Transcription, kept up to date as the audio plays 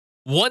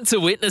Want to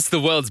witness the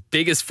world's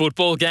biggest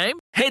football game?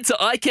 Head to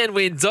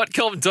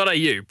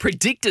iCanWin.com.au,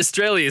 predict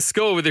Australia's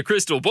score with a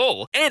crystal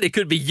ball, and it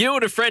could be you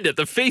and a friend at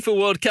the FIFA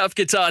World Cup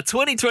Qatar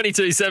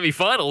 2022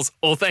 semi-finals,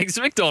 all thanks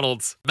to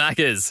McDonald's.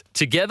 Maccas,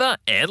 together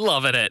and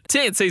loving it.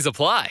 TNCs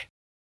apply.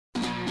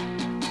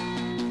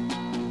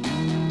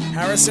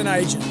 Harrison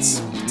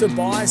Agents. To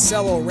buy,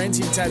 sell or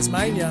rent in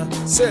Tasmania,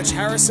 search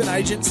Harrison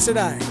Agents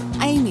today.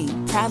 Amy,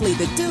 proudly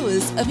the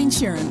doers of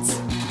insurance.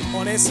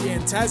 On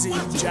SEN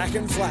Tassie, Jack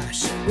and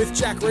Flash, with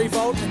Jack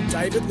Revolt and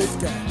David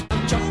Lithgow.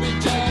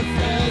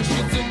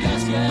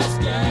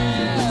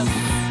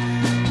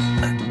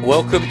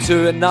 Welcome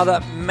to another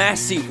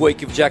massive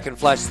week of Jack and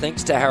Flash,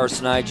 thanks to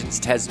Harrison Agents,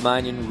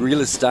 Tasmanian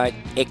real estate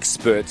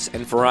experts.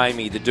 And for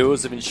Amy, the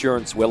doers of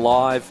insurance, we're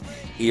live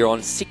here on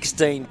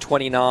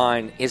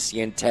 1629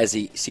 SEN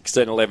Tassie,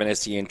 1611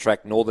 SEN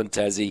Track Northern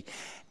Tassie,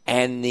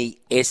 and the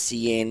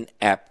SEN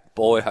app.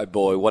 Boy, oh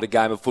boy, what a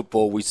game of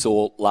football we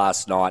saw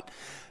last night.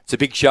 It's a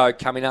big show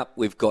coming up.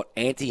 We've got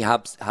Anthony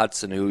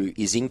Hudson, who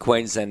is in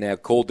Queensland now,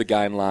 called the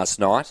game last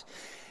night.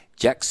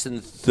 Jackson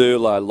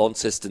Thurlow,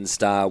 Launceston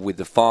star, with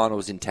the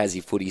finals in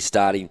Tassie footy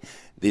starting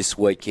this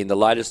weekend. The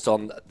latest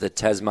on the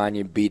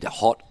Tasmanian bid,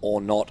 hot or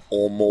not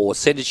or more.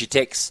 Send us your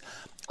texts,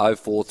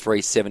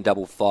 0437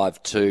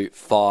 552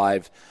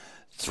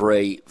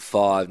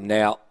 535.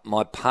 Now,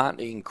 my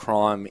partner in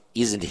crime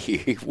isn't here.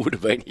 He would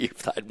have been here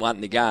if they'd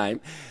won the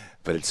game.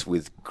 But it's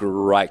with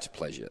great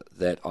pleasure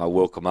that I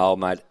welcome old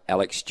mate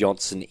Alex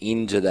Johnson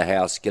into the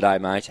house.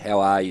 G'day, mate. How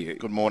are you?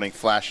 Good morning,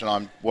 Flash,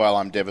 and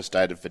I'm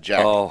devastated for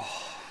Jack. Oh.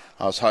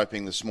 I was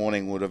hoping this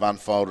morning would have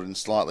unfolded in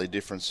slightly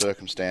different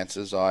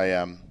circumstances.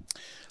 I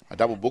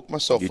double booked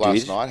myself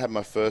last night. Had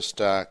my first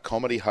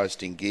comedy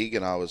hosting gig,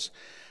 and I was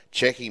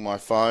checking my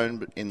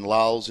phone in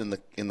lulls in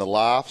the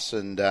laughs.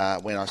 And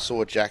when I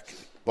saw Jack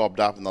bobbed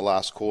up in the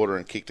last quarter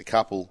and kicked a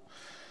couple,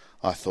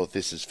 I thought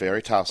this is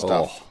fairy tale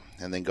stuff.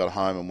 And then got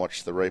home and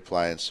watched the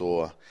replay and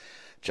saw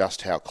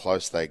just how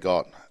close they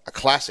got. A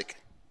classic.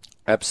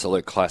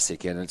 Absolute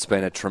classic, and it's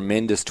been a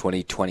tremendous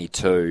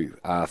 2022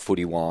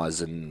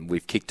 footy-wise, and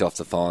we've kicked off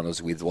the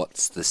finals with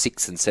what's the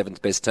 6th and 7th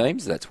best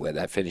teams. That's where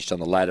they finished on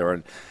the ladder,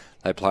 and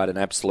they played an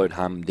absolute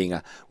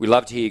humdinger. We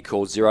love to hear you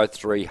call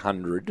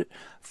 0300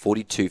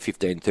 42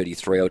 15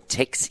 33 or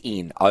text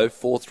in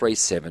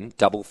 0437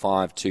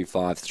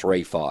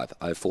 552535,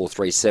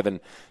 0437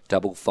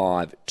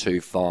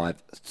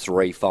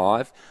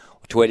 552535.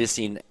 Tweet us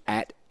in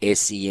at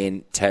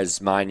SEN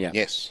Tasmania.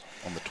 Yes,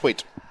 on the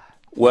tweet.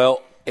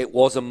 Well, it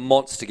was a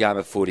monster game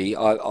of footy.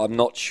 I'm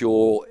not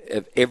sure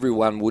if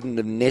everyone wouldn't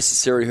have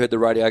necessarily heard the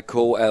radio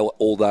call,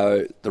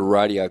 although the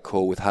radio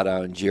call with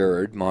Hutto and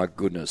Gerard, my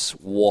goodness,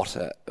 what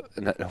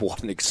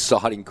an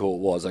exciting call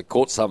it was. I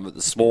caught some of it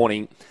this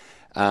morning,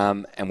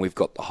 and we've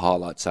got the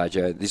highlights,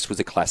 AJ. This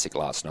was a classic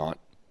last night.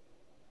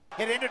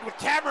 It ended with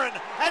Cameron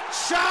and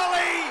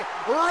Charlie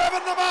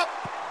revving them up.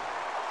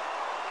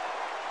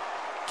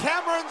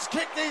 Cameron's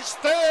kicked his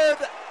third,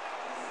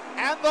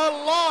 and the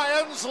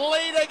Lions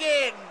lead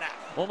again.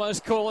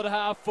 Almost call it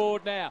half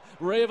forward now.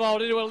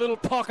 Revolt into a little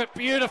pocket,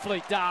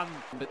 beautifully done.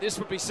 But this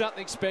would be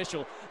something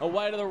special.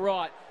 Away to the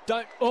right.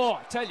 I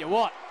tell you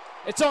what,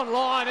 it's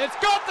online. It's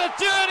got the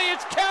journey.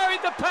 It's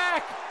carried the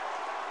pack.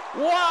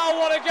 Wow,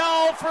 what a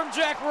goal from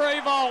Jack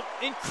Revolt.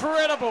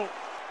 Incredible.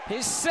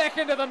 His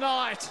second of the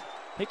night.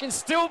 He can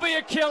still be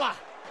a killer.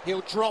 He'll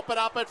drop it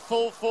up at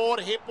full forward.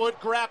 Hipwood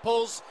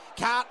grapples.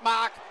 Can't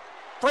mark.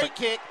 Free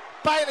kick.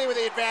 Bailey with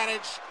the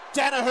advantage.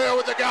 Danaher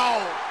with the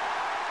goal.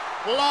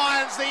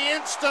 Lions the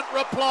instant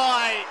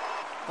reply.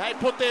 They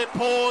put their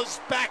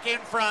paws back in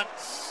front.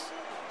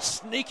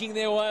 Sneaking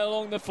their way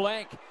along the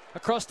flank.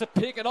 Across to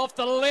Pickett. Off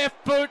the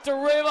left boot to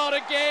Revolt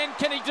again.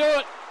 Can he do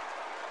it?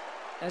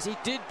 As he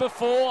did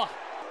before.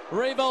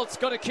 Revolt's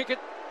got to kick it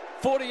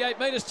 48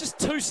 metres. Just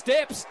 2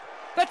 steps.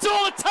 That's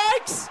all it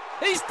takes.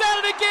 He's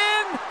done it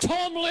again.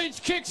 Tom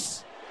Lynch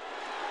kicks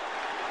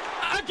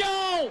a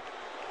goal.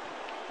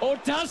 Or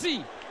does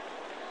he?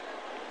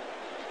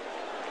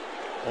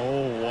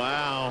 Oh,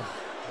 wow.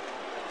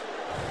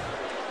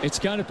 It's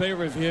going to be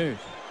reviewed.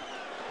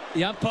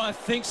 The umpire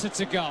thinks it's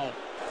a goal.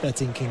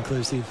 That's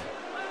inconclusive.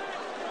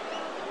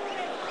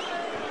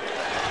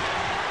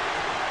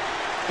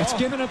 It's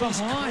given a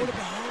behind.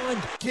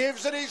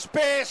 Gives it his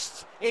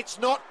best. It's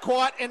not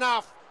quite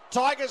enough.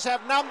 Tigers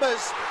have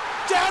numbers.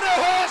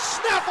 Danaher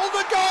snaffled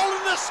the goal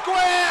in the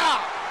square.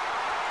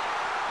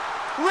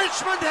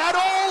 Richmond had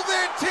all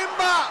their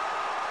timber.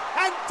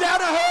 And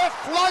Danaher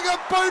flung a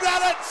boot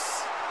at it.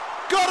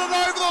 Got it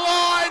over the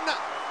line.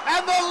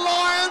 And the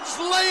Lions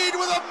lead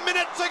with a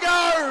minute to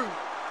go.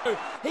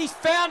 He's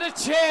found a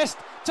chest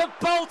to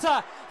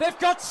Bolter. They've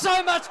got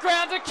so much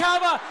ground to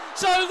cover.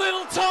 So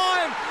little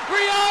time.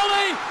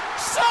 Rioli.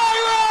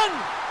 Siren.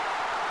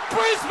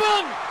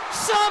 Brisbane.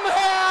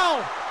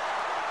 Somehow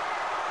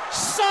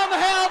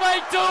they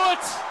do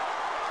it.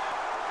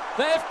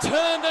 They've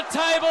turned the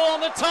table on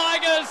the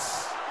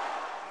Tigers.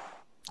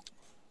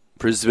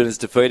 Brisbane has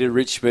defeated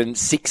Richmond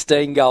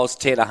 16 goals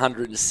 10,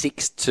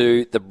 106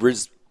 to the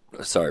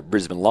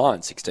Brisbane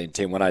Lions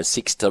 16-10,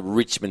 106 to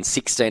Richmond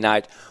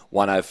 16-8,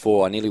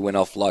 104. I nearly went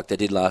off like they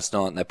did last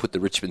night and they put the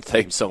Richmond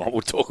theme song on.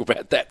 We'll talk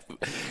about that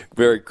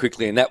very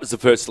quickly. And that was the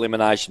first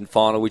elimination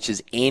final, which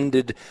has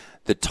ended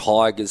the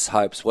Tigers'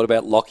 hopes. What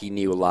about Lachie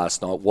Neale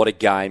last night? What a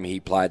game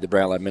he played, the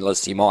Brownlow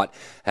medalist. He might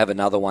have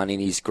another one in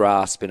his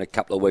grasp in a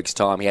couple of weeks'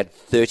 time. He had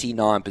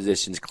 39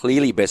 possessions,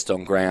 clearly best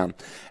on ground.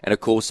 And, of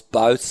course,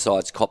 both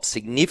sides copped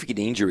significant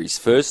injuries.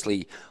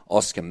 Firstly,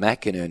 Oscar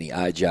McInerney,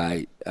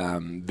 AJ,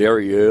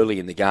 very early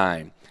in the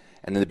game.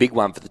 And then the big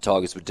one for the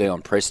Tigers was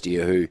Dion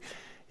Prestia, who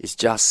is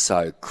just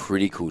so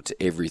critical to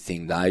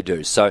everything they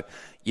do. So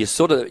you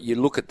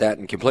look at that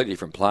and completely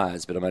different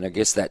players, but I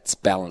guess that's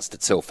balanced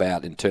itself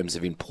out in terms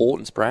of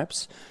importance,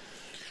 perhaps.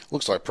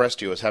 Looks like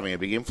Prestia was having a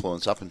big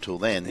influence up until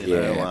then.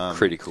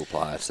 Critical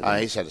player.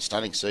 He's had a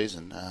stunning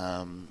season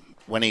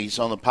when he's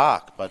on the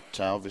park, but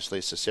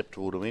obviously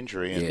susceptible to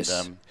injury. And,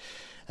 yes.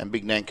 And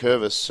Big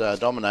Nankervis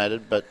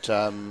dominated, but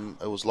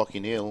it was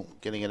Lachie Neale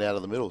getting it out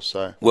of the middle.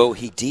 So well,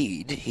 he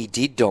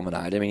did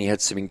dominate. I mean, he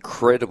had some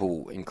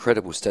incredible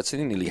stats. I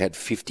think he nearly had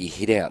 50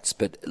 hitouts.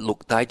 But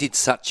look, they did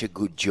such a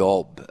good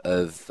job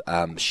of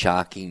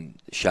sharking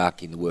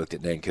the work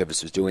that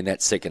Nankervis was doing.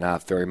 That second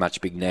half, very much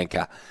Big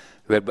Nanker,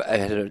 who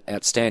had an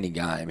outstanding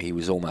game. He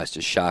was almost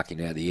just sharking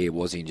out of the air,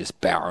 wasn't he? And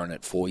just barreling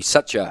it for. He's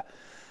such a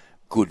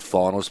good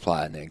finals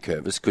player,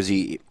 Nankervis, because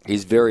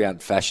he's very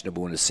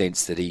unfashionable in the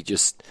sense that he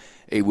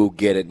will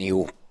get it and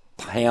he'll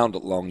pound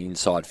it long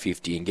inside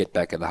 50 and get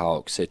back in the hole,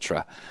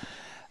 etc.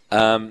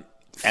 You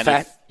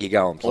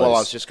go on, please. Well, I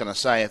was just going to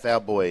say, if our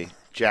boy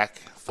Jack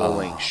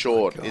falling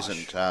short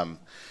isn't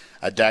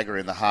a dagger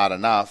in the heart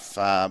enough,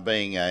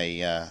 being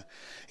a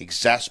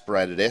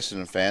exasperated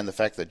Essendon fan, the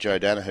fact that Joe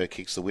Daniher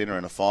kicks the winner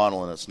in a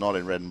final and it's not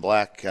in red and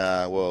black,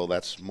 well,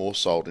 that's more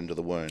salt into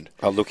the wound.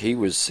 Oh, look,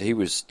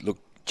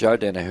 Joe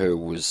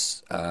Daniher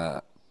was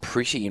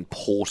pretty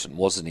important,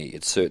 wasn't he,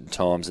 at certain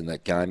times in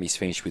that game. He's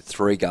finished with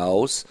 3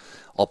 goals.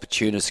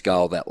 Opportunist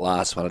goal, that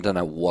last one. I don't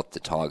know what the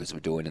Tigers were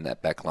doing in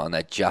that back line.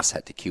 They just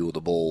had to kill the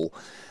ball.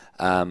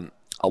 I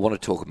want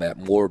to talk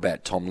more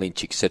about Tom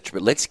Lynch, etc.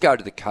 But let's go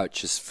to the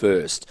coaches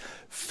first.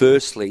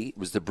 Firstly, it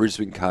was the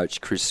Brisbane coach,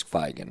 Chris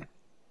Fagan.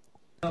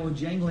 I was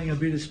jangling a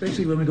bit,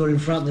 especially when we got in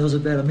front. There was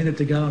about a minute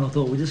to go, and I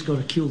thought, we just got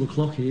to kill the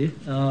clock here.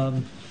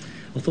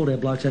 I thought our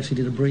blokes actually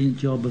did a brilliant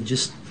job of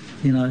just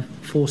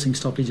forcing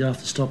stoppage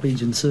after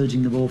stoppage and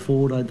surging the ball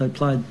forward. They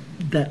played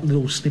that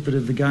little snippet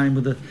of the game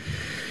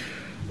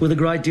with a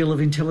great deal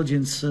of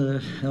intelligence. I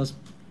was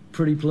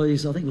pretty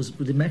pleased. I think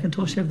did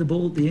McIntosh have the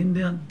ball at the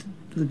end?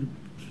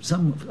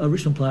 Some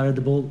original player had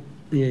the ball.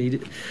 Yeah,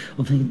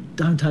 I'm thinking,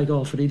 don't take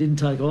off, but he didn't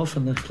take off,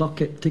 and the clock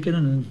kept ticking,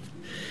 and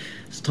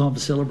it's time to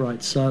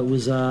celebrate. So it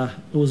was a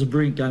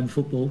brilliant game of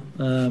football.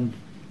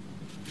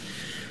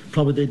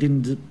 Probably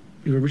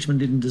Richmond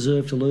didn't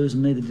deserve to lose,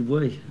 and neither did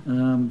we.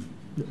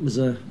 It was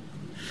the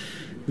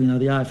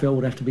AFL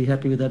would have to be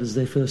happy with that as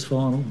their first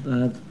final.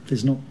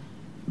 There's not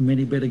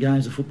many better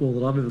games of football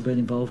that I've ever been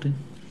involved in.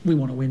 We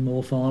want to win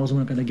more finals. We're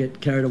not going to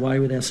get carried away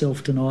with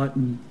ourselves tonight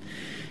and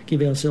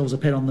give ourselves a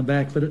pat on the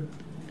back. But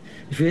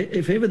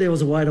if ever there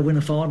was a way to win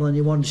a final and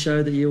you wanted to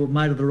show that you were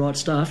made of the right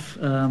stuff,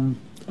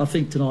 I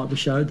think tonight we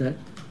showed that.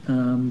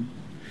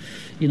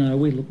 We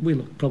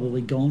looked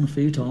probably gone a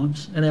few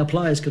times, and our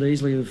players could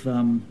easily have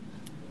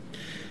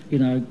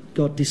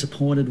got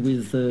disappointed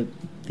with the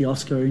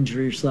Oscar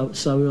injury so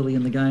early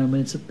in the game. I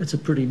mean, it's a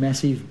pretty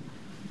massive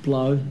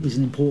blow. He's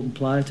an important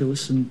player to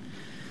us, and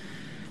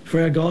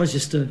for our guys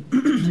just to,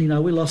 we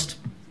lost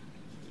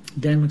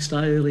Dan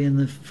McStay early in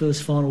the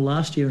first final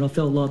last year, and I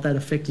felt like that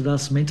affected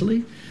us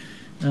mentally.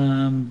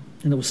 And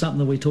it was something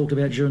that we talked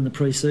about during the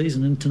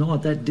pre-season, and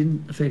tonight that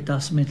didn't affect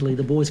us mentally.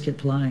 The boys kept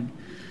playing,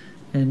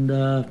 and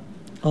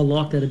I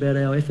like that about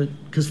our effort,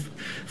 because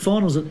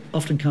finals, it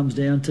often comes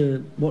down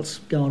to what's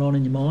going on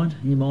in your mind,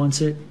 your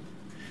mindset,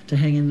 to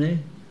hang in there,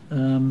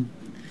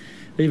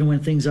 even when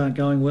things aren't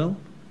going well,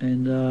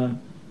 and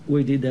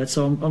we did that.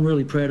 So I'm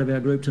really proud of our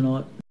group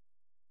tonight.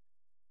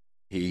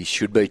 He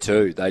should be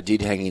too. They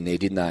did hang in there,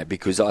 didn't they?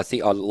 Because I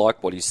think I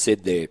like what he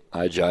said there,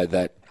 AJ,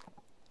 that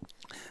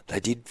they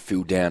did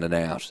feel down and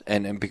out,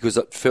 and because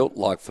it felt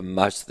like for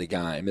most of the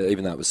game,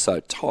 even though it was so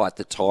tight,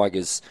 the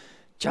Tigers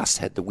just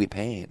had the whip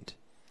hand.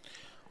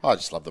 I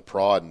just love the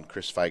pride in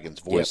Chris Fagan's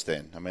voice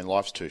then. I mean,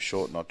 life's too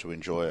short not to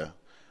enjoy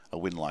a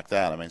win like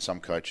that. I mean, some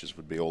coaches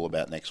would be all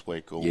about next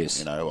week or,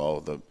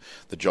 the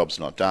job's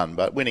not done.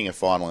 But winning a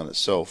final in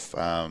itself,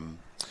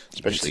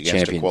 especially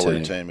against a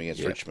quality team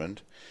against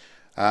Richmond,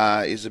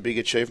 is a big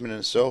achievement in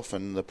itself.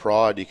 And the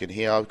pride you can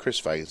hear. Chris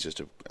Fagan's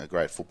just a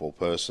great football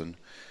person.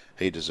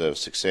 He deserves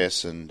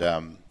success. And,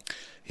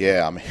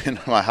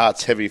 my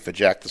heart's heavy for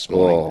Jack this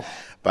morning.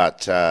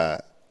 But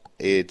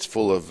it's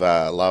full of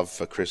love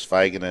for Chris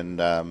Fagan and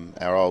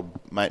our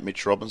old mate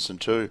Mitch Robinson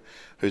too,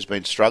 who's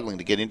been struggling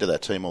to get into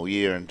that team all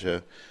year, and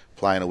to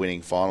play in a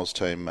winning finals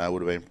team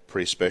would have been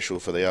pretty special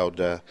for the old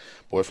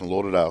boy from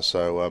Lauderdale.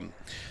 So,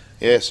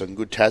 some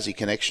good Tassie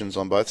connections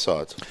on both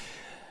sides.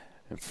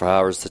 As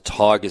far as the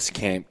Tigers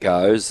camp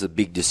goes, the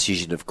big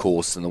decision, of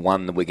course, and the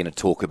one that we're going to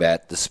talk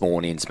about this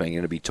morning, it's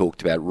going to be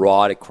talked about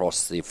right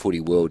across the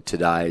footy world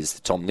today, is the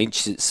Tom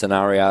Lynch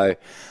scenario.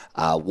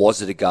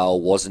 Was it a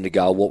goal? Wasn't a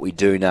goal? What we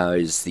do know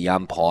is the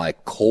umpire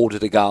called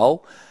it a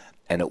goal,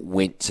 and it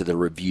went to the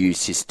review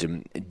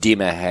system.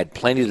 Dimmer had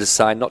plenty to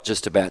say, not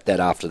just about that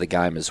after the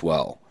game as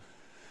well.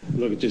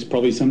 Look, it just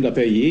probably summed up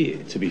our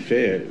year, to be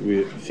fair.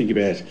 We think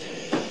about...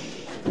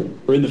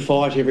 We're in the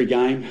fight every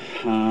game.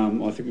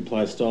 I think we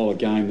play a style of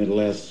game that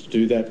allows us to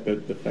do that,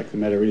 but the fact of the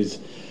matter is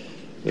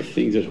the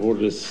things that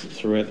hoarded us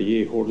throughout the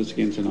year hoarded us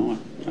again tonight.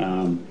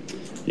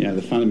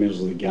 The fundamentals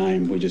of the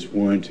game, we just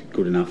weren't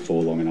good enough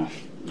for long enough.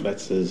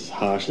 That's as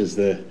harsh as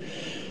the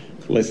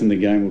lesson the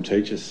game will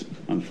teach us,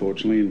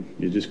 unfortunately, and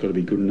you've just got to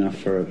be good enough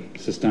for a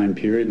sustained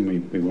period,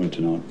 and we weren't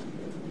tonight.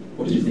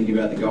 What did you think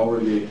about the goal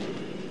review?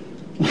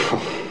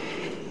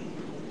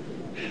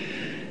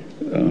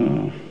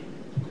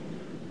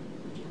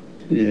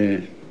 Yeah,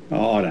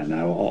 I don't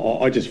know.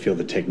 I just feel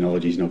the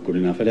technology's not good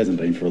enough. It hasn't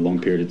been for a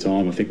long period of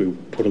time. I think we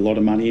put a lot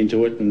of money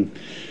into it, and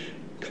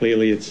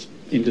clearly it's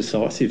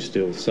indecisive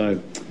still.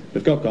 So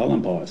we've got goal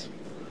umpires.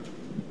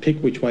 Pick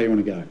which way you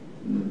want to go.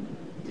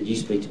 Did you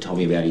speak to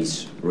Tommy about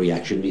his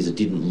reaction? Because it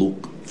didn't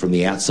look from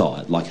the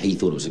outside like he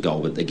thought it was a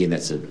goal, but again,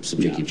 that's a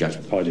subjective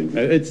judgment. I didn't.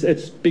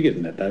 It's bigger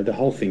than that, though. The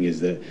whole thing is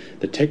that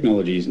the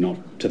technology is not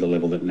to the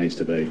level that it needs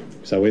to be.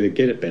 So either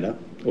get it better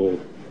or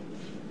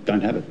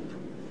don't have it.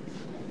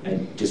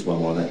 And just one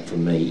more on that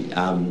from me.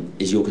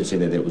 Is your concern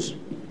that it was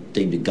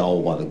deemed a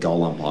goal by the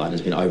goal umpire and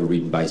has been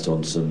overridden based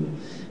on some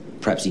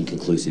perhaps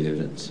inconclusive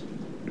evidence?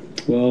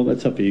 Well,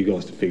 that's up for you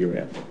guys to figure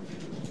out.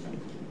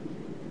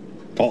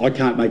 I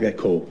can't make that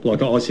call.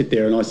 Like, I sit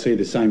there and I see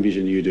the same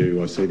vision you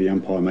do. I see the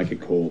umpire make a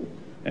call,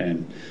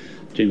 and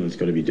generally it's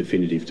got to be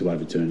definitive to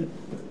overturn it.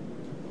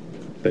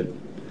 But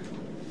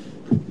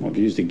I've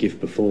used a GIF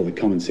before, the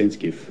common sense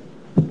GIF.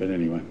 But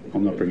anyway,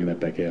 I'm not bringing that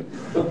back out.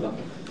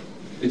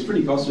 It's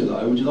pretty costly,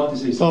 though. Would you like to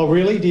see some... Oh,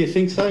 really? Do you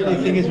think so? Do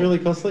you think it's really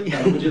costly?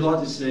 Would you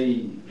like to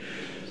see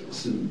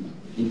some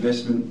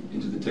investment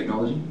into the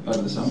technology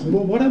over the summer?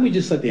 Well, why don't we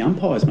just let the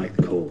umpires make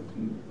the call?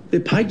 They're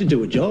paid to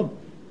do a job.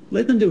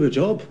 Let them do a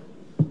job.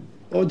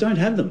 Or don't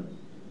have them.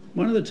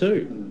 One of the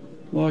two.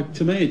 Like,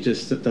 to me, it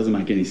doesn't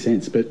make any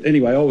sense. But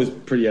anyway, I was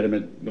pretty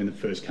adamant when it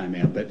first came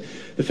out. But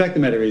the fact of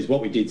the matter is,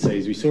 what we did see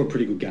is we saw a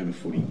pretty good game of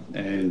footy.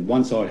 And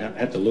one side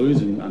had to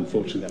lose, and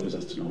unfortunately that was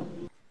us tonight.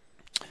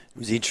 It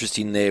was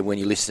interesting there when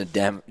you listen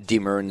to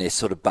Dimmer and they're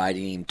sort of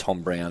baiting him.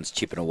 Tom Brown's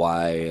chipping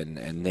away,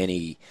 and then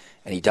he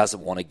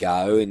doesn't want to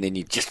go, and then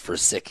just for a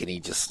second he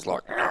just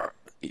like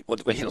it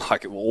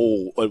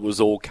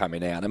was all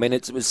coming out. I mean,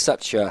 it was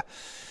such a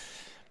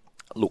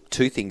look.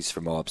 Two things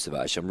from my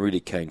observation. I'm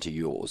really keen to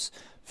yours.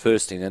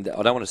 First thing, and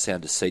I don't want to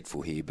sound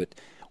deceitful here, but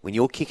when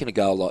you're kicking a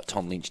goal like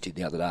Tom Lynch did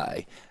the other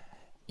day,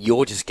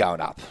 you're just going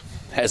up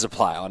as a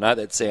player. I know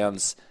that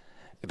sounds.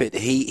 But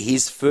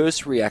his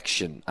first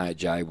reaction,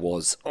 AJ,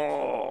 was,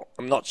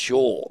 I'm not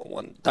sure.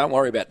 Well, don't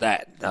worry about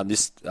that.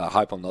 I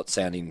hope I'm not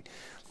sounding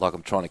like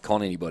I'm trying to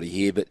con anybody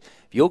here, but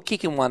if you're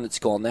kicking one that's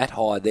gone that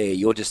high there,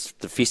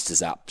 the fist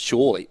is up,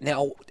 surely.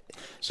 Now,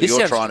 so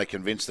you're trying to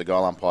convince the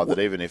goal umpire that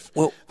even if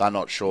they're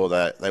not sure,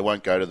 that they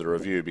won't go to the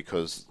review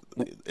because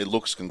it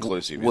looks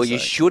conclusive. Well, you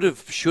should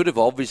have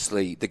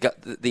obviously,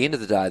 at the end of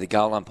the day, the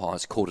goal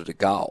umpire's called it a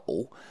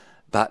goal,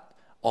 but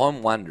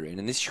I'm wondering,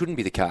 and this shouldn't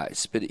be the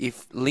case, but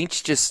if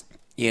Lynch just,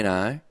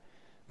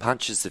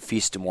 punches the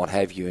fist and what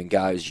have you and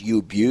goes,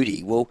 "You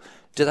beauty," well,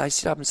 do they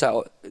sit up and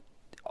say,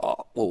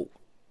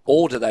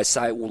 or do they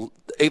say, well,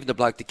 even the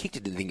bloke that kicked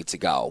it didn't think it's a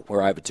goal,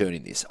 we're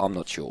overturning this? I'm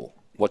not sure.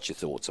 What's your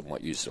thoughts on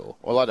what you saw?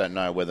 Well, I don't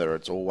know whether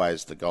it's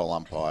always the goal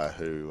umpire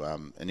who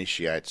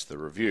initiates the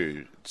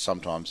review.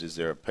 Sometimes is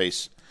there a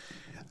piece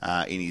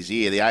in his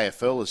ear. The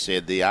AFL has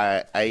said the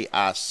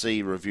ARC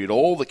reviewed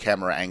all the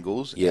camera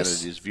angles and it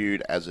is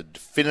viewed as a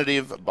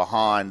definitive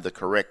behind the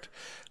correct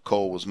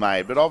call was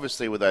made. But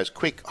obviously with those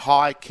quick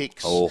high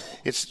kicks,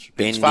 it's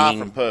far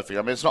from perfect.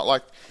 I mean, it's not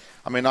like...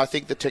 I mean, I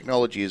think the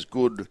technology is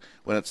good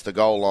when it's the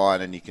goal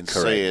line and you can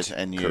see it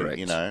and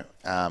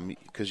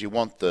because you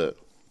want the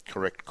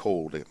correct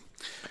call to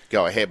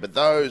go ahead. But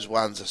those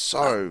ones are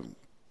so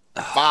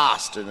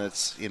fast and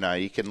it's,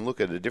 you can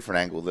look at a different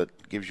angle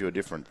that gives you a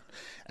different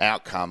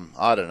outcome.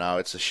 I don't know.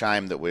 It's a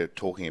shame that we're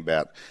talking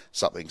about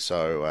something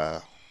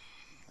so.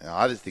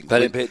 I just think,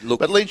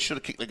 but Lynch should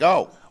have kicked the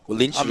goal. Well,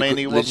 Lynch.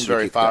 He wasn't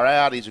very far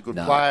out. He's a good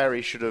player.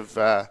 He should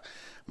have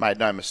made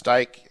no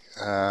mistake.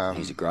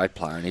 He's a great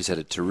player and he's had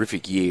a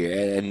terrific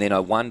year. And then I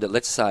wonder.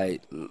 Let's say,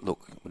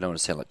 look, we don't want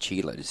to sound like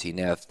cheerleaders here.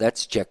 Now, if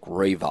that's Jack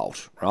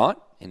Riewoldt, right,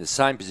 in the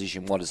same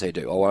position, what does he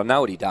do? Oh, well, I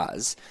know what he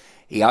does.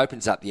 He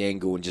opens up the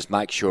angle and just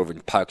makes sure of it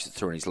and pokes it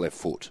through on his left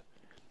foot.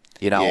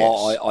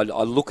 I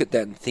look at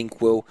that and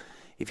think, well,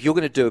 if you're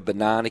going to do a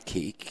banana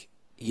kick,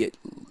 you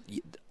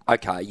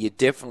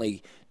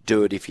definitely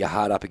do it if you're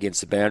hard up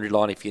against the boundary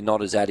line, if you're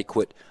not as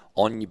adequate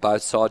on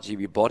both sides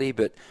of your body,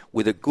 but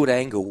with a good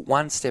angle,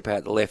 one step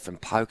out the left and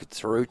poke it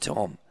through,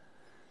 Tom.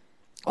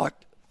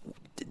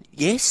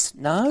 Yes?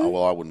 No? Oh,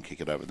 well, I wouldn't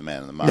kick it over the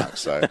man in the mark,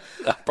 so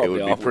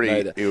Probably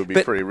it would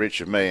be pretty rich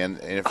of me. And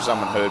if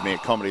someone heard me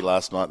at comedy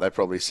last night, they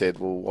probably said,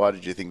 well, why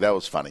did you think that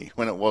was funny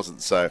when it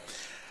wasn't? So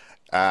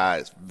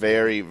it's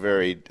very,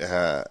 very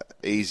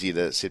easy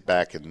to sit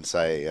back and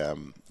say,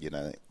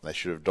 they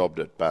should have dobbed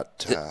it. But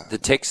the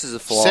Texans are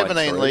flying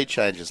 17 lead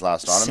changes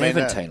last night.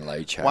 17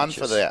 lead changes.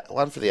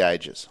 One for the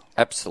ages.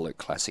 Absolute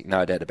classic,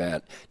 no doubt about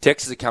it.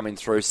 Texts are coming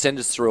through. Send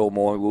us through or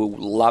more. We'll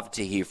love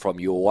to hear from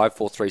you.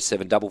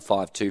 0437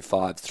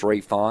 5525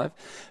 35.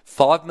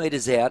 5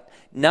 metres out.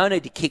 No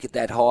need to kick it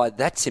that high.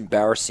 That's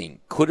embarrassing.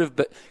 Could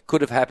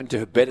have happened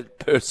to a better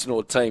person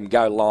or team.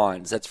 Go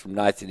Lions. That's from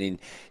Nathan in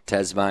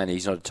Tasmania.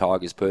 He's not a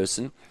Tigers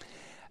person.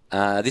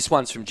 This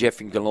one's from Jeff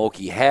in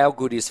Glenorchy. How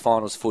good is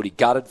finals footy?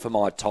 Gutted for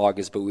my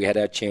Tigers, but we had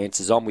our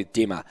chances. On with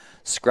Dimmer.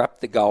 Scrap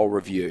the goal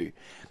review.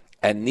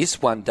 And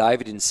this one,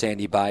 David in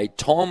Sandy Bay,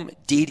 Tom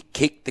did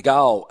kick the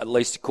goal, at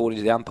least according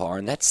to the umpire.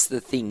 And that's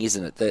the thing,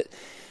 isn't it? That,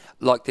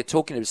 like they're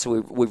talking about,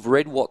 so we've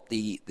read what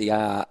the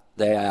ARC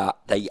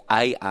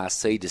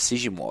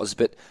decision was,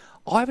 but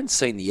I haven't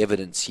seen the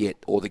evidence yet,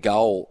 or the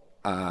goal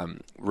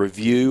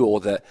review, or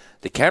the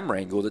camera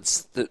angle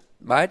that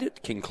made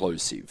it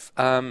conclusive.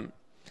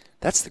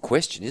 That's the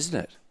question, isn't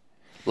it?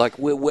 Like,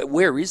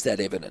 where is that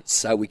evidence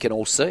so we can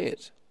all see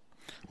it?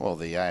 Well,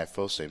 the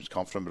AFL seems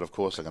confident, but of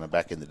course they're going to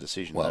back in the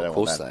decision. Well, of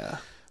course they are.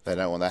 They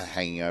don't want that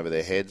hanging over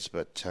their heads,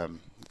 but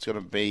it's going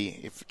to be,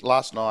 if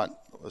last night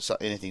was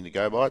anything to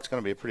go by, it's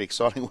going to be a pretty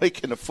exciting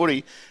weekend of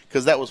footy,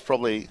 because that was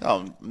probably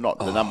not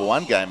the number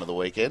one game of the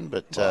weekend,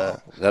 but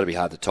that'll be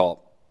hard to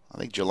top. I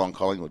think Geelong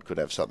Collingwood could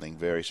have something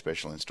very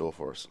special in store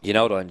for us. You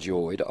know what I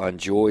enjoyed? I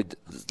enjoyed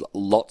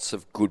lots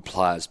of good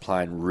players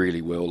playing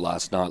really well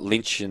last night.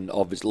 Lynch and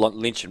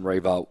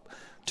Revolt,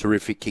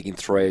 terrific, kicking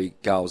 3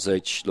 goals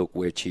each. Look,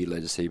 we're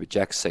cheerleaders here, but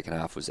Jack's second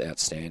half was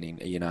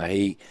outstanding. You know,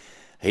 he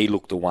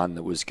looked the one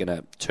that was going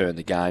to turn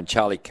the game.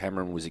 Charlie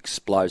Cameron was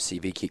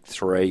explosive. He kicked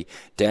 3.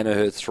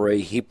 Danaher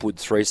 3. Hipwood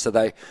 3. So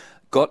they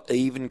got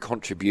even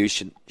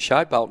contribution.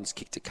 Shea Bolton's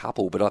kicked a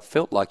couple, but I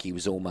felt like he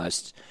was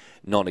almost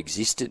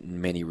non-existent in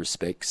many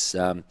respects.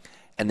 And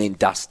then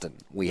Dustin.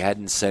 We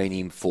hadn't seen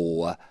him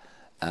for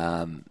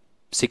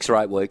 6 or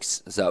 8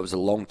 weeks, so it was a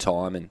long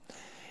time. And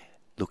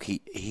look,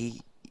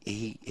 he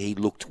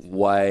looked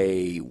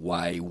way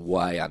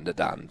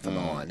underdone for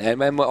 9.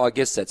 And I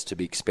guess that's to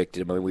be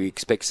expected. I mean, we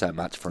expect so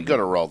much from him. You've got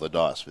to roll the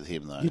dice with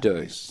him, though. You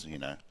do.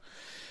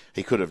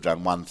 He could have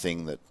done one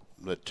thing that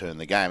turned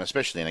the game,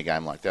 especially in a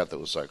game like that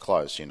was so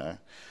close, Who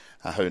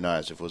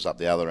knows? If it was up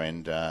the other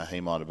end,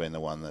 he might have been the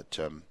one that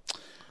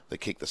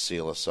kicked the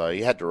sealer. So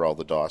you had to roll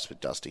the dice with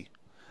Dusty.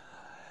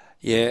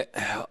 Yeah,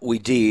 we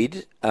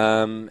did.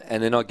 And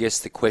then I guess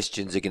the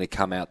questions are going to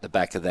come out the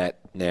back of that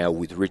now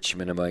with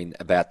Richmond. I mean,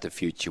 about the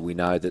future. We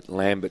know that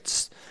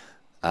Lambert's,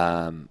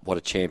 what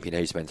a champion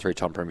he's been,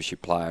 3-time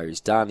premiership player.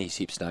 He's done. His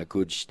hip's no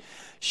good.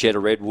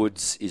 Shedder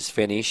Edwards is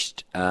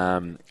finished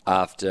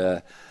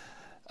after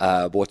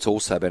what's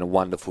also been a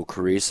wonderful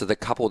career. So the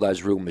couple of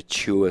those real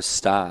mature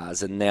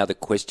stars, and now the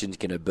question's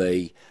going to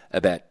be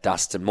about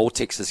Dustin. More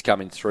Texas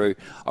coming through.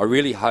 I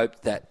really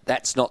hope that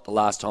that's not the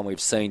last time we've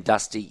seen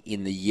Dusty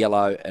in the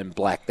yellow and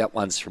black. That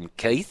one's from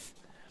Keith.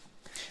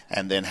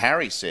 And then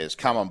Harry says,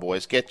 come on,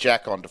 boys, get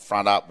Jack on to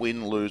front up,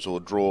 win, lose or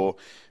draw.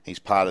 He's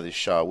part of this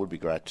show. It would be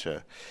great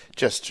to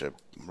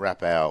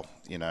wrap our,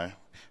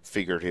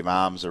 figurative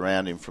arms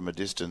around him from a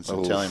distance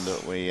and tell him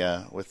that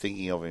we're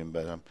thinking of him.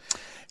 But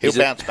he'll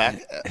bounce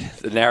back.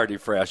 The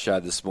narrative for our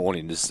show this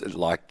morning is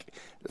like,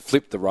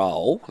 flip the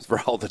roll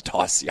the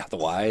dice the other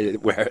way,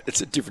 where it's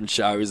a different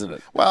show, isn't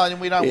it? Well,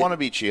 and we don't want to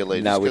be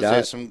cheerleaders, because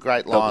there's some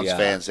great Lions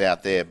fans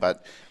out there,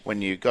 but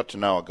when you got to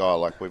know a guy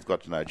like we've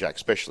got to know Jack,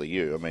 especially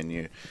you, I mean,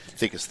 you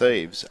thick as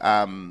thieves,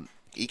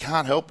 you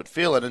can't help but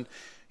feel it. And,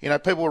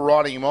 people were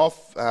writing him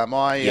off.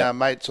 My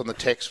mates on the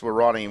text were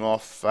writing him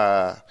off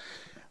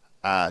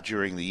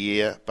during the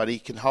year, but he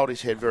can hold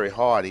his head very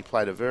high. He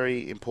played a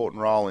very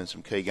important role in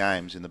some key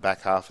games in the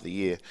back half of the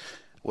year.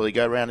 Will he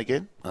go round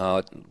again?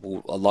 I'd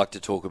like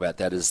to talk about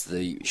that as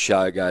the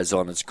show goes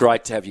on. It's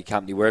great to have your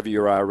company wherever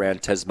you are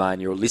around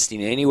Tasmania or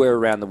listening anywhere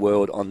around the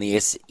world on the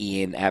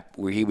SEN app.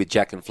 We're here with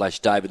Jack and Flash,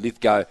 David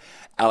Lithgow,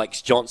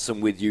 Alex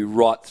Johnson with you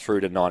right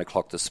through to 9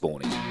 o'clock this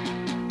morning.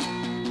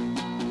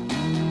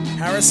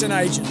 Harrison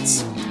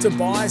Agents. To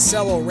buy,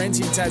 sell or rent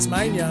in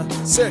Tasmania,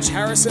 search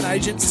Harrison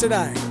Agents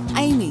today.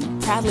 Amy,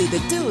 proudly the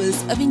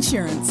doers of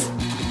insurance.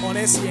 On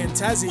SEN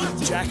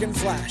Tassie, Jack and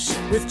Flash,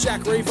 with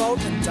Jack Revolt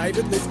and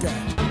David Lithgow.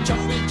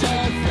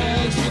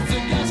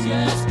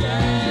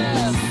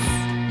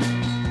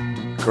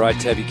 Great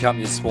to have your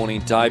company this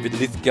morning. David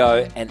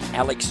Lithgow and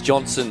Alex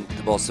Johnson,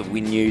 the boss of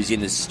Win News,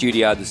 in the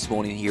studio this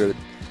morning here.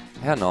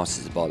 How nice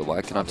is it, by the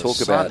way? Can I talk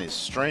about it? The sun is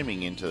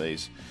streaming into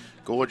these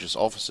gorgeous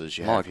offices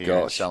you have here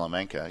in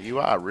Salamanca. You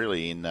are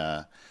really in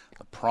the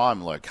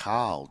prime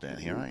locale down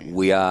here, aren't you?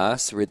 We are.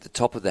 So we're at the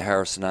top of the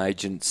Harrison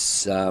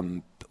Agents.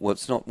 Well,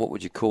 it's not. What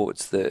would you call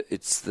it?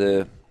 It's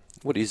the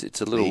What is it?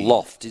 It's a little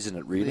loft, isn't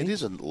it, really? It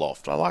isn't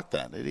loft. I like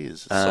that. It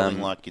is. It's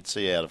something like you'd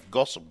see out of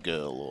Gossip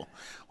Girl or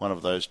one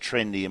of those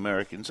trendy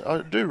Americans.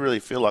 I do really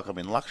feel like I'm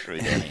in luxury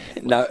down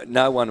here.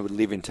 No one would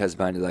live in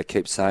Tasmania. They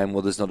keep saying,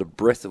 well, there's not a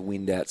breath of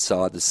wind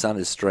outside. The sun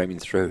is streaming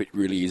through. It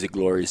really is a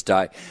glorious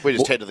day. We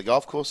just head to the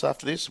golf course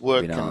after this.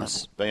 Work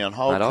nice. Can be on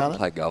hold. Mate, I haven't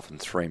played golf in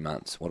 3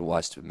 months. What a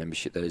waste of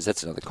membership that is.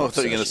 That's another conversation. I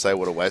thought you were going to say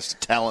what a waste of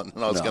talent,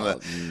 and I was going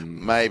to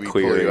maybe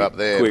pull you up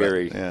there.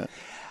 Query. But, yeah.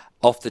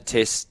 Off the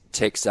text,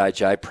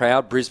 AJ.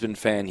 Proud Brisbane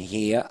fan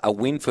here. A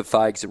win for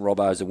Fags and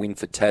Robbo is a win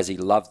for Tassie.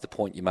 Loved the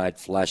point you made,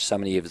 Flash. So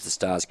many of the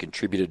stars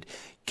contributed.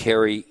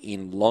 Kerry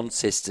in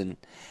Launceston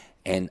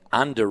and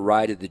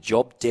underrated the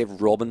job Dev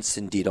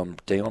Robinson did on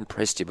Dion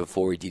Prestia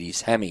before he did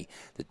his hammy.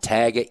 The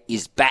tagger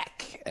is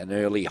back. An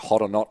early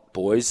hot or not,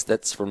 boys.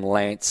 That's from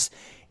Lance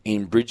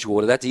in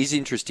Bridgewater. That is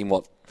interesting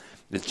what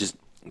was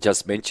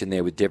just mentioned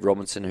there with Dev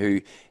Robinson,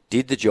 who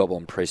did the job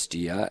on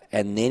Prestia,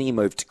 and then he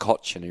moved to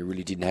Cochin, who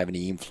really didn't have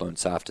any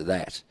influence after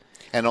that.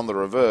 And on the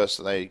reverse,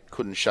 they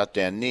couldn't shut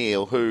down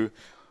Neil, who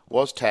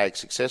was tagged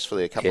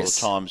successfully a couple of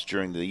times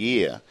during the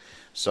year.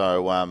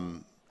 So,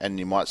 and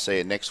you might see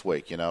it next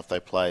week, if they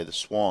play the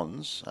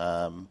Swans,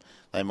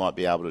 they might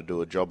be able to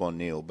do a job on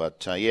Neil.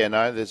 But,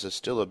 there's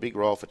still a big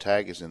role for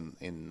taggers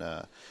in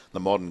the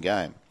modern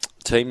game.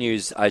 Team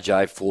news,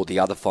 AJ, for the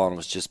other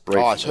finals just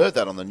briefly. Oh, I heard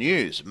that on the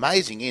news.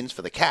 Amazing ins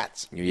for the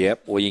Cats.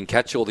 Yep. Well, you can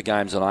catch all the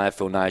games on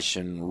AFL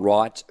Nation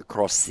right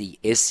across the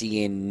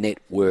SEN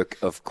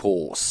network, of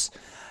course.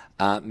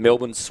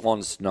 Melbourne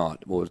Swans tonight.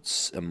 Well,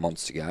 it's a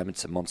monster game.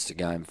 It's a monster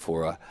game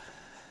for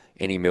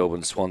any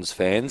Melbourne Swans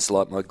fans,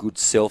 like my good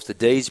self. The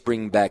D's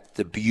bring back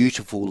the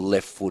beautiful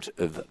left foot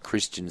of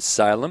Christian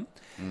Salem,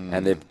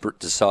 and they've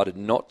decided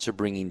not to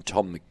bring in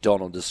Tom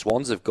McDonald. The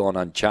Swans have gone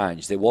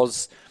unchanged. There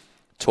was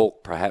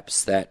talk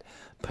perhaps that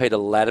Peter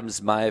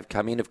Laddams may have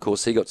come in. Of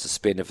course, he got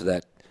suspended for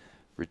that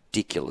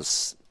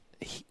ridiculous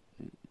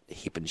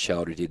hip and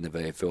shoulder he did in the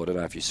VFL. I don't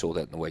know if you saw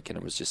that in the weekend.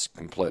 It was just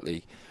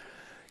completely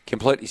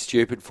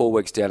stupid. 4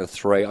 weeks down to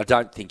 3. I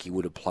don't think he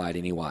would have played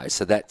anyway.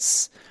 So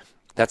that's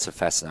a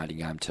fascinating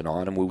game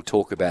tonight, and we'll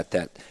talk about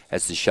that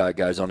as the show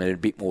goes on in a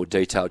bit more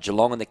detail.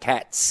 Geelong and the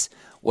Cats.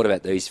 What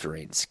about these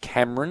friends?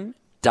 Cameron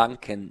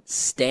Duncan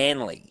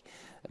Stanley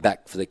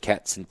back for the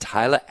Cats, and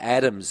Taylor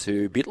Adams,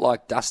 who, a bit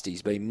like Dusty,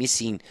 has been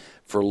missing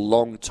for a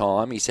long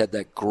time. He's had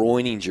that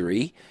groin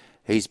injury.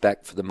 He's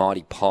back for the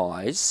Mighty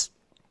Pies.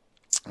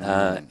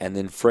 And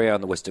then Freo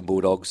and the Western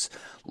Bulldogs.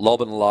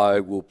 Lob and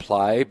Lowe will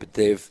play, but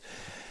they've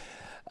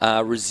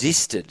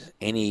resisted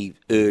any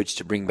urge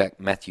to bring back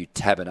Matthew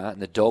Taberner,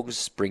 and the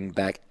Dogs bring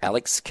back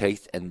Alex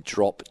Keith and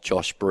drop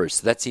Josh Bruce.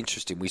 So that's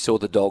interesting. We saw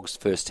the Dogs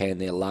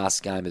firsthand their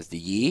last game of the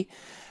year.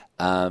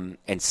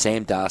 And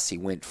Sam Darcy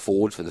went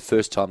forward for the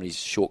first time in his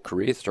short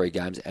career, 3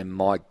 games, and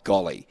my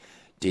golly,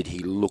 did he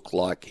look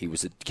like he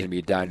was going to be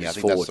a dangerous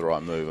forward. I think that's the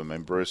right move. I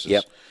mean, Bruce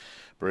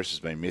has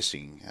been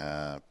missing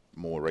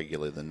more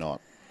regularly than not.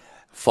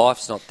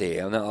 Fife's not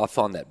there, and I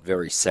find that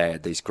very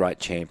sad. These great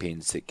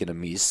champions that are going to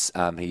miss.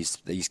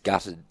 He's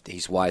gutted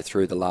his way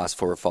through the last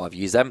 4 or 5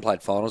 years. They haven't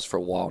played finals for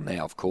a while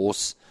now, of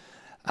course.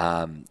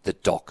 The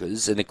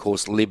Dockers, and of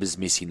course, Lib is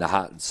missing the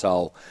heart and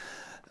soul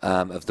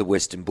of the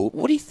Western Bull.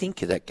 What do you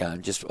think of that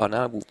game?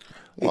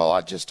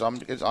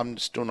 I'm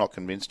still not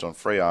convinced on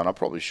Freo, and I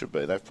probably should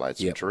be. They've played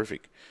some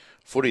terrific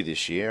footy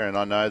this year, and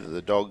I know that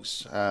the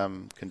Dogs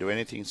can do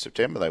anything in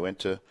September. They went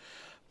to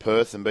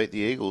Perth and beat the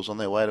Eagles on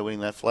their way to winning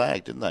that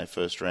flag, didn't they,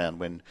 first round,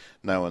 when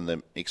no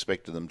one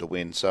expected them to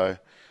win. So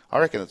I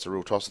reckon it's a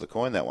real toss of the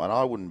coin, that one.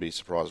 I wouldn't be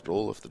surprised at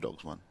all if the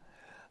Dogs won.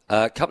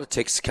 A couple of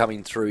texts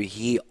coming through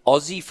here.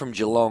 Aussie from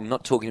Geelong,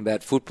 not talking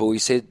about football. He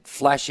said,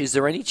 Flash, is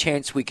there any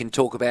chance we can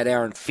talk about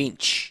Aaron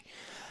Finch?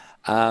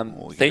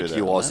 Thank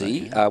you,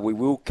 Aussie. We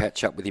will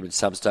catch up with him at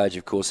some stage.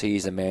 Of course, he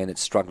is a man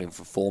that's struggling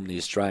for form, the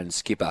Australian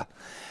skipper.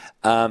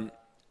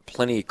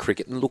 Plenty of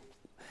cricket. And look,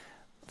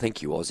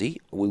 thank you, Aussie.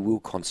 We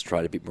will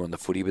concentrate a bit more on the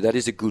footy, but that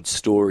is a good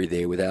story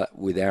there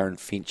with Aaron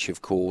Finch,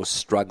 of course,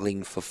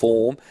 struggling for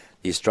form.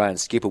 The Australian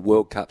skipper,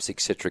 World Cups,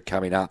 etc.,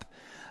 coming up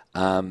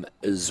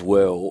as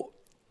well.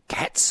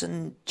 Cats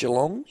and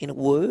Geelong, in a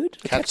word?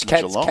 Cats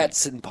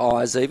and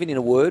Pies, even, in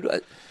a word.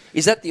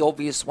 Is that the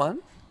obvious one?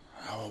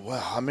 Oh,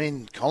 well, I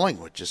mean,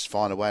 Collingwood just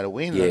find a way to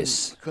win.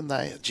 Yes. Couldn't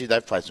they? Gee,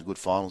 they've played some good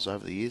finals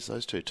over the years,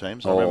 those two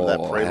teams. I remember that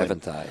prelim.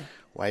 Haven't they?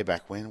 Way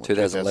back when.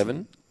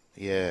 2011?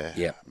 Yeah.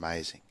 Yep.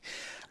 Amazing.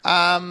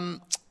 I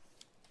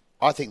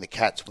think the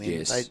Cats win.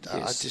 Yes.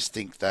 I just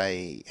think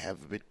they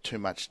have a bit too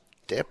much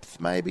depth,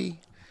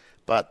 maybe.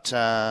 But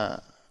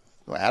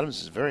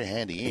Adams is very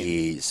handy in.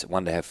 He is.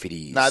 Wonder how fit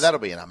he is. No, that'll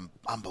be an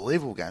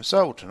unbelievable game.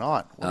 So will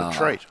tonight. What a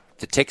treat.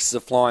 The texts are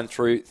flying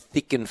through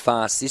thick and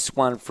fast. This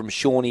one from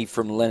Shawnee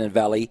from Leonard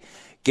Valley.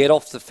 Get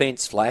off the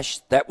fence, Flash.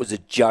 That was a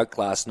joke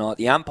last night.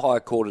 The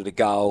umpire called it a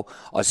goal.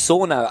 I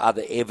saw no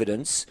other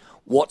evidence.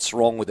 What's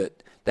wrong with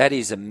it? That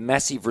is a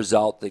massive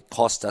result that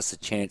cost us a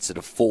chance at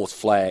a 4th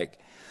flag.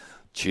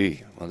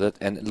 Gee, well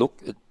look,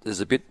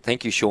 there's a bit.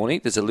 Thank you, Shawnee.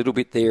 There's a little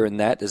bit there in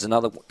that. There's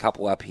another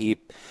couple up here.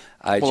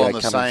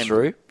 AJ coming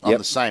through. On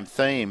the same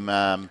theme,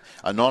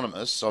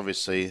 Anonymous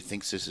obviously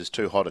thinks this is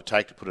too hot a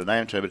take to put a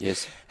name to,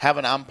 but have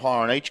an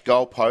umpire on each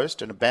goal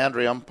post and a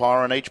boundary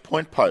umpire on each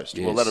point post.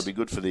 Yes. Well, that'll be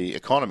good for the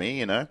economy,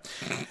 you know.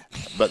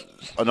 But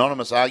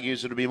Anonymous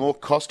argues it'll be more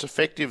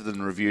cost-effective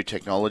than review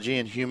technology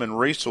and human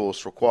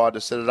resource required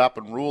to set it up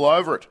and rule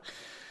over it.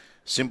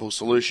 Simple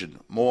solution,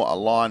 more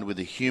aligned with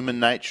the human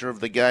nature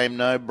of the game,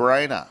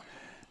 no-brainer.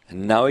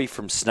 Noe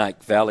from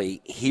Snake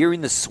Valley,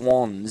 hearing the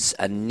Swans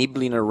are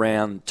nibbling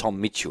around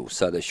Tom Mitchell,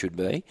 so they should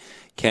be,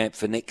 camp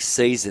for next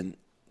season,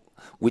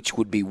 which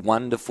would be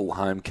wonderful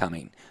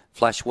homecoming.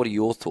 Flash, what are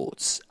your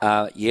thoughts?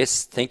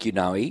 Yes, thank you,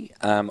 Noe.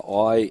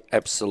 I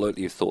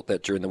absolutely have thought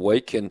that during the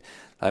week, and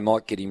they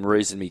might get him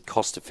reasonably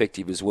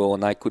cost-effective as well,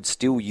 and they could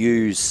still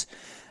use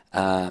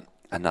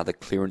another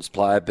clearance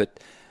player, but...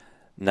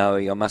 No,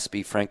 I must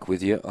be frank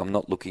with you. I'm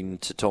not looking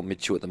to Tom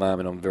Mitchell at the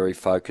moment. I'm very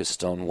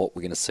focused on what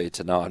we're going to see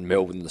tonight. And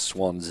Melbourne, the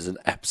Swans, is an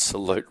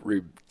absolute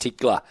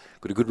tickler.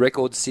 Got a good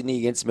record, Sydney,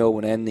 against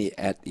Melbourne and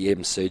at the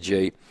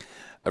MCG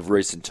of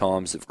recent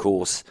times, of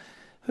course.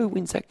 Who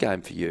wins that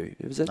game for you?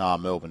 Was it? No,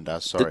 Melbourne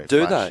does. Sorry.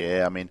 Do they?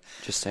 Yeah, I mean...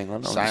 Just hang on.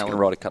 I'm just going to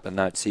write a couple of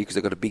notes here because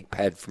I've got a big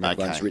pad from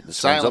everyone's written the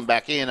Salem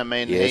back in. I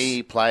mean,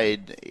 he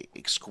played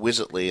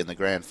exquisitely in the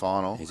grand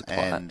final. He's a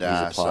player. And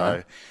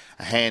so...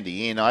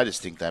 handy in. I just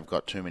think they've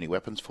got too many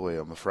weapons for you,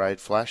 I'm afraid,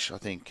 Flash. I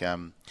think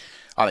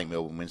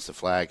Melbourne wins the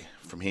flag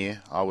from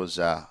here. I was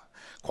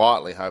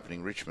quietly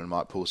hoping Richmond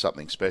might pull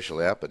something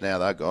special out, but now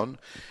they're gone.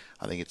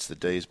 I think it's the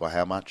D's by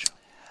how much?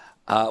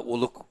 Well,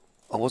 look,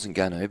 I wasn't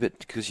going to, but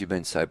because you've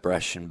been so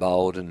brash and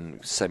bold and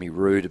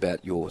semi-rude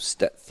about your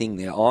stat thing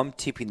there, I'm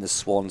tipping the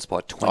Swans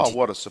by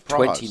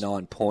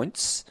 29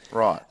 points.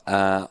 Right.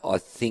 I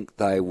think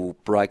they will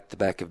break the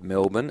back of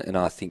Melbourne, and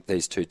I think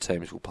these two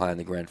teams will play in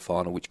the grand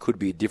final, which could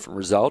be a different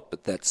result,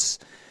 but that's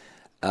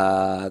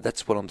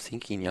what I'm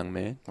thinking, young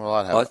man. Well,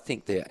 I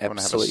think they're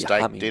absolutely have a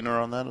steak humming. dinner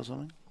on that or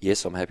something?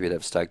 Yes, I'm happy to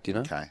have steak dinner.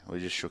 Okay, we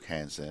just shook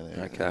hands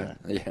there. Okay,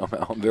 yeah,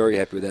 I'm very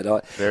happy with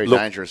that. Very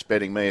dangerous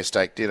betting me a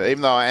steak dinner.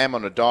 Even though I am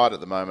on a diet at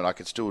the moment, I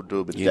can still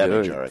do a bit of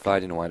damage, I reckon.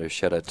 Fading away to a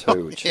shadow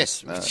too, which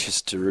is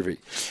just terrific.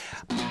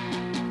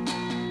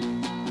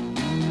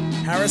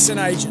 Harrison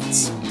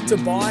Agents. To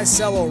buy,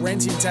 sell or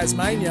rent in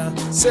Tasmania,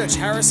 search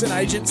Harrison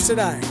Agents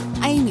today.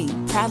 Amy,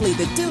 proudly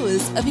the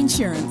doers of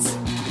insurance.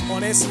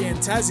 On SEN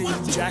Tassie,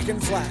 Jack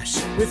and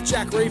Flash, with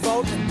Jack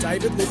Revolt and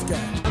David Lithgow.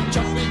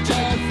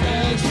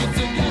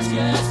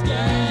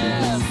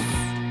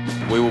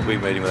 We will be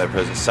meeting with our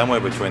president somewhere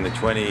between the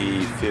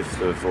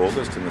 25th of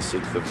August and the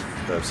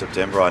 6th of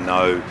September. I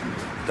know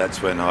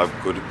that's when I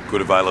have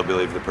good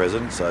availability for the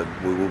president, so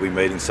we will be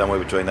meeting somewhere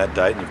between that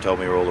date, and you've told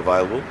me we're all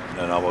available,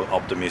 and I'm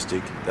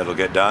optimistic that'll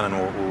get done,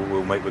 and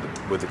we'll meet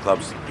with the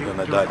clubs on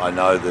that date. I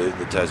know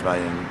the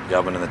Tasmanian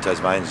government and the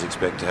Tasmanians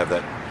expect to have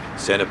that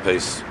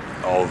centrepiece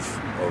of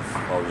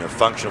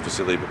functional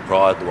facility, but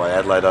pride, the way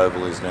Adelaide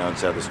Oval is now in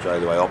South Australia,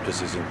 the way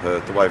Optus is in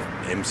Perth, the way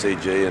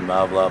MCG and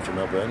Marvel are for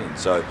Melbourne.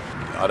 So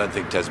I don't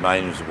think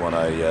Tasmanians want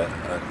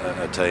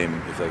a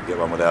team if they get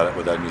one without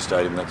a new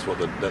stadium. That's what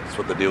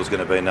the deal's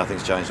going to be.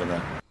 Nothing's changed on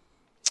that.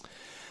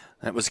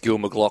 That was Gil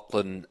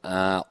McLachlan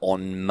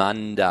on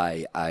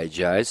Monday,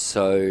 AJ.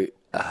 So,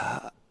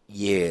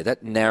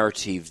 that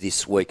narrative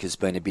this week has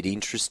been a bit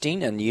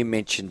interesting. And you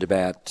mentioned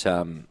about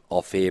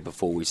off air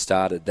before we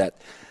started that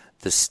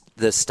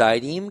the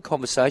stadium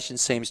conversation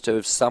seems to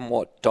have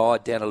somewhat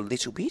died down a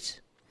little bit.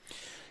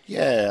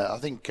 Yeah, I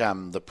think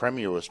the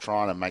Premier was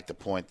trying to make the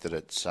point that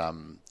it's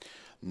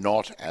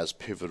not as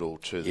pivotal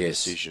to the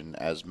decision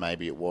as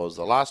maybe it was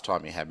the last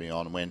time you had me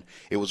on, when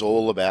it was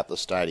all about the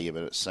stadium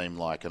and it seemed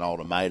like an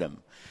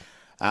ultimatum.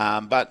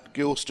 But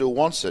Gil still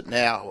wants it.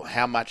 Now,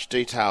 how much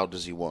detail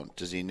does he want?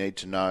 Does he need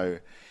to know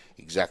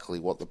exactly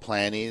what the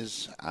plan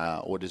is,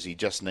 or does he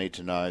just need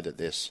to know that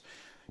there's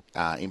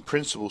in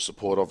principle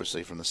support,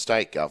 obviously, from the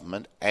state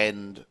government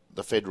and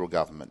the federal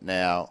government?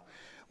 Now,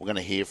 we're going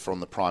to hear from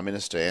the Prime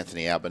Minister,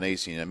 Anthony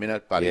Albanese, in a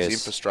minute, but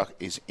his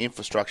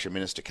Infrastructure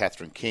Minister,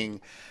 Catherine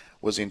King,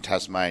 was in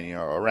Tasmania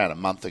around a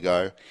month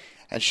ago,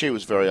 and she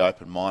was very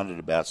open-minded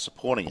about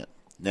supporting it.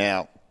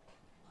 Now,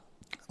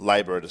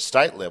 Labor at a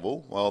state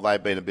level, well,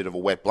 they've been a bit of a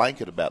wet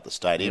blanket about the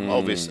stadium,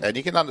 obviously, and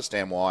you can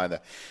understand why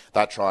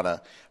they're trying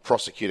to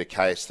prosecute a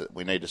case that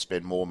we need to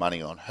spend more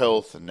money on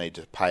health and need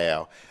to pay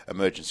our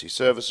emergency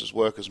services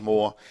workers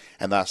more,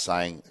 and they're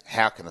saying,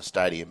 how can a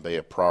stadium be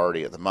a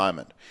priority at the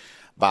moment?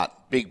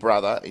 But Big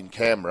Brother in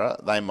Canberra,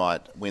 they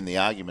might win the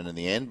argument in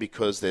the end,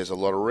 because there's a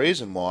lot of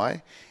reason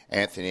why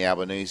Anthony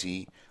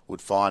Albanese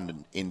would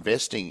find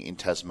investing in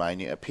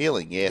Tasmania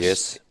appealing.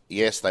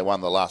 Yes, they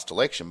won the last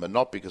election, but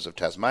not because of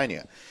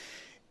Tasmania.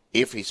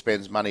 If he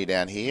spends money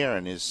down here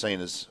and is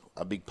seen as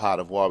a big part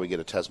of why we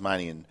get a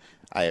Tasmanian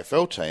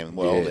AFL team,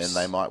 well, then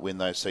they might win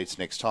those seats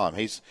next time.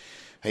 He's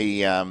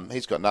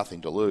got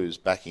nothing to lose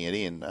backing it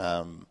in.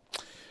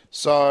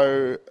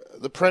 So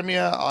the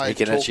Premier,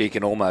 he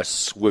can almost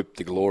swoop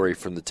the glory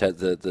from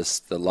the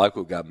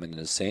local government in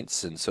a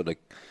sense, and sort of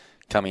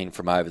come in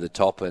from over the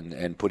top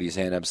and put his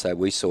hand up and say,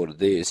 we sorted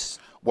this.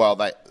 Well,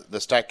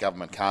 the state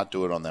government can't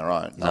do it on their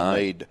own. No,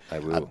 They'll need they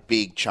will. a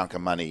big chunk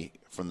of money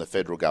from the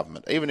federal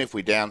government. Even if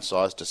we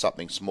downsize to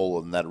something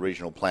smaller than that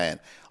original plan,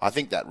 I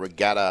think that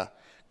regatta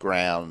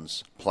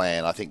grounds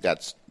plan, I think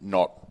that's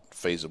not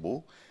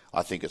feasible.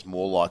 I think it's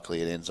more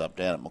likely it ends up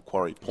down at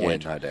Macquarie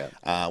Point, no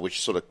doubt.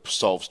 Which sort of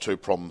solves two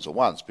problems at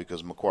once,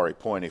 because Macquarie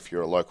Point, if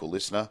you're a local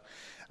listener,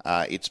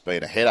 it's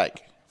been a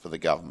headache for the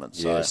government.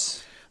 So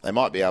Yes. they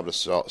might be able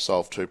to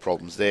solve two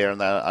problems there.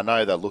 And I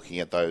know they're looking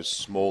at those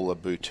smaller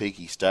boutique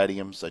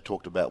stadiums. They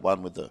talked about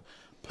one with the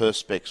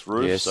Perspex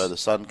roof, Yes. so the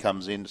sun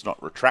comes in. It's not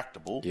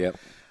retractable. Yep.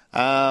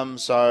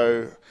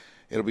 So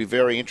it'll be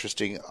very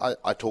interesting.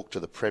 I talked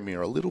to the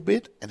Premier a little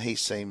bit, and he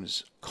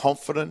seems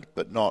confident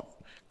but not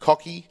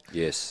cocky.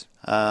 Yes.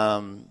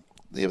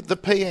 The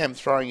PM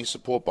throwing his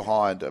support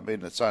behind, I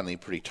mean, it's only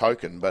pretty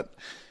token, but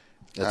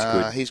That's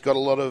good. he's got a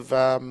lot of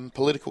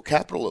political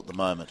capital at the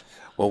moment.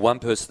 Well, one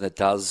person that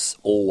does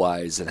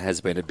always and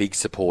has been a big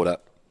supporter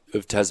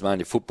of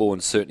Tasmania football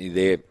and certainly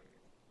their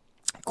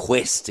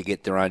quest to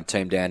get their own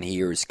team down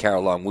here is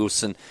Caroline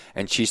Wilson,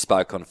 and she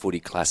spoke on Footy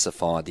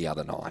Classified the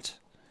other night.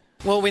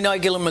 Well, we know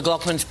Gillon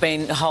McLachlan's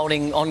been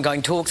holding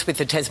ongoing talks with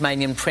the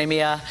Tasmanian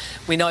Premier.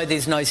 We know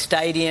there's no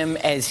stadium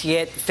as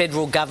yet.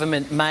 Federal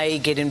government may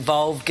get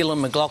involved.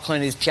 Gillon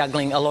McLachlan is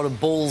juggling a lot of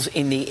balls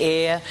in the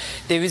air.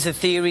 There is a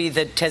theory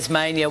that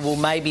Tasmania will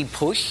maybe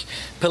push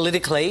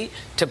politically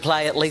to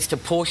play at least a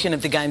portion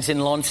of the games in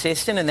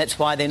Launceston, and that's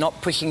why they're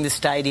not pushing the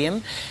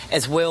stadium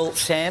as well,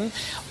 Sam.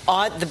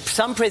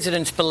 Some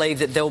presidents believe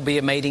that there will be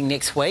a meeting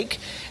next week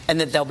and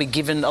that they'll be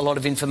given a lot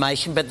of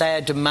information, but they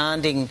are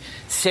demanding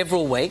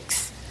several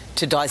weeks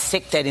to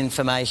dissect that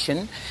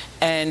information,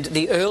 and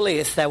the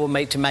earliest they will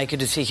meet to make a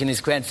decision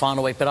is grand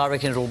final week, but I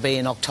reckon it will be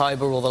in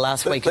October or the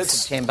last week of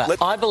September.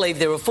 I believe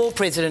there are 4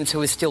 presidents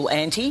who are still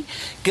anti.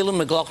 Gillon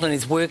McLachlan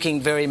is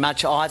working very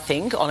much, I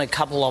think, on a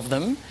couple of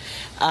them.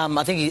 I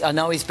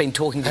know he's been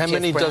talking to Jeff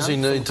Brown. How many does he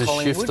need to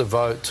shift the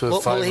vote to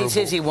a favourable? Well, he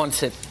says he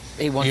wants it.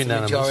 He wants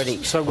Unanimous. a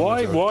majority. So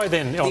why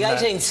then? The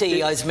 18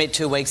 CEOs met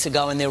 2 weeks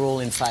ago and they're all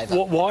in favour.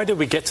 Why do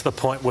we get to the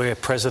point where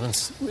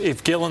presidents,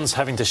 if Gillon's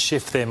having to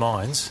shift their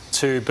minds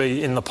to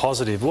be in the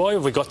positive, why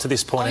have we got to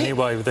this point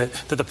anyway that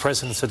the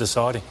presidents are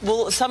deciding?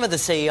 Well, some of the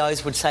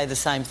CEOs would say the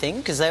same thing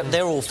because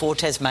they're all for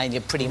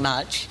Tasmania pretty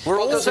much.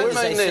 Does that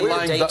mean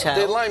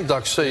they're lame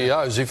duck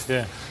CEOs if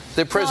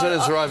their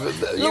presidents are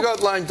over? You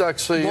got lame duck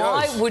CEOs.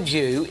 Why would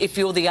you, if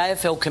you're the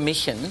AFL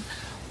Commission,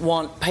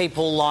 want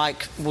people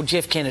like, well,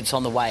 Jeff Kennett's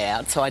on the way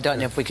out, so I don't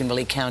know if we can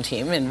really count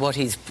him and what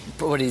his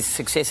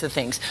successor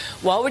thinks.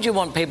 Why would you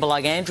want people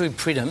like Andrew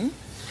Pridham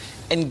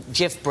and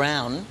Jeff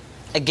Brown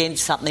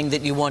against something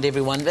that you want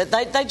everyone?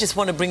 They just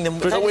want to bring them.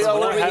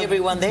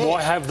 Everyone there.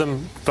 Why have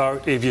them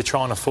vote if you're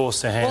trying to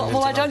force their hand?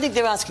 Well, I don't think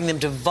they're asking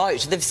them to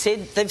vote. They've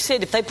said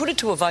if they put it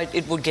to a vote,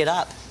 it would get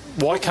up.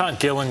 Why can't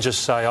Gillon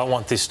just say, I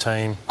want this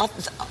team?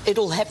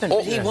 It'll happen,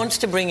 but he wants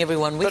to bring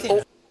everyone with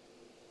him.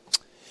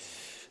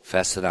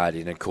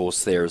 Fascinating, of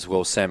course, there as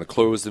well. Sam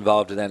McClure was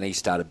involved in that, and he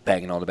started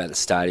banging on about the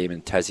stadium,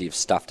 and Tassie have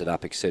stuffed it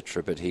up,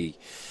 etc. But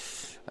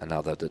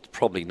another that's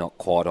probably not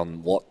quite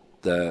on what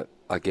the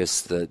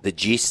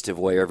gist of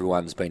where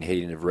everyone's been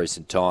heading of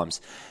recent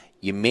times.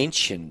 You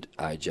mentioned,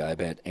 AJ,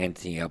 about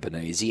Anthony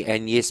Albanese,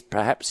 and yes,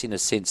 perhaps in a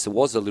sense there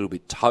was a little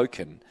bit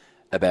token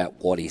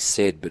about what he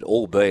said, but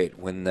albeit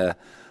when the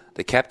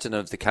captain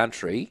of the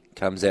country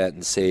comes out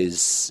and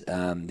says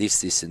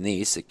this and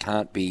this, it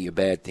can't be a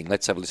bad thing.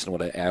 Let's have a listen to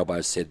what Albo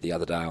said the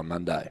other day on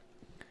Monday.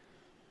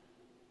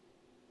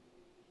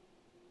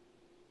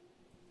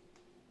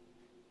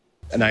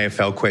 An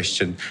AFL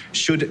question.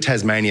 Should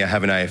Tasmania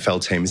have an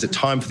AFL team? Is it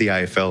time for the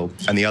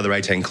AFL and the other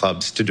 18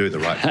 clubs to do the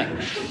right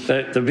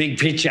thing? the big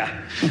picture.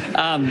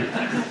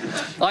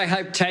 I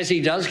hope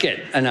Tassie does get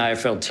an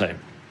AFL team.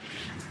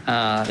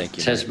 Thank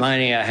you,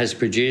 Tasmania has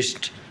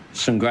produced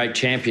some great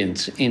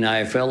champions in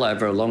AFL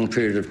over a long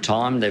period of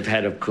time. They've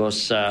had, of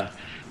course,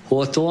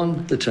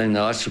 Hawthorn, the team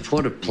that I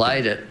support, have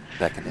played at,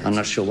 I'm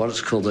not sure what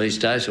it's called these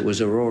days, it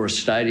was Aurora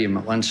Stadium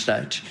at one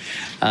stage,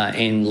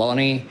 in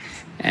Lonnie,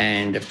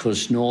 and, of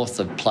course, North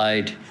have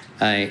played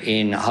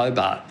in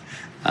Hobart.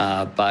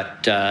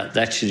 But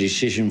that's a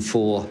decision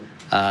for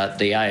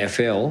the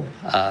AFL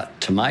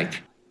to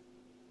make.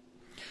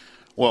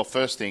 Well,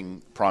 first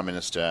thing, Prime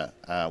Minister,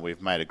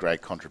 we've made a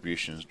great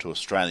contribution to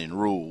Australian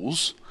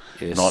rules,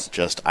 not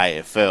just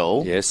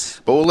AFL. Yes.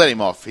 But we'll let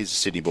him off. He's a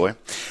city boy.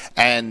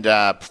 And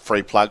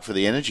free plug for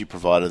the energy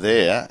provider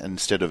there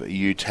instead of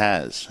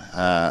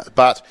UTAS.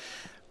 But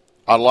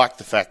I like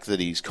the fact that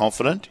he's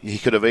confident. He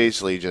could have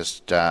easily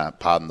just,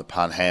 pardon the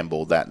pun,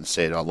 handballed that and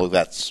said, oh, look,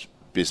 that's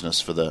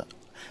business for the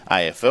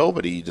AFL,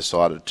 but he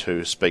decided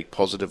to speak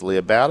positively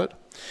about it.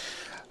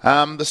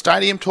 The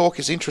stadium talk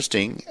is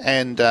interesting,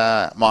 and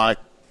my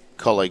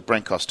colleague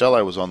Brent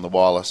Costello was on the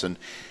wireless, and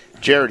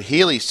Jared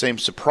Healy seemed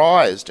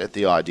surprised at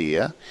the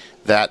idea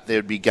that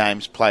there'd be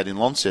games played in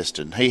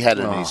Launceston. He had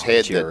it in his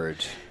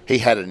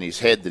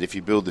head that if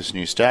you build this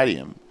new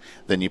stadium,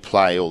 then you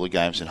play all the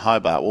games in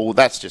Hobart. Well,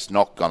 that's just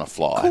not going to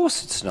fly. Of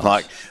course it's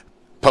not.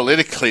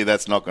 politically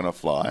that's not going to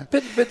fly.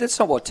 But that's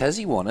not what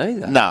Tassie want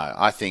either. No,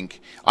 I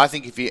think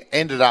if you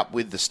ended up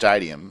with the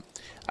stadium,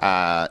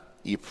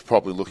 you're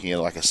probably looking at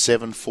like a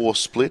 7-4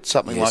 split,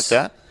 something like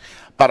that.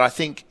 But I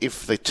think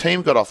if the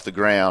team got off the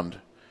ground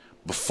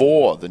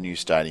before the new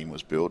stadium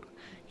was built,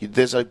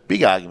 there's a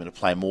big argument to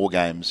play more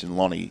games in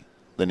Lonnie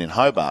than in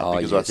Hobart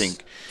because I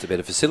think it's a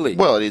better facility.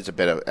 Well, it is a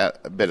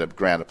better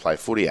ground to play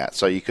footy at.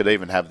 So you could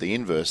even have the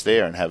inverse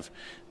there and have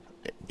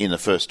in the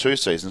first 2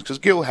 seasons, because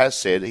Gill has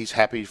said he's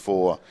happy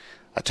for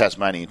a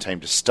Tasmanian team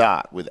to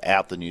start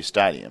without the new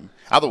stadium.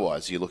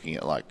 Otherwise, you're looking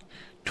at like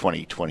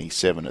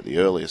 2027 at the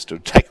earliest. It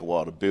would take a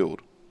while to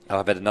build.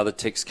 I've had another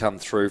text come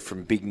through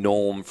from Big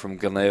Norm from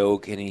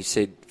Glenelg, and he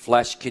said,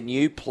 Flash, can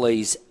you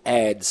please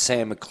add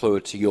Sam McClure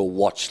to your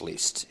watch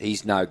list?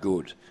 He's no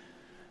good.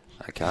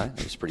 Okay,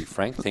 that's pretty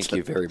frank. Thank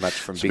you very much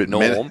from Big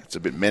Norm. It's a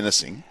bit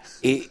menacing.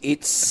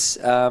 It's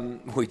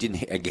we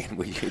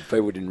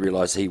people didn't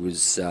realise he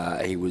was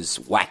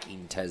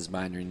whacking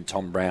Tasmania in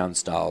Tom Brown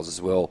styles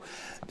as well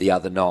the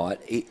other night.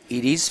 It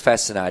is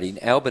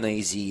fascinating.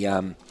 Albanese.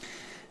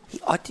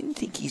 I didn't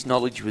think his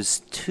knowledge was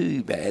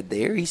too bad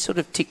there. He sort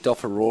of ticked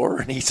off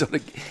Aurora, and he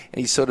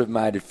sort of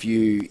made a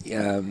few.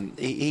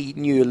 He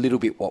knew a little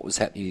bit what was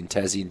happening in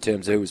Tassie in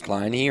terms of who was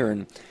playing here,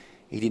 and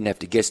he didn't have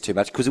to guess too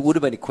much because it would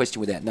have been a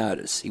question without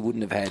notice. He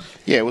wouldn't have had.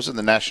 Yeah, it was in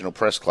the National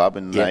Press Club,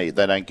 and they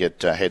don't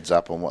get heads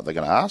up on what they're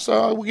going to ask.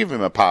 So we'll give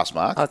him a pass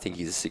mark. I think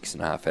he's a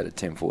 6.5 out of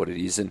 10 for what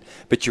it is.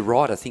 But you're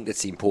right. I think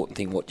that's the important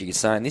thing. What you're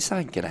saying, this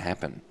ain't going to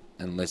happen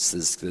unless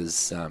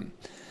there's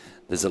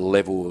a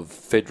level of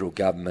federal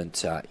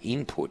government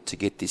input to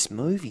get this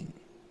moving.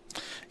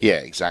 Yeah,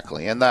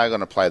 exactly. And they're going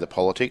to play the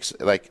politics.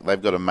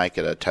 They've got to make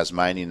it a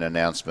Tasmanian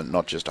announcement,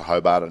 not just a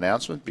Hobart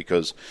announcement,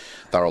 because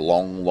they're a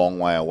long, long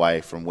way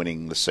away from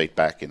winning the seat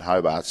back in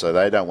Hobart. So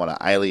they don't want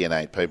to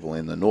alienate people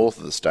in the north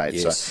of the state.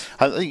 Yes. So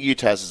I think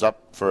UTAS is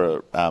up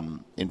for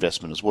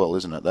investment as well,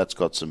 isn't it? That's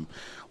got some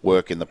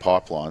work in the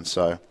pipeline.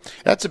 So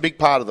that's a big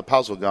part of the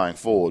puzzle going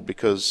forward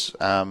because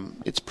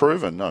it's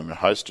proven.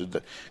 Hosted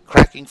the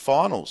cracking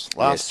finals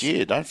last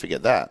year. Don't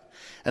forget that.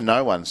 And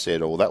no one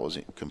said, that was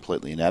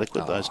completely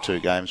inadequate. Those 2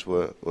 games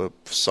were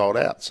sold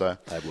out. So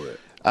they were.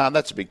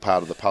 That's a big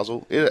part of the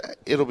puzzle.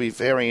 It'll be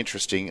very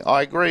interesting.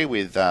 I agree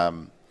with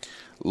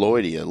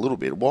Lloydie a little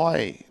bit.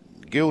 Why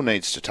Gill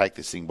needs to take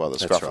this thing by the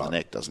scruff of the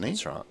neck, doesn't he?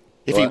 That's right.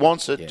 If he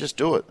wants it, just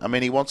do it. I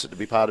mean, he wants it to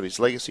be part of his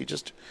legacy.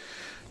 Just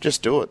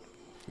do it.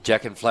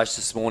 Jack and Flash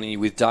this morning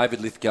with David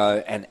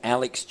Lithgow and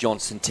Alex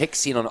Johnson.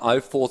 Text in on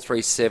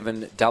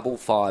 0437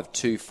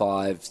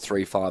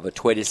 552535 or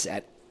tweet us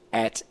at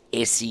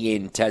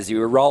SEN Tassie.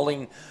 We're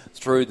rolling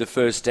through the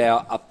first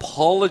hour.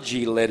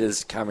 Apology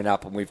letters coming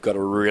up, and we've got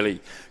a really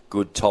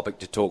good topic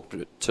to talk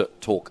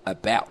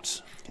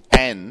about.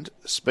 And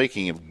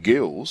speaking of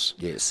Gills,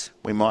 yes,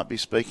 we might be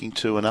speaking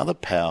to another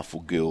powerful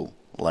Gill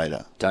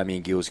later.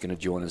 Damien Gill's going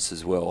to join us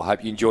as well.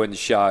 Hope you're enjoying the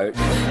show. Is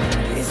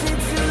it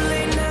too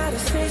late now to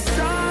say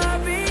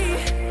sorry?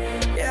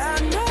 Yeah,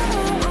 I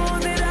know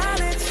that I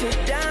let you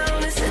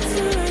down. Is it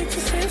too late to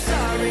say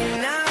sorry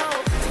now?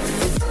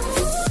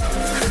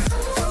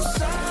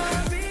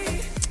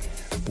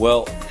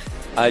 Well,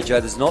 AJ,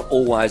 there's not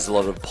always a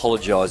lot of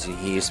apologising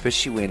here,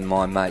 especially when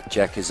my mate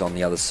Jack is on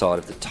the other side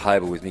of the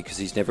table with me because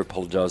he's never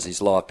apologised in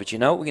his life. But you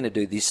know what we're going to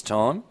do this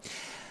time?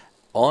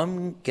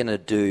 I'm going to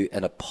do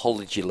an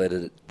apology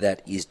letter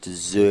that is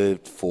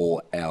deserved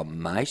for our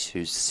mate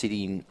who's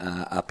sitting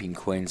up in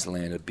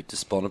Queensland a bit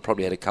despondent,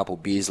 probably had a couple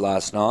of beers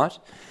last night.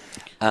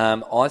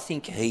 I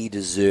think he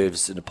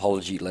deserves an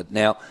apology letter.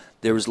 Now,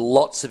 there is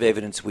lots of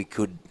evidence we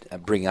could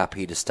bring up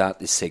here to start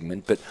this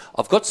segment, but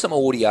I've got some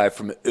audio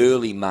from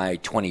early May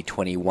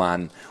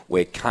 2021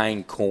 where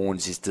Kane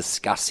Cornes is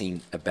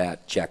discussing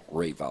about Jack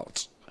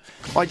Riewoldt.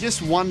 I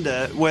just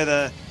wonder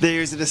whether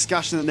there is a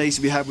discussion that needs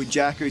to be had with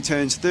Jack, who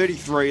turns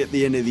 33 at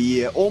the end of the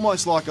year,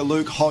 almost like a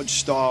Luke Hodge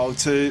style,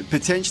 to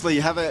potentially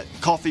have a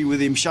coffee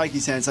with him, shake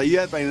his hand, say, you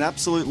have been an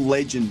absolute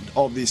legend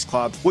of this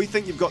club. We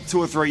think you've got 2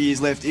 or 3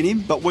 years left in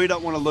him, but we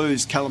don't want to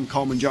lose Callum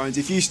Coleman-Jones.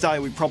 If you stay,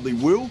 we probably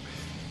will.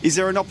 Is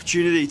there an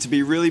opportunity to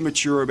be really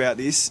mature about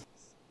this?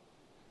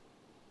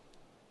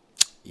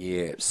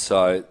 Yeah,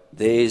 so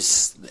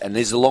there's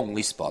a long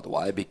list, by the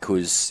way,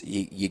 because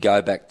you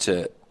go back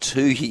to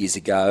 2 years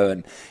ago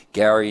and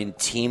Gary and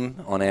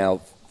Tim on our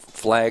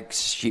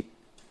flagship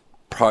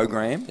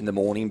program in the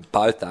morning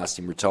both asked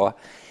him to retire.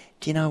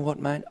 Do you know what,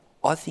 mate?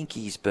 I think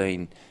he's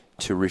been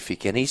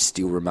terrific and he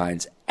still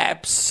remains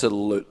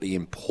absolutely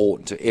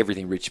important to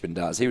everything Richmond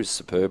does. He was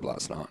superb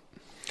last night.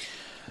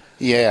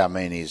 Yeah, I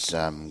mean, his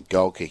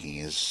goal kicking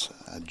is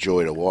a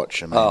joy to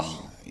watch. I mean,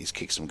 he's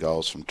kicked some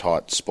goals from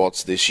tight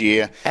spots this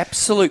year.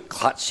 Absolute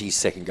clutch, his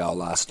second goal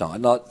last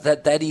night.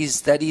 That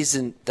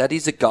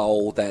is a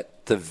goal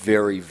that the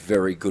very,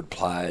 very good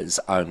players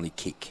only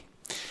kick.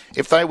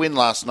 If they win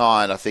last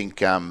night, I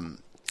think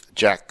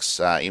Jack's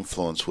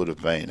influence would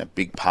have been a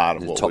big part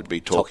of what we'd be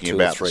talking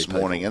about this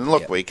morning. And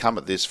look, we come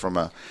at this from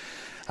a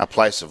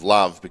place of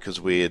love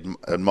because we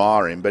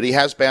admire him. But he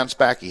has bounced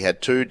back. He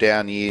had 2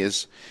 down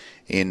years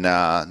in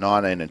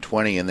 19 and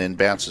 20, and then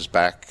bounces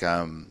back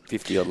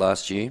 50 odd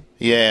last year.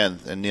 Yeah,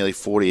 and nearly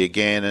 40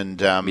 again,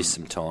 and missed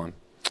some time.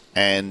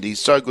 And he's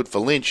so good for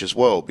Lynch as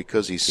well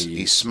because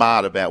he's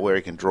smart about where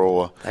he can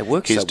draw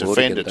his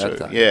defender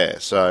to. Yeah,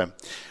 so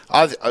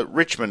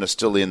Richmond are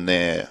still in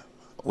their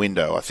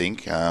window, I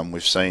think.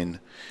 We've seen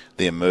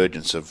the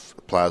emergence of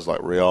players like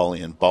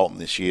Rioli and Bolton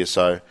this year,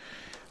 so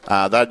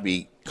they'd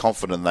be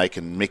confident they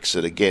can mix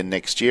it again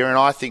next year. And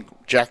I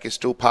think Jack is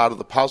still part of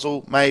the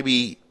puzzle.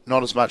 Maybe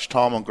not as much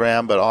time on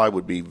ground, but I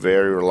would be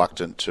very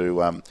reluctant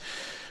to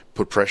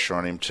put pressure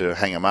on him to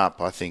hang him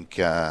up. I think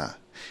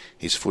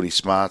his footy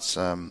smarts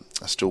are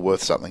still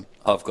worth something.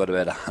 I've got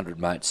about 100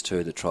 mates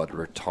too that tried to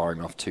retire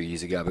him off 2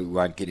 years ago, but we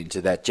won't get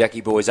into that. Jackie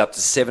Boy's up to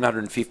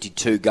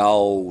 752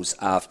 goals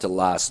after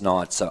last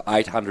night, so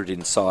 800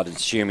 inside,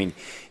 assuming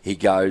he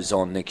goes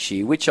on next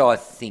year, which I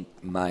think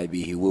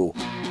maybe he will.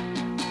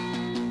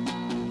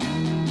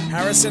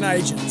 Harrison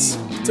Agents.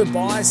 To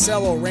buy,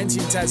 sell or rent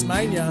in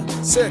Tasmania,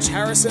 search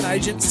Harrison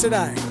Agents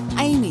today.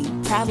 Amy,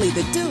 proudly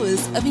the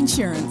doers of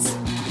insurance.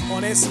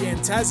 On SEN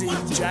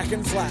Tassie, Jack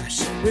and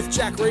Flash, with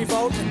Jack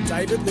Revolt and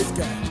David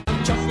Lithgow.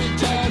 Tom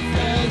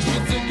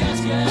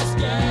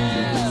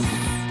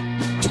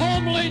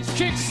Lynch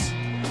kicks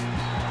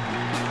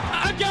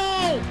a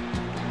goal!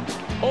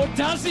 Or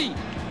does he?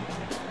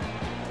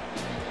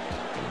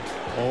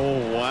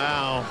 Oh,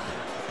 wow.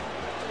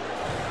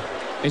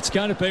 It's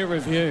going to be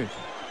reviewed.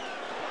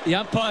 The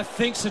umpire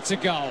thinks it's a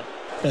goal.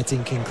 That's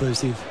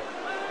inconclusive.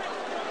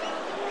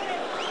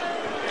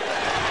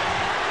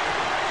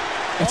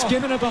 It's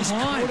given a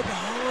behind.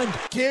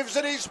 Gives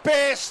it his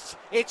best.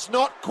 It's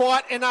not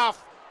quite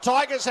enough.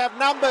 Tigers have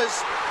numbers.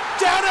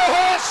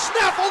 Danaher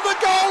snaffled the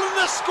goal in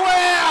the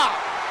square.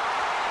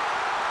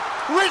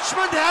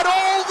 Richmond had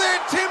all their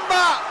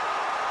timber.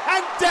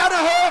 And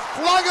Danaher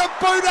flung a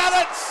boot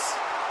at it.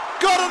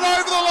 Got it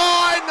over the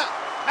line.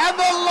 And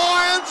the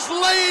Lions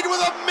lead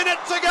with a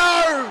minute to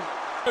go.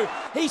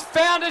 He's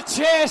found a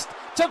chest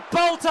to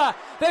Bolter.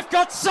 They've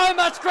got so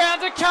much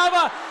ground to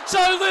cover, so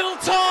little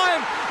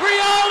time.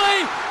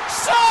 Rioli,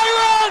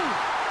 siren!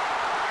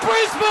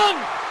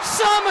 Brisbane,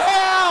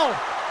 somehow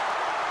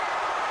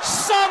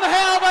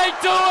they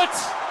do it.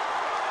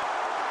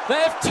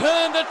 They've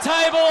turned the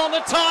table on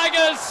the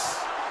Tigers.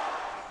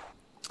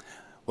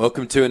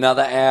 Welcome to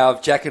another hour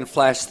of Jack and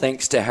Flash,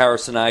 thanks to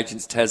Harrison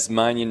Agents,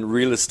 Tasmanian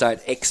real estate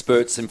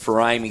experts, and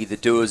for Amy, the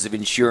doers of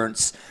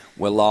insurance.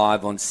 We're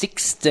live on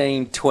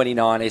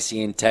 1629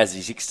 SEN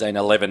Tassie,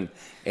 1611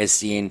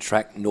 SEN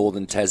Track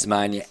Northern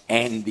Tasmania,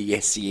 and the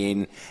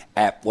SEN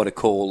app. What a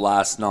call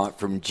last night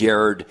from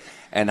Gerard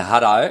and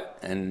Hutto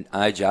and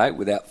AJ.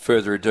 Without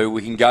further ado,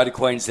 we can go to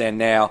Queensland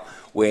now,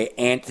 where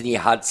Anthony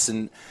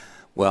Hudson,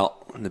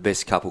 well, the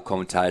best couple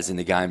commentators in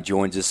the game,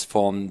 joins us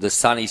from the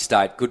sunny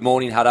state. Good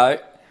morning, Hutto.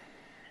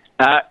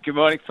 Good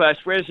morning, Flash.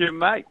 Where's your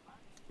mate?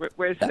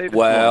 Where's he?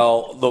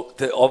 Well,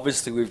 look,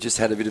 obviously we've just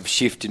had a bit of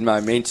shift in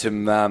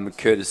momentum,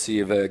 courtesy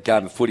of a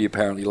game of footy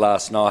apparently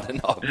last night,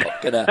 and I'm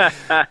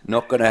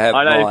not gonna have.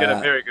 I know you've got a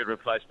very good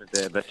replacement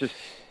there, but just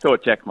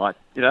thought Jack might,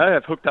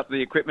 have hooked up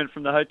the equipment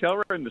from the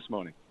hotel room this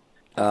morning.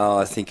 Oh,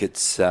 I think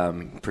it's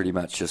pretty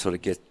much a sort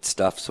of get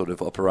stuff sort of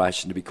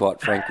operation, to be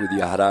quite frank with you,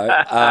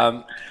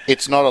 Hutto.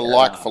 It's not a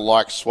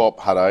like-for-like swap,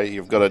 Hutto.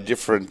 You've got a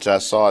different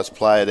size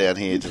player down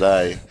here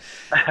today.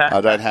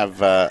 I don't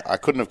have. I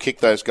couldn't have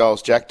kicked those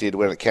goals Jack did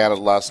when it counted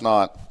last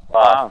night.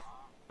 Wow,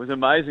 it was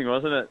amazing,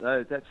 wasn't it?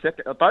 That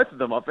second, both of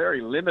them are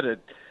very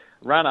limited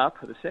run-up.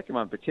 The second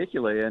one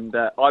particularly, and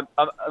I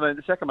mean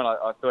the second one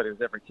I thought it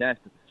was every chance,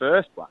 but the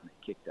first one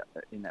he kicked up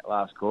in that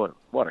last quarter.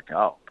 What a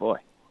goal, boy!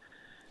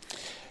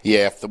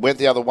 Yeah, if it went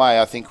the other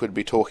way, I think we'd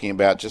be talking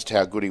about just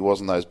how good he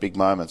was in those big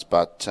moments.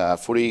 But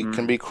footy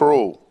can be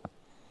cruel.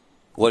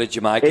 What did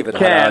you make of it,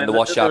 Hutto, and the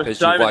wash-up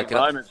as you woke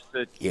up? Moments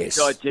to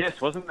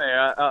digest, wasn't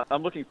there?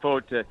 I'm looking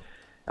forward to...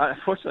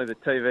 Unfortunately,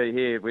 the TV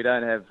here, we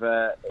don't have...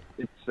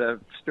 it's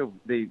still...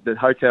 The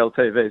hotel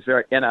TV is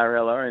very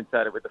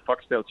NRL-orientated with the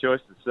Foxtel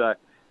choices. So I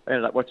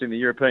ended up watching the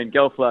European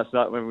golf last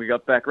night when we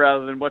got back,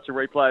 rather than watch a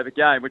replay of the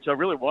game, which I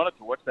really wanted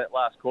to watch that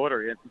last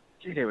quarter. And,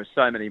 gee, there were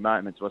so many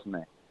moments, wasn't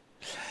there?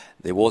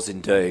 There was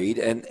indeed,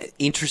 and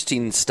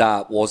interesting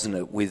start, wasn't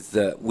it, with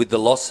the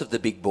loss of the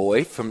big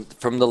boy from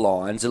the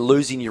Lions and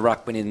losing your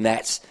ruckman in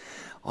that,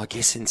 I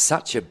guess, in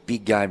such a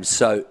big game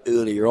so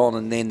earlier on,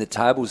 and then the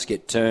tables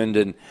get turned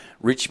and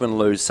Richmond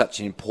lose such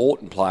an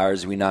important player,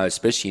 as we know,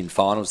 especially in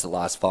finals the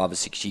last 5 or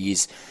 6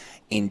 years,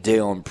 in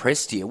Dion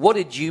Prestia. What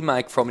did you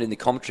make from it in the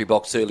commentary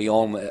box early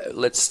on?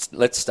 Let's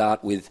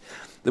start with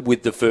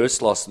the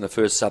first loss and the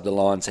first sub the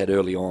Lions had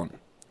early on.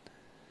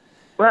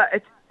 Well,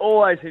 it's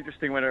always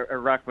interesting when a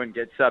ruckman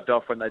gets subbed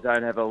off when they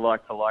don't have a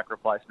like-for-like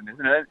replacement,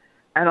 isn't it?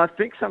 And I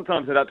think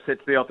sometimes it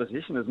upsets the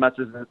opposition as much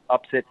as it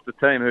upsets the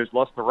team who's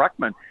lost the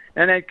ruckman.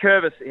 And then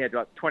Curvis, he had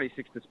like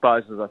 26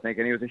 disposals, I think,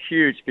 and he was a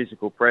huge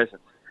physical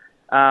presence.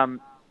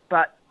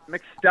 But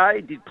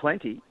McStay did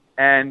plenty,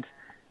 and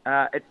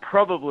it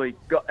probably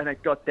got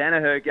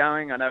Danaher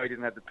going. I know he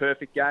didn't have the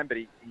perfect game, but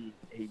he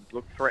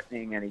looked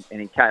threatening, and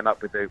he came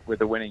up with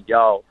the winning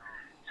goal.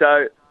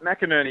 So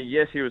McInerney,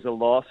 yes, he was a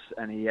loss,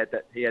 and he had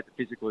the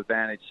physical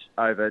advantage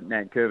over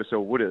Nankervis, or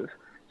would have.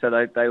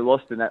 So they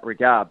lost in that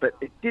regard. But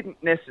it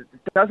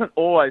doesn't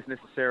always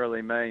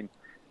necessarily mean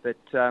that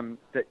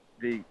that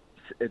the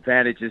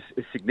advantage is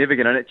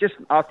significant, and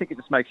I think it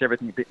just makes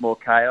everything a bit more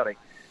chaotic.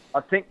 I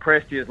think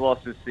Prestia's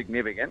loss was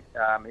significant.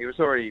 He was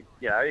already,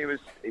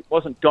 it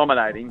wasn't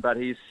dominating, but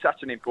he's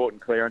such an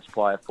important clearance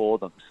player for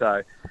them.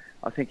 So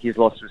I think his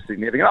loss was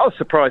significant. I was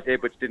surprised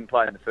Edwards didn't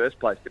play in the first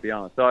place, to be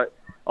honest. I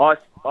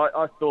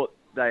thought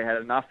they had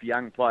enough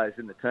young players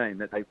in the team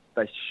that they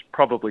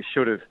probably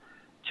should have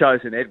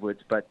chosen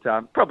Edwards, but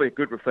probably a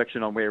good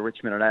reflection on where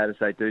Richmond are at as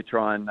they do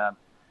try and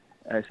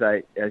as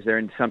they're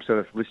in some sort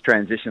of loose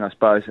transition, I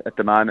suppose, at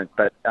the moment.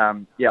 But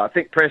I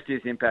think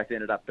Prestia's impact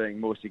ended up being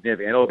more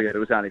significant, albeit it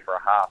was only for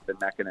a half than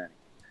McInerney.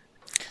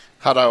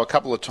 Hutto, a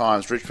couple of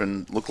times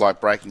Richmond looked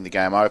like breaking the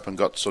game open,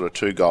 got sort of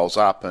 2 goals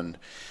up, and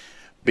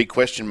big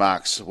question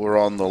marks were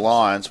on the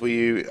Lions. Were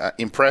you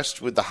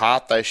impressed with the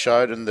heart they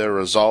showed and their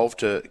resolve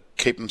to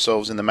keep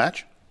themselves in the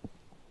match?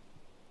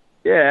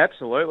 Yeah,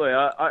 absolutely.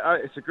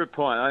 It's a good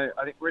point. I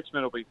think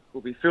Richmond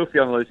will be filthy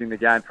on losing the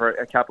game for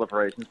a couple of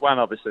reasons. One,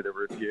 obviously, the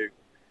review,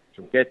 which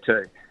we'll get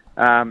to.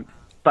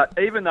 But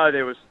even though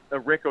there was a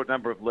record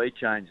number of lead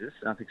changes,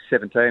 I think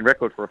 17,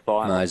 record for a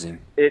final. Amazing.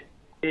 It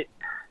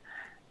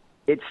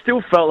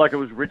still felt like it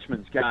was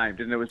Richmond's game,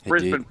 didn't it? It was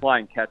Brisbane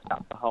playing catch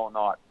up the whole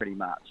night, pretty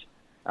much.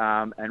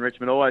 And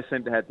Richmond always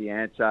seemed to have the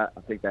answer.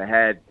 I think they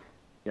had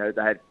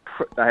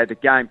the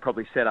game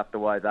probably set up the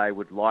way they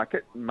would like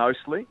it,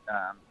 mostly.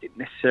 It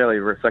necessarily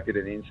reflected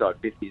in the inside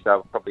 50s. They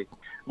were probably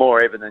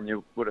more even than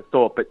you would have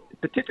thought. But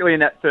particularly in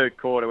that third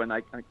quarter when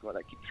they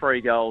kicked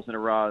 3 goals in a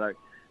row, they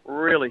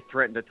really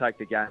threatened to take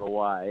the game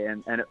away.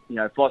 And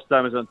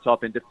Flostone was on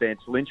top in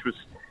defence. Lynch was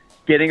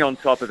getting on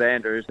top of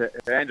Andrews.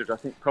 Andrews, I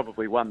think,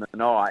 probably won the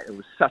night. It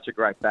was such a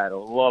great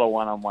battle, a lot of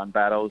one-on-one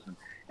battles. And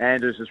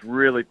Andrews was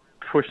really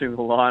pushing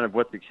the line of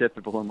what's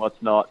acceptable and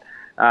what's not.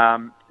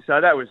 So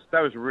that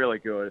was really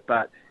good,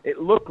 but it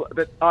looked.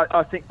 But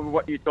I think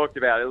what you talked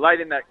about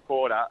late in that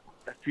quarter,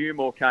 a few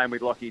more came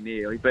with Lachie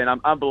Neale. He's been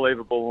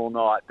unbelievable all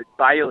night. But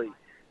Bailey,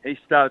 he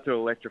started to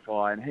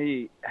electrify, and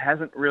he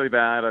hasn't really been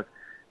able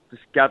to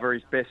discover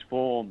his best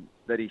form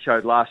that he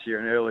showed last year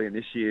and early in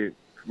this year,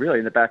 really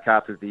in the back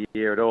half of the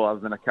year at all, other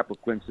than a couple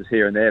of glimpses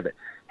here and there. But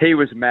he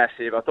was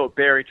massive. I thought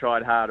Berry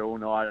tried hard all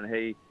night,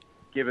 and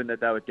given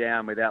that they were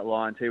down without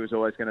Lyons, he was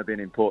always going to be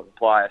an important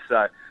player.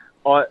 So.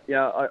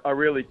 I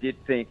really did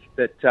think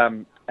that,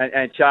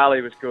 and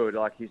Charlie was good,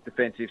 like his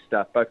defensive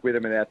stuff, both with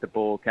and without the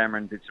ball.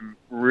 Cameron did some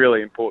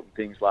really important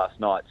things last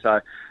night. So,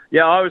 I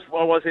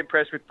was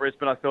impressed with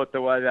Brisbane. I thought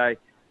the way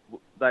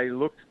they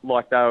looked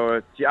like they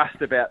were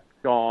just about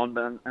gone,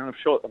 and I'm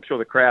sure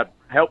the crowd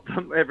helped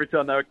them every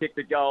time they would kick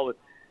the goal.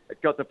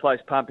 It got the place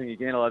pumping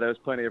again, although there was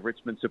plenty of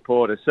Richmond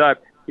supporters. So, it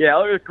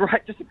was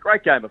great, just a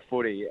great game of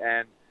footy,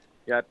 and.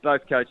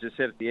 Both coaches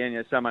said at the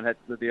end, someone had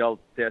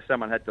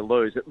to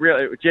lose.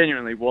 It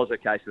genuinely was a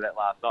case of that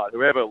last night.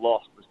 Whoever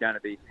lost was going to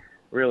be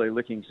really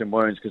licking some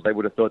wounds because they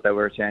would have thought they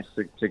were a chance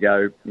to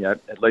go,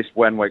 at least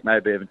 1 week,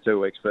 maybe even 2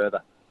 weeks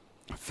further.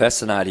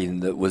 Fascinating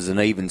that was an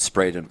even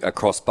spread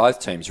across both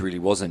teams, really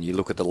wasn't. You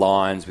look at the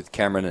Lions with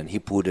Cameron and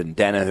Hipwood and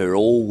Danaher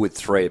all with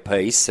 3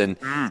 apiece, and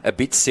a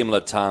bit similar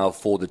tale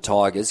for the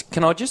Tigers.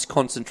 Can I just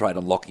concentrate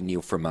on Lachie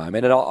Neale for a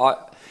moment? And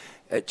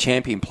a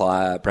champion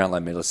player,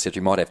 Brownlow medalist, said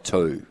he might have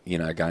 2,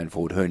 going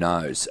forward. Who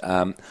knows?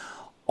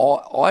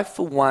 I,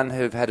 for one,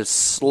 have had a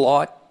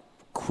slight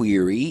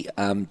query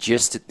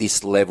just at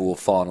this level of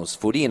finals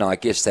footy, and I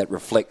guess that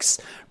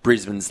reflects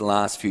Brisbane's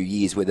last few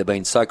years where they've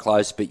been so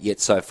close but yet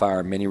so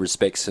far in many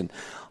respects. And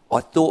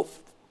I thought,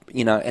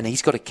 and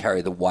he's got to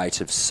carry the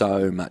weight of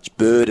so much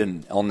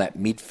burden on that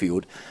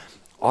midfield.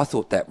 I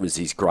thought that was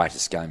his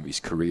greatest game of his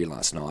career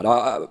last night.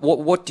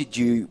 What did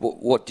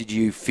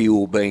you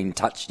feel being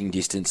touching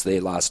distance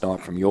there last night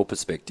from your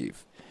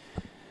perspective?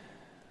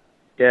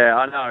 Yeah,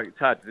 I know it's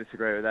hard to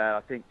disagree with that.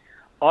 I think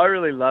I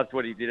really loved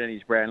what he did in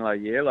his Brownlow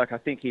year. I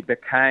think he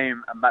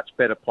became a much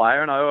better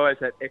player, and I always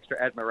had extra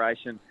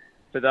admiration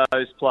for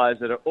those players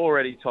that are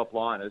already top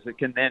liners that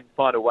can then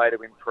find a way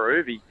to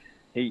improve.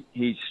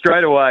 He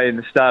straight away in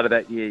the start of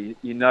that year,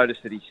 you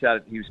noticed that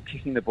he was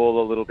kicking the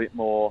ball a little bit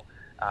more.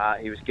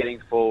 He was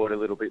getting forward a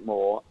little bit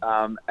more,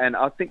 and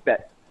I think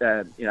that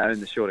in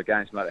the shorter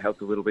games might have helped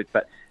a little bit.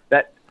 But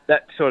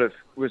that sort of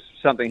was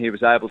something he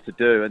was able to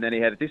do. And then he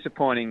had a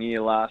disappointing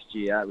year last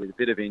year with a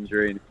bit of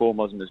injury, and form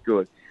wasn't as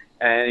good.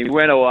 And he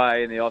went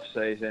away in the off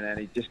season, and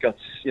he just got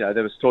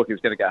there was talk he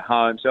was going to go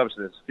home. So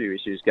obviously there's a few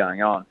issues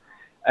going on,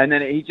 and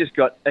then he just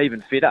got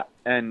even fitter.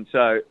 And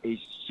so you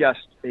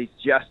just see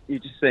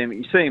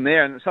him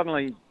there, and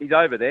suddenly he's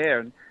over there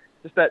and.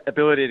 Just that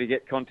ability to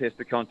get contest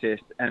to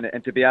contest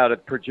and to be able to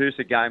produce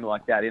a game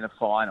like that in a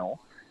final,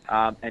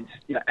 and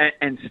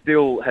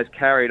still has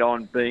carried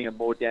on being a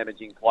more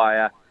damaging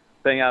player,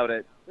 being able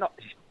to he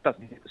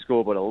doesn't hit the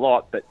scoreboard a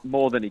lot, but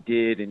more than he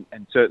did,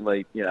 and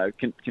certainly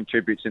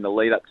contributes in the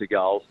lead up to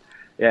goals.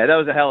 Yeah, that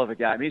was a hell of a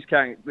game. He's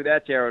carrying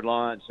without Jared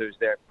Lyons, who's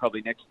there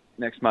probably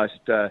next most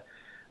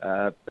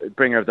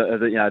bringer of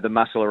the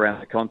muscle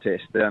around the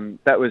contest.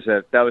 That was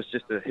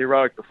just a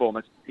heroic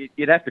performance.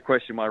 You'd have to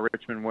question why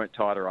Richmond weren't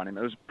tighter on him.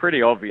 It was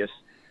pretty obvious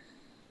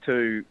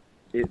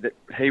that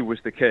he was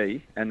the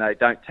key, and they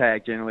don't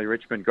tag generally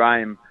Richmond.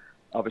 Graham,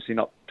 obviously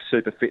not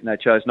super fit, and they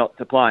chose not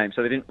to play him,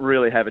 so they didn't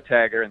really have a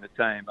tagger in the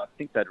team. I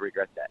think they'd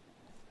regret that.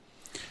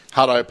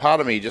 Hutto, part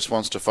of me just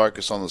wants to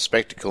focus on the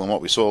spectacle and what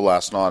we saw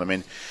last night. I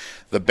mean,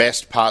 the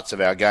best parts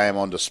of our game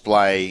on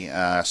display,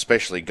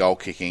 especially goal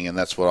kicking, and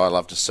that's what I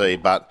love to see.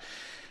 But,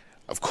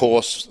 of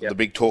course, the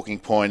big talking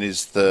point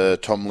is the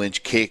Tom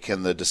Lynch kick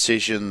and the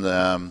decision.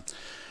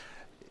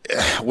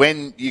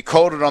 When you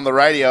called it on the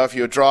radio, if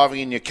you were driving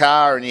in your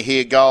car and you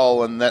hear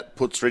goal and that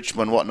puts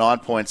Richmond, 9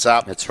 points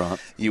up? That's right.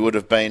 You would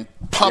have been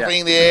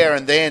pumping the air,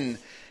 and then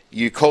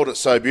you called it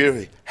so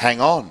beautifully.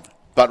 Hang on,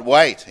 but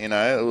wait, it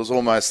was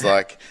almost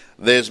like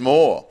there's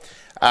more.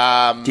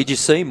 Did you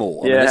see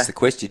more? I mean, that's the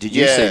question. Did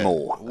you see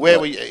more?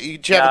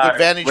 Did you have a good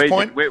vantage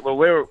point? We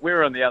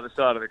were on the other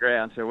side of the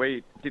ground, so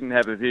we didn't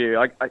have a view.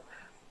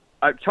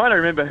 I'm trying to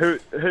remember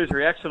whose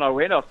reaction I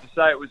went off to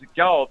say it was a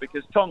goal,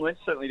 because Tom Lynch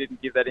certainly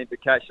didn't give that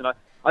indication.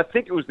 I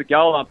think it was the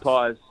goal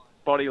umpire's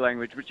body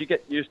language, which you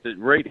get used to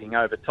reading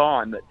over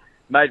time, that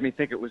made me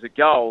think it was a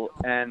goal.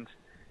 And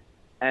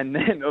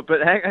then, but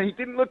he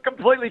didn't look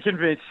completely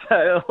convinced.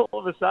 So all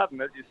of a sudden,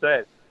 as you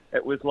said,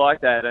 it was like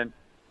that. And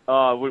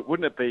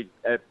wouldn't it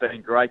have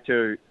been great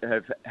to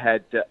have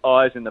had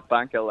eyes in the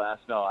bunker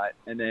last night,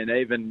 and then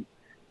even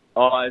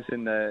eyes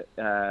in the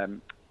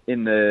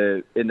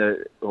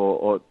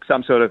or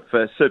some sort of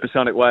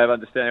supersonic way of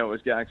understanding what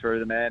was going through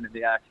the man in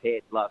the Ark's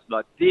head last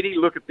night. Did he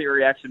look at the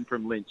reaction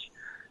from Lynch?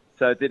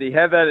 So did he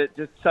have that?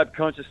 Just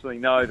subconsciously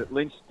know that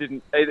Lynch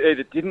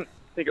either didn't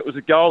think it was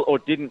a goal or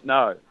didn't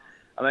know.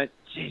 I mean,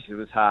 geez, it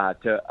was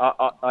hard to.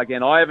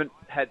 Again, I haven't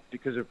had,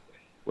 because of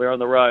we're on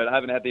the road, I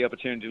haven't had the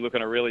opportunity to look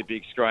on a really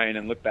big screen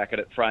and look back at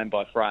it frame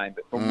by frame.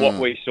 But from what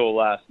we saw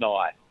last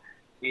night,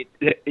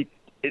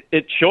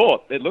 it's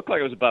short. It looked like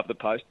it was above the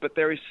post, but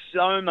there is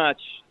so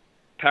much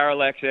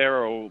parallax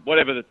error, or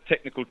whatever the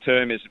technical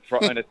term is,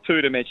 in a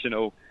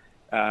two-dimensional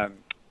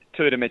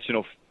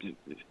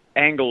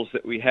angles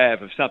that we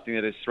have of something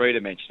that is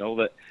three-dimensional,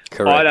 that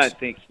Correct. I don't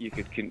think you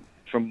could,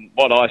 from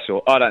what I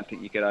saw, I don't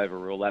think you could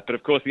overrule that. But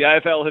of course, the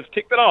AFL have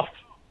ticked it off.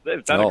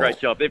 They've done a great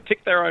job. They've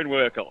ticked their own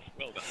work off.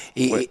 Well done.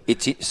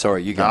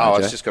 Sorry, you go. I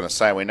was just going to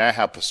say, we know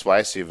how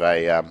persuasive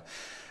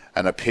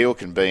an appeal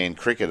can be in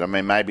cricket. I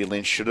mean, maybe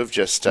Lynch should have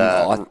just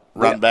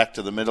run back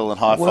to the middle and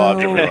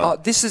high-fived everyone.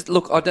 This is,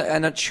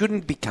 and it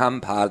shouldn't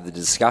become part of the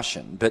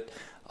discussion, but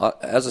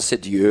as I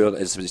said to you earlier,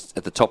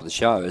 at the top of the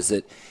show, is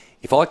that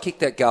if I kick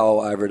that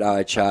goal over at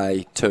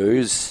OHA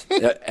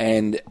 2s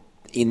and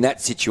in that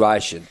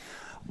situation,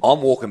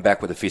 I'm walking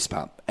back with a fist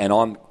pump,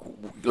 and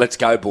let's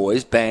go,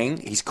 boys, bang,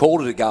 he's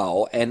called it a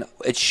goal, and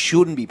it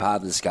shouldn't be part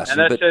of the discussion.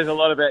 And that says a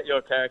lot about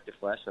your character,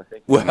 Flash, I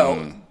think.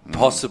 Well,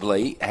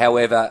 possibly.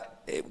 However,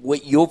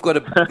 you've got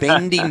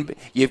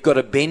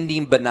a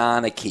bending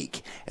banana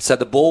kick, so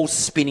the ball's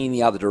spinning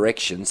the other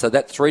direction. So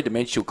that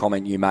three-dimensional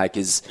comment you make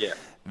is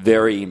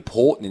very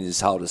important in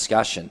this whole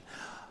discussion.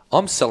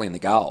 I'm selling the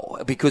goal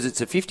because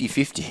it's a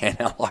 50-50, and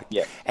I'm like,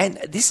 and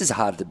this is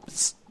hard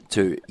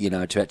to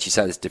actually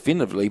say this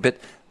definitively, but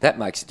that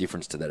makes a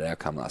difference to that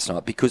outcome last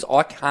night, because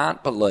I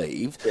can't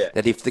believe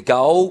that if the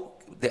goal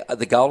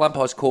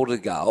umpire's called it a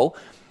goal,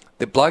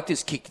 the bloke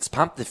that's kicked, it's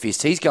pumped the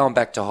fist, he's going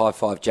back to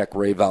high-five Jack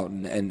Revolt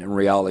and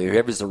Rioli,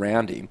 whoever's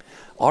around him.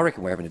 I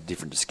reckon we're having a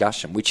different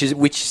discussion,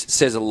 which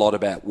says a lot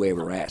about where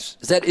we're at.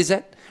 Is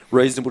that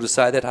reasonable to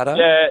say that, Hutto?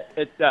 Yeah,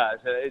 it does.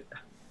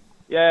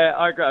 Yeah,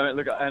 I agree. I mean,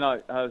 look, and I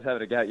was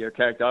having a go at your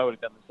character. I would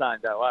have done the same.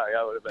 Don't worry,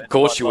 I would have been. Of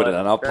course, you would have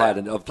done. I've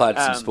played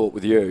some sport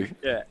with you.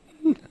 Yeah.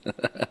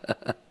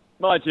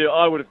 Mind you,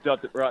 I would have done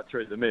it right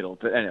through the middle.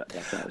 But anyway,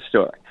 that's another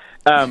story.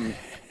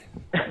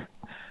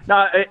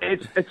 No,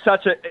 it's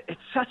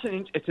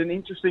an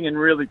interesting and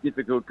really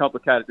difficult,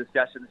 complicated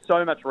discussion.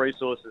 So much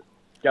resources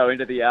go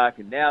into the Ark,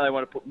 and now they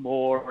want to put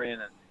more in.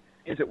 And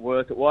is it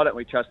worth it? Why don't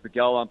we trust the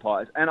goal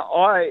umpires? And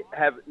I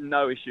have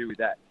no issue with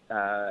that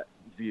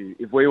view.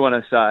 If we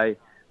want to say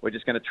we're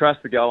just going to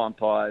trust the goal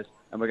umpires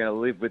and we're going to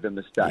live with the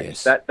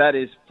mistakes, that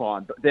is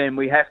fine. But then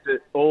we have to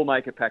all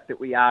make a pact that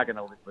we are going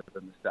to live with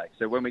the mistakes.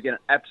 So when we get an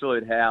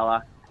absolute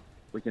howler,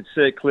 we can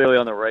see it clearly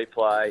on the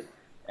replay,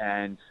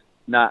 and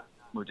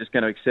we're just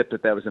going to accept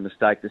that was a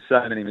mistake. There's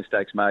so many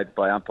mistakes made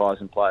by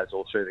umpires and players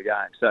all through the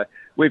game. So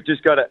we've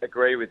just got to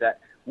agree with that.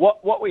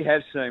 What we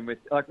have seen with,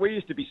 like, we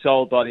used to be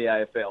sold by the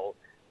AFL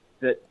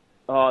that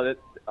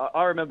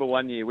I remember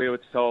one year we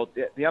were told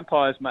the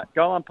umpires,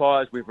 goal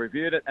umpires, we've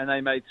reviewed it, and they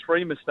made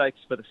 3 mistakes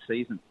for the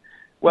season.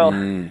 Well,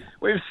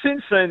 we've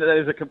since seen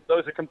that there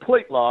was a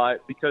complete lie,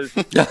 because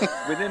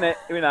within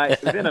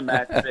a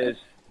match there's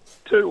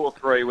 2 or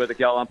 3 where the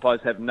goal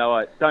umpires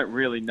don't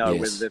really know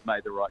whether they've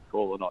made the right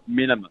call or not,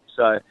 minimum.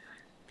 So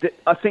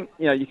I think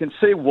you can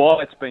see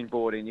why it's been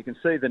brought in. You can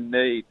see the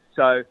need.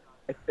 So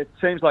it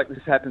seems like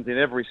this happens in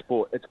every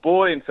sport. It's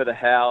brought in for the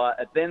howler.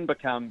 It then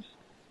becomes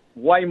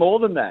way more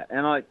than that,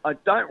 and I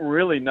don't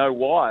really know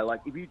why.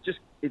 Like, if you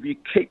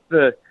keep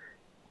the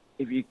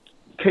you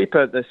keep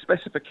the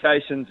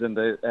specifications and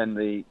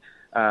the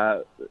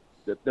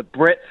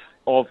breadth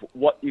of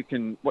what you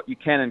can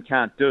and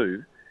can't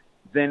do,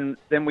 then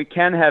we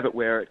can have it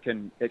where it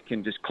can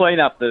just clean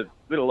up the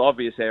little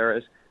obvious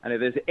errors, and if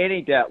there's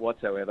any doubt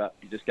whatsoever,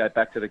 you just go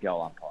back to the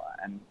goal umpire,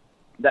 and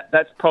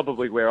that's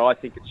probably where I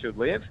think it should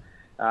live.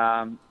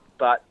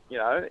 But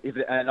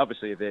and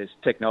obviously if there's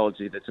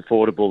technology that's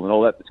affordable and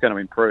all that, that's going to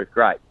improve,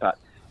 great. But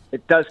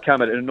it does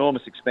come at an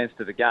enormous expense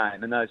to the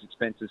game, and those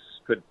expenses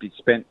could be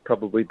spent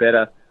probably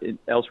better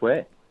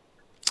elsewhere.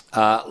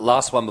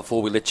 Last one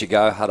before we let you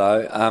go,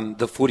 Hutto.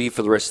 The footy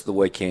for the rest of the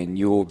weekend.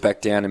 You're back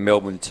down in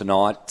Melbourne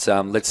tonight.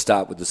 Let's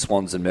start with the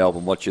Swans in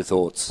Melbourne. What's your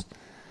thoughts?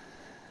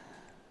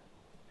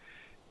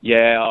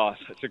 Yeah,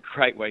 it's a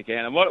great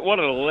weekend. And what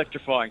an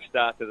electrifying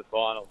start to the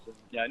finals.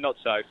 And, not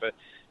so for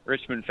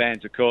Richmond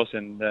fans, of course,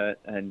 and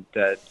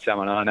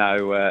someone I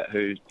know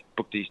who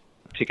booked his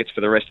tickets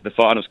for the rest of the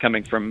finals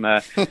coming from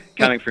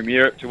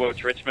Europe to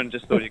watch Richmond.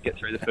 Just thought he'd get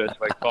through the first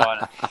week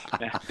fine.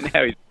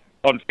 Now he's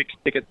on fixed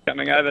tickets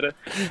coming over to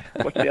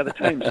watch the other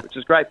teams, which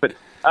is great. But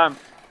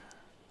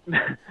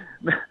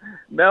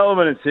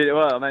Melbourne and Sydney,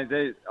 well, I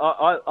mean,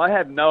 I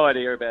have no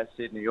idea about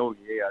Sydney all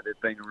year. They've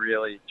been a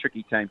really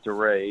tricky team to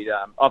read.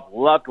 I've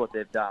loved what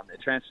they've done. Their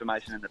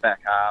transformation in the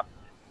back half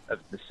of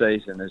the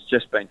season has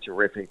just been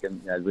terrific,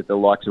 and with the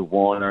likes of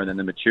Warner and then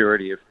the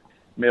maturity of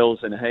Mills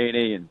and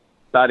Heaney and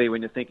Buddy,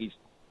 when you think he's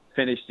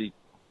finished, he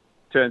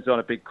turns on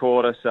a big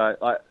quarter.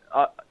 So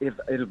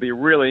it'll be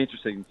really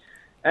interesting.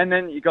 And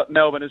then you got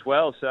Melbourne as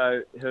well,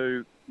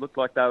 who looked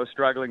like they were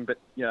struggling, but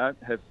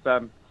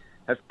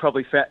have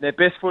probably found their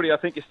best footy. I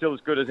think is still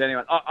as good as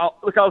anyone.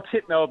 I'll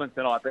tip Melbourne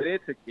tonight, but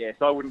it's a guess.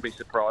 I wouldn't be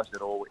surprised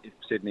at all if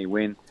Sydney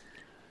win.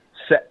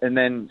 And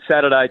then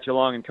Saturday,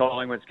 Geelong and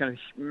Collingwood. It's going to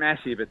be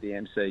massive at the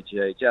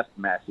MCG, just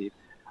massive.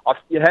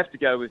 You have to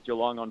go with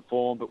Geelong on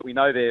form, but we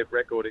know their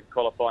record in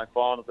qualifying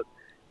finals. But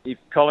if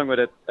Collingwood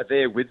are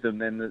there with them,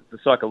 then the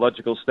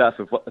psychological stuff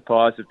of what the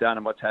Pies have done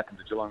and what's happened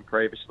to Geelong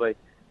previously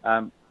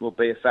will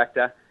be a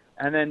factor.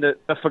 And then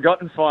the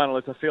forgotten final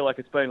is, I feel like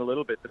it's been a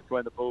little bit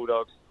between the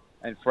Bulldogs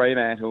and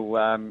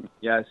Fremantle.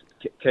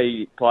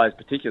 Key players,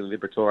 particularly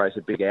Liberatore, is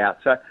a big out.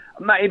 So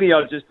maybe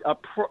I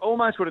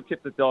almost would have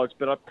tipped the Dogs,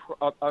 but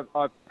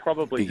I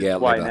probably just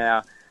sway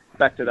now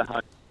back to the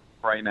home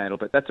Fremantle.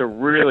 But that's a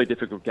really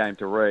difficult game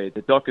to read.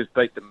 The Dockers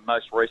beat them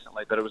most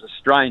recently, but it was a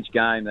strange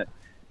game, that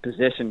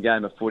possession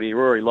game of footy.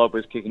 Rory Lobb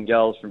was kicking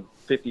goals from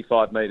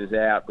 55 metres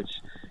out, which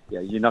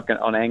you're not going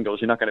on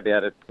angles. You're not going to be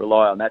able to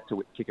rely on that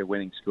to kick a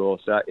winning score.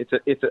 So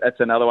it's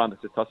another one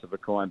that's a toss of a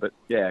coin. But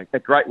yeah, a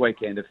great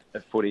weekend of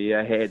footy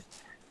ahead.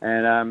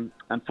 And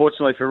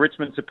unfortunately for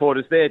Richmond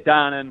supporters, they're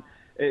done. And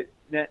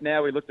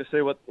now we look to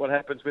see what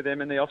happens with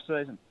them in the off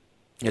season.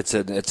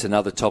 It's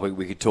another topic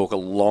we could talk a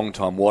long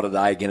time. What are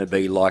they going to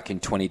be like in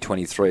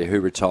 2023?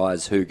 Who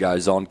retires? Who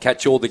goes on?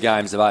 Catch all the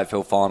games of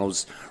AFL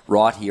finals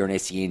right here on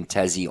SEN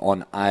Tassie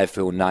on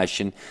AFL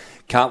Nation.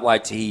 Can't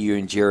wait to hear you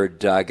and Jared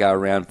go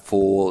around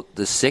for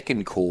the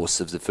second course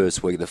of the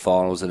first week of the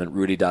finals, and it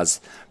really does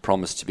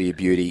promise to be a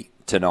beauty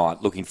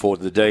tonight. Looking forward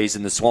to the D's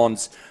and the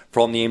Swans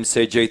from the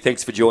MCG.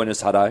 Thanks for joining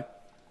us, Hutto.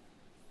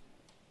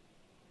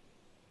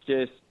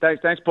 Cheers.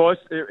 Thanks, boys.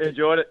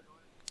 Enjoyed it.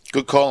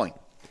 Good calling.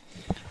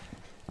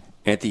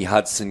 Anthony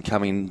Hudson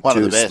coming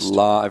to us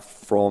live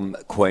from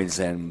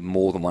Queensland,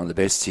 more than one of the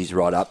best. He's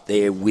right up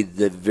there with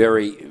the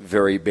very,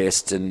 very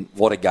best, and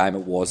what a game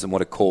it was, and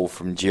what a call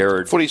from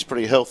Jared. Footy's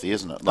pretty healthy,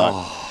 isn't it?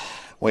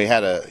 We had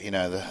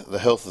the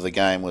health of the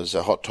game was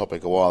a hot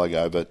topic a while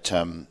ago, but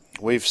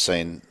we've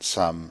seen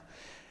some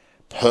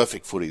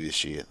perfect footy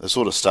this year, the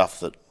sort of stuff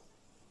that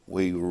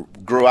we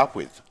grew up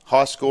with.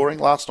 High scoring,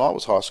 last night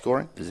was high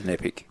scoring. It was an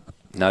epic,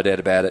 no doubt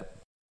about it.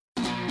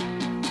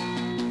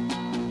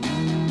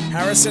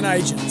 Harrison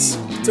Agents.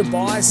 To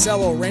buy,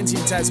 sell or rent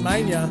in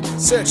Tasmania,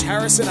 search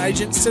Harrison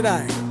Agents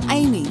today.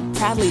 Amy,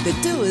 proudly the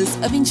doers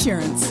of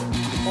insurance.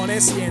 On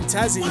SEN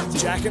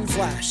Tassie, Jack and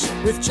Flash,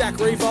 with Jack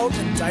Revolt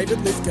and David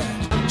Lithgow.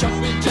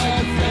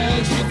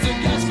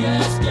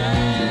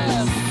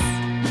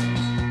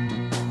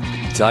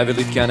 David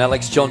Lithgow and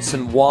Alex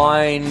Johnson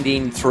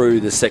winding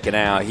through the second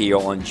hour here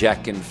on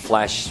Jack and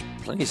Flash.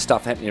 Plenty of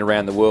stuff happening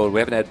around the world.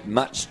 We haven't had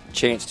much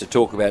chance to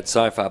talk about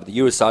so far, but the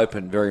US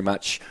Open very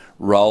much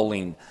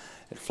rolling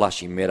at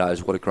Flushing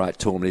Meadows. What a great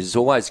tournament. It's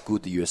always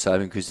good, the US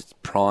Open, because it's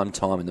prime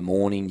time in the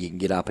morning. You can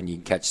get up and you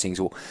can catch things.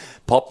 Well,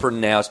 Popyrin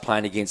now is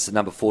playing against the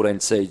number 14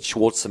 seed,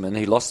 Schwartzman.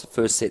 He lost the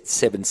first set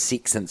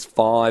 7-6, and it's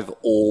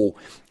 5-all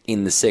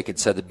in the second.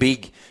 So the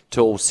big,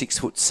 tall,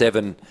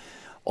 6'7"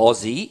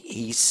 Aussie,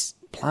 he's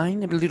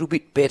playing a little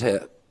bit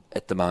better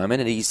at the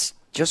moment, and he's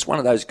just one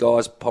of those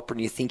guys,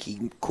 Popyrin, you think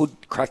he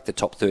could crack the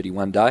top 30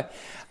 one day.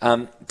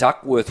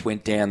 Duckworth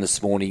went down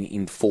this morning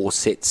in 4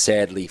 sets,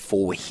 sadly,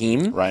 for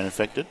him. Rain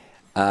affected.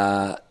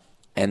 And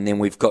then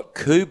we've got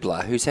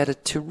Kubler, who's had a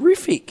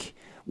terrific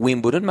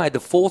Wimbledon, made the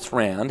 4th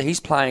round. He's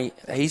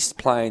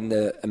playing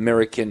the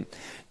American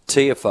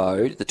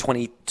TFO, the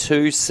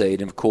 22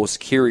 seed, and of course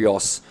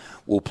Kyrgios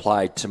will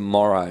play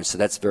tomorrow. So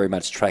that's very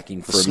much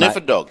tracking for the sniffer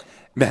dog.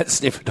 Matt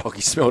Snifferdog,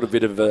 he smelled a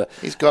bit of a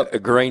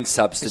green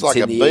substance. He's like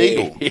in a the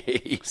beagle. Air.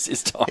 He's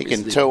just tiny, He can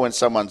isn't he? tell when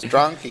someone's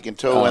drunk. He can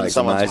tell when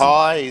someone's amazing.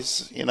 high.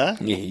 He's, you know.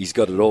 Yeah, he's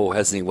got it all,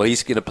 hasn't he? Well,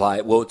 he's going to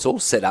play. Well, it's all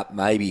set up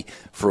maybe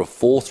for a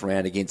fourth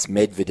round against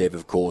Medvedev,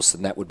 of course,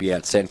 and that would be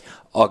outstanding.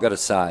 I've got to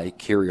say,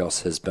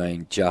 Kyrgios has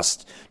been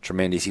just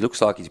tremendous. He looks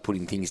like he's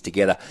putting things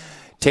together.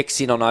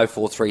 Text in on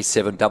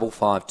 0437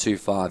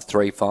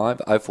 552535,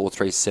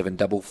 0437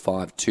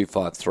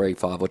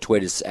 552535, or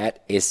tweet us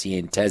at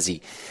SEN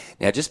Tassie.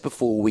 Now, just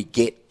before we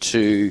get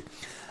to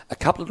a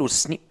couple of little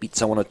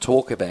snippets I want to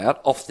talk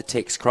about, off the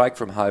text, Craig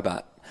from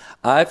Hobart.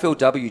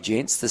 AFLW,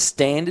 gents, the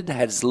standard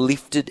has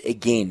lifted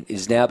again. It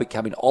is now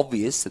becoming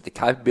obvious that the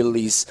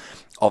capabilities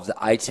of the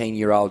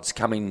 18-year-olds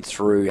coming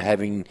through,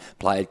 having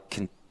played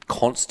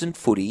constant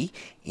footy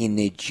in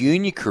their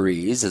junior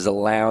careers, is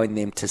allowing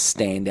them to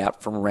stand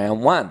out from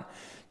round one.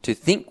 To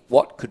think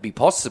what could be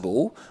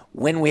possible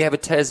when we have a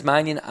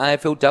Tasmanian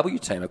AFLW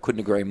team. I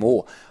couldn't agree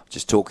more.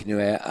 Just talking to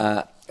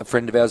a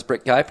friend of ours,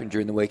 Brett Capron,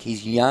 during the week.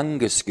 His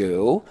youngest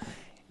girl,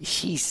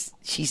 she's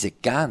a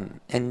gun,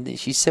 and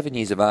she's 7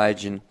 years of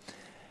age, and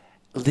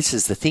this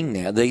is the thing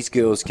now. These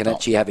girls can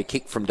actually have a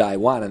kick from day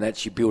one and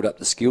actually build up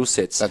the skill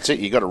sets. That's it.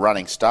 You've got a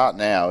running start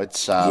now.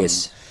 It's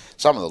yes.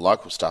 Some of the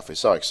local stuff is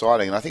so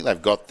exciting, and I think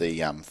they've got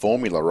the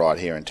formula right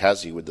here in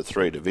Tassie with the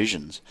 3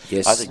 divisions.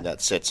 Yes. I think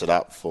that sets it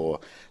up for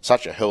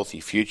such a healthy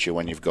future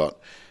when you've got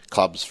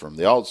clubs from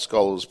the old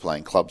scholars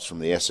playing clubs from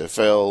the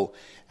SFL,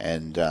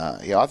 and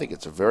I think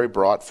it's a very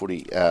bright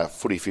footy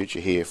future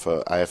here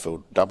for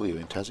AFLW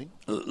in Tassie.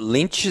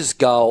 Lynch's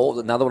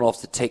goal, another one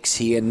off the text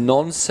here,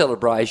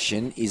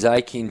 non-celebration is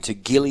akin to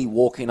Gilly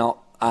walking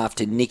up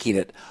after nicking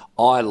it.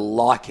 I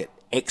like it.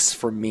 X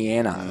from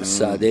Miano.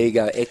 So there you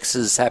go. X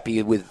is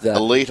happy with...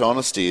 elite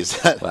honesty, is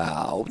that?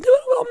 Well,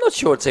 I'm not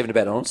sure it's even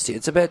about honesty.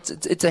 It's about...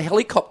 It's a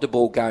helicopter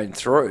ball going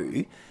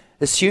through.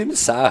 Assume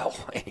sail.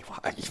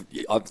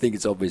 Anyway, I think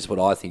it's obvious what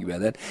I think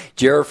about that.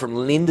 Gerard from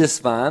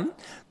Lindisfarne.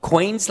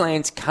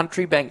 Queensland's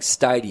Country Bank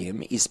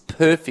Stadium is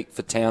perfect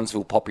for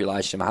Townsville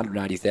population of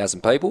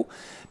 180,000 people.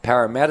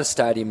 Parramatta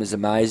Stadium is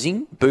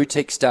amazing.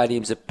 Boutique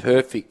stadiums are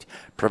perfect,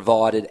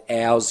 provided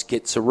ours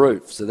gets a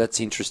roof. So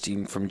that's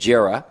interesting from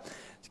Gerard,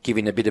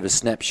 giving a bit of a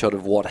snapshot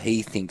of what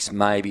he thinks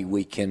maybe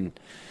we can,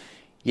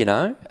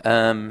 I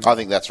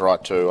think that's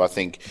right too. I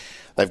think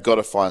they've got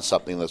to find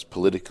something that's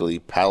politically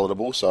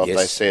palatable. So if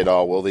they said,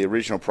 the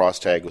original price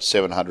tag was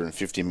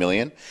 $750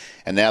 million,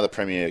 and now the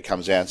Premier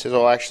comes out and says,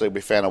 actually,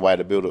 we found a way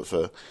to build it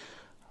for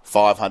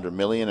 $500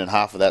 million, and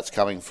half of that's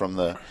coming from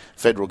the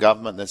federal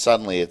government, then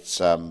suddenly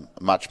it's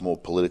much more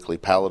politically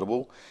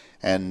palatable,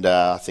 and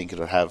I think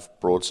it'll have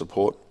broad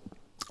support.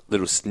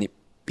 Little snip.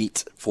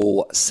 Bit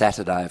for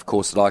Saturday, of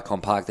course, at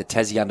Icon Park. The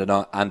Tassie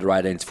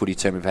under-18s footy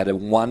team have had a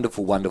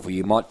wonderful, wonderful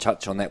year. Might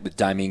touch on that with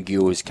Damien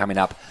Gill, who's coming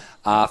up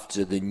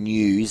after the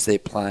news. They're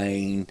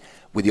playing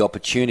with the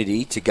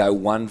opportunity to go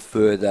one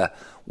further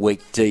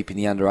week deep in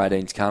the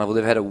under-18s carnival.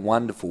 They've had a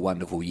wonderful,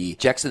 wonderful year.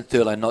 Jackson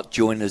Thurlow not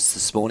joined us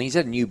this morning. He's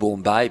had a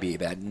newborn baby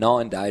about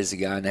 9 days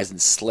ago and hasn't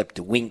slept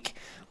a wink.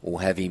 We'll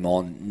have him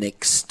on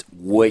next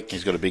week.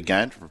 He's got a big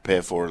game to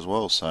prepare for as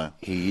well, so...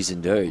 He is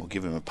indeed. We'll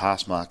give him a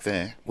pass mark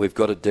there. We've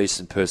got a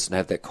decent person to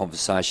have that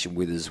conversation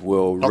with as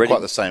well. Not quite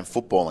the same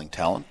footballing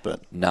talent,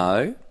 but...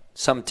 No,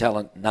 some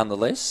talent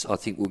nonetheless. I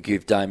think we'll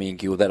give Damien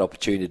Gill that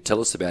opportunity to tell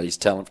us about his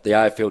talent. The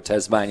AFL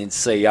Tasmanian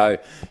CEO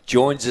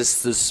joins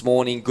us this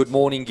morning. Good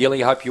morning,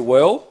 Gilly. Hope you're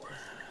well.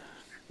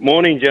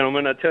 Morning,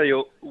 gentlemen. I tell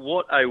you,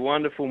 what a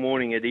wonderful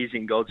morning it is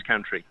in God's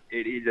country.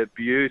 It is a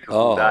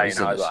beautiful day in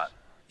Hobart.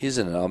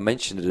 Isn't it? I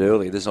mentioned it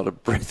earlier. There's not a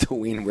breath of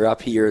wind. We're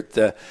up here at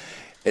the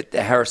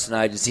Harrison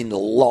Agents in the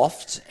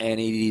loft, and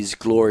it is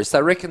glorious.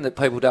 They reckon that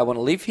people don't want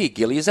to live here,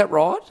 Gilly. Is that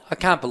right? I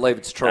can't believe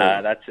it's true.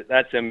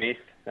 That's a myth.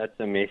 That's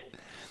a myth.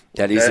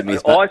 That is a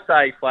myth. I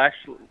say, Flash,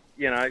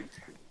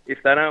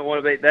 if they don't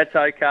want to be, that's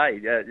okay.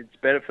 It's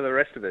better for the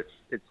rest of us.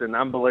 It's an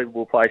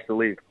unbelievable place to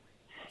live.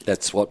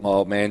 That's what my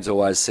old man's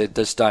always said.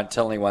 Just don't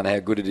tell anyone how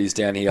good it is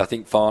down here. I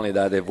think finally,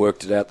 though, they've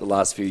worked it out the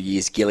last few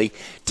years, Gilly.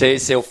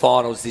 TSL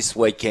finals this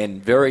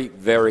weekend. Very,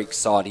 very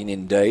exciting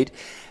indeed.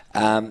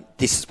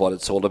 This is what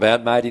it's all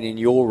about. Mate, and in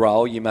your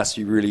role, you must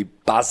be really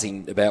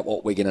buzzing about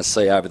what we're going to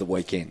see over the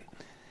weekend.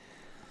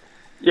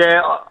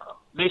 Yeah,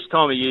 this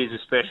time of year is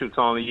a special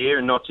time of year,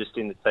 and not just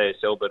in the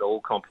TSL, but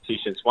all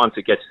competitions. Once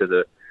it gets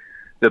to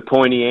the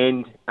pointy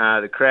end,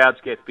 the crowds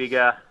get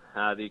bigger,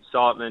 the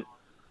excitement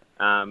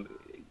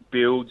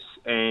builds,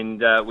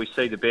 and we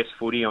see the best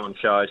footy on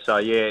show. So,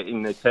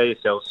 in the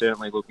TSL,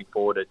 certainly looking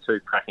forward to two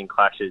cracking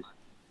clashes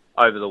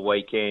over the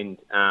weekend.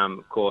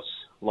 Of course,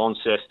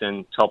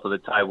 Launceston, top of the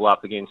table,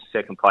 up against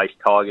second-place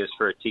Tigers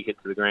for a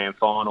ticket to the grand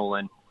final.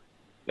 And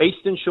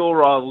Eastern Shore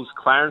rivals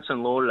Clarence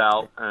and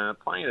Lauderdale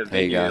playing at a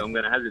venue I'm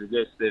going to hazard a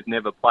guess they've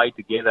never played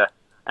together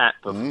at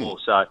before.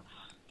 So,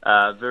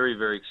 very,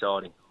 very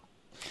exciting.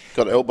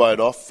 Got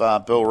elbowed off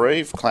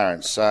Bellerive,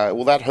 Clarence.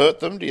 Will that hurt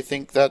them? Do you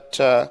think that...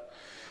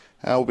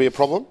 will be a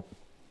problem?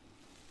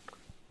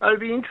 It'll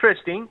be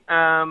interesting.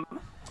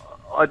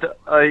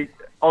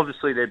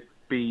 Obviously,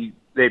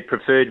 they'd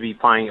prefer to be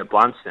playing at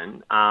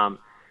Blunston.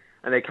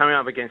 and they're coming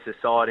up against a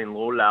side in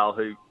Lauderdale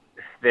who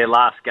their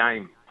last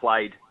game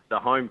played the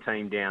home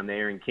team down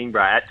there in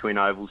Kingborough at Twin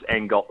Ovals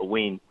and got the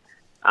win.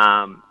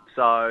 I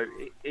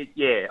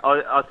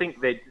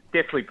think they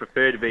definitely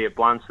prefer to be at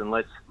Blundstone.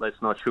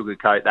 Let's not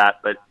sugarcoat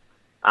that. But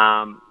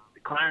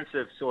Clarence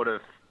have sort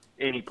of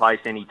any place,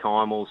 any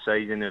time all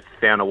season have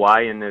found a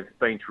way, and they've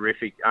been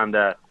terrific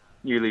under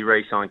newly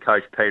re-signed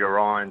coach Peter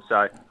Ryan.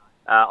 So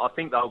I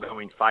think they'll go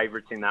in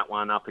favourites in that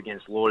one up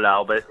against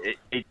Lauderdale, but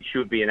it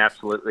should be an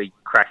absolutely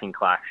cracking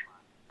clash.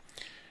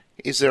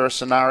 Is there a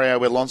scenario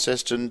where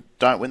Launceston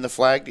don't win the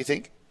flag, do you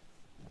think?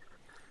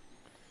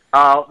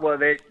 Well,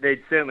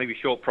 they'd certainly be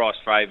short price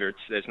favourites.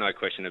 There's no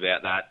question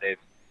about that. They've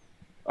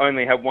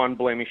only had one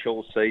blemish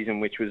all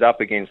season, which was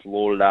up against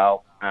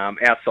Lauderdale.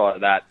 Outside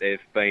of that, they've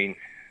been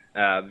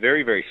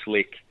very, very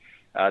slick.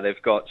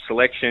 They've got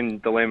selection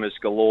dilemmas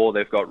galore.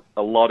 They've got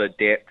a lot of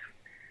depth.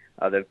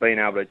 They've been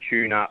able to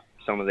tune up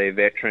some of their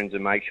veterans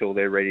and make sure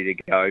they're ready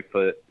to go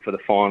for the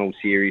final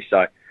series.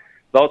 So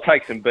they'll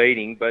take some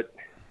beating, but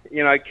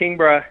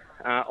Kingborough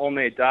on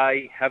their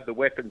day have the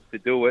weapons to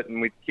do it, and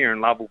with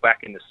Kieran Lovell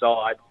back in the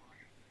side,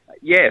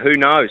 who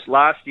knows?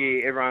 Last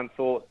year, everyone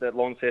thought that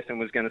Launceston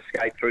was going to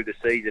skate through the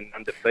season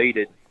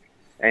undefeated,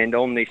 and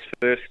on this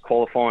first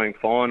qualifying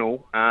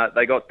final,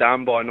 they got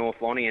done by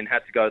North Lonnie and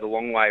had to go the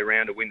long way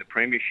around to win the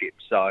premiership.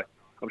 So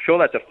I'm sure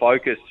that's a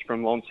focus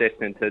from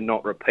Launceston to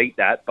not repeat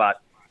that, but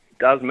it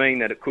does mean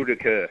that it could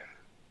occur.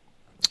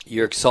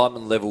 Your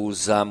excitement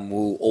levels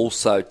will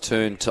also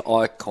turn to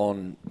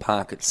Icon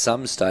Park at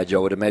some stage, I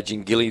would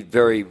imagine. Gilly,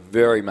 very,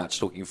 very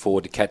much looking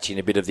forward to catching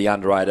a bit of the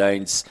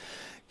under-18s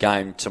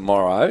game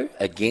tomorrow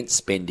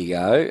against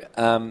Bendigo.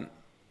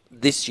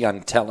 This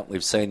young talent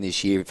we've seen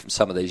this year from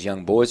some of these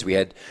young boys. We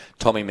had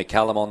Tommy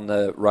McCallum on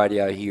the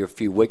radio here a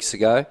few weeks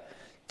ago.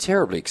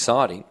 Terribly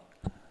exciting.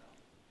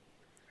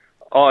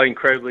 Oh,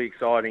 incredibly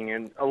exciting,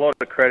 and a lot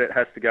of credit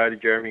has to go to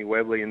Jeremy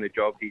Webley and the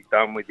job he's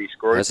done with this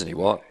group. Hasn't he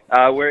what?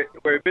 We're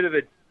a bit of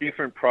a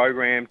different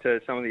program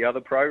to some of the other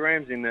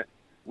programs in that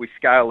we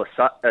scale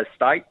a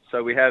state,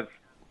 so we have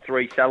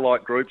 3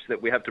 satellite groups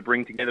that we have to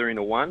bring together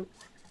into one.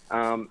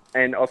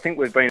 And I think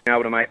we've been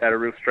able to make that a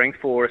real strength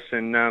for us.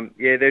 And,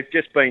 they've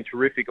just been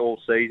terrific all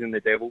season,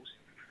 the Devils.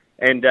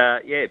 And,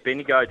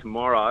 Bendigo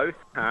tomorrow,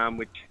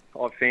 which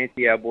I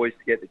fancy our boys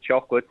to get the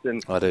chocolates.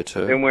 And I do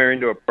too. Then we're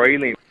into a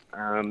prelim.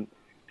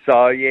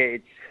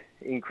 It's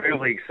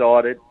incredibly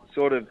excited.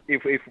 Sort of,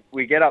 if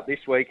we get up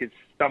this week, it's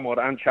somewhat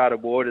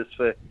uncharted waters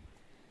for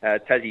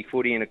Tassie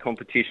footy in a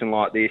competition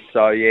like this.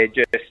 So,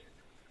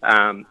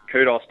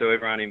 kudos to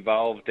everyone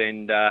involved,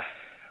 and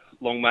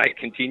long may it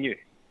continue.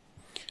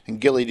 And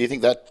Gilly, do you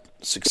think that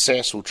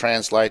success will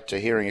translate to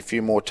hearing a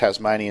few more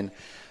Tasmanian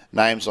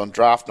names on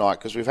draft night?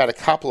 Because we've had a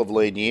couple of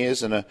lean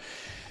years, and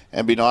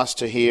be nice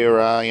to hear,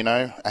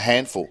 a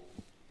handful.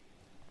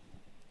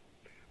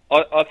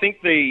 I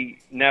think the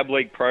NAB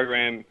League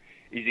program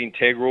is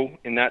integral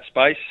in that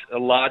space. A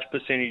large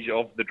percentage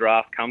of the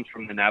draft comes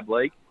from the NAB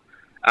League.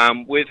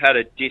 We've had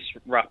a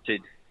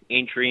disrupted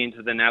entry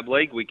into the NAB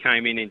League. We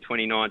came in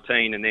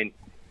 2019, and then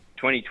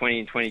 2020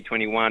 and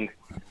 2021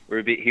 were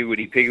a bit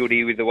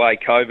higgledy-piggledy with the way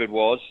COVID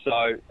was.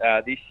 So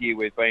this year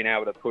we've been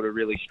able to put a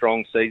really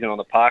strong season on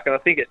the park, and I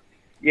think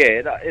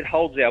it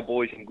holds our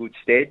boys in good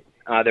stead.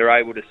 They're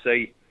able to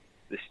see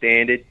the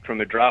standard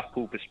from a draft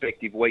pool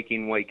perspective week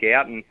in, week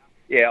out, and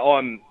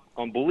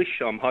I'm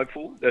bullish. I'm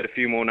hopeful that a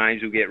few more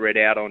names will get read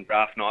out on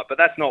draft night, but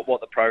that's not what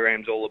the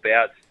program's all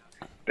about.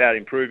 It's about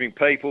improving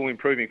people,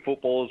 improving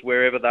footballers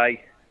wherever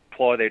they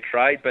ply their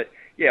trade. But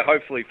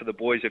hopefully for the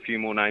boys, a few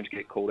more names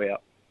get called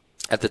out.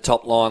 At the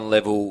top line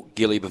level,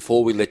 Gilly,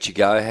 before we let you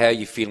go, how are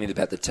you feeling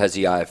about the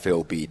Tassie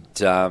AFL bid?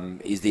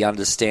 Is the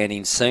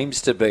understanding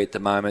seems to be at the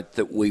moment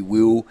that we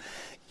will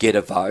get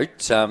a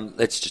vote?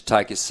 Let's just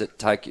take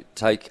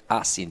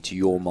us into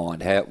your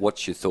mind.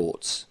 What's your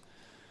thoughts?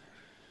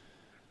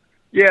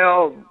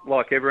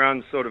 Like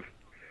everyone's sort of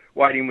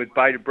waiting with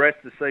bated breath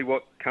to see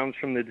what comes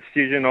from the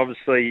decision.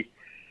 Obviously,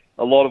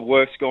 a lot of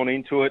work's gone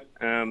into it.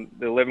 The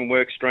 11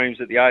 work streams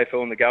that the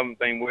AFL and the government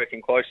have been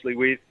working closely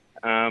with.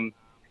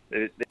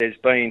 There's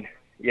been,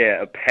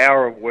 a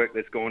power of work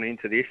that's gone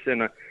into this.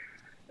 And,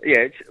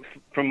 it's,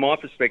 from my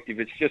perspective,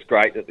 it's just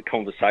great that the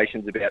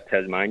conversations about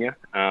Tasmania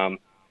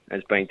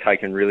has been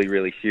taken really,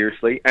 really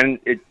seriously. And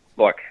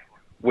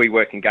we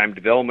work in game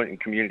development and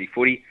community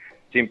footy.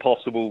 It's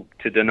impossible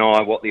to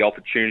deny what the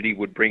opportunity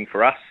would bring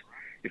for us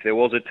if there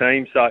was a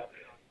team. So,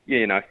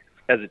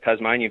 as a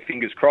Tasmanian,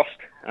 fingers crossed,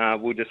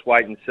 we'll just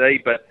wait and see.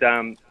 But,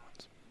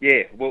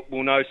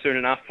 we'll know soon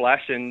enough,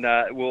 Flash, and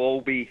we'll all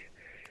be,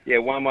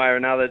 one way or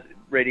another,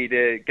 ready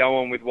to go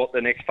on with what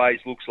the next phase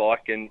looks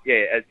like. And,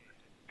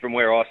 from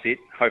where I sit,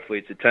 hopefully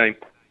it's a team.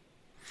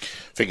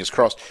 Fingers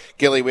crossed.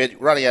 Gilly, we're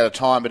running out of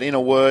time, but in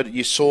a word,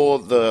 you saw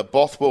the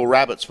Bothwell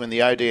Rabbits win the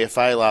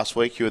ODFA last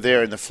week. You were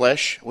there in the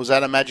flesh. Was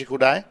that a magical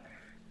day?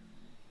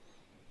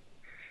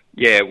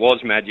 Yeah, it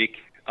was magic.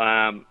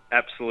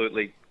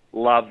 Absolutely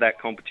love that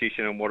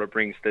competition and what it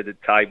brings to the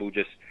table,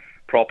 just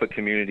proper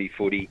community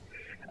footy.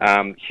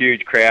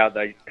 Huge crowd.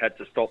 They had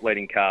to stop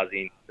letting cars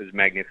in. It was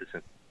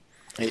magnificent.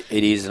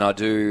 It is, and I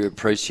do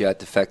appreciate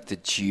the fact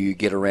that you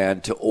get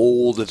around to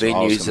all the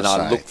venues, and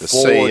I look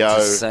forward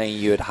to seeing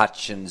you at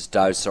Hutchins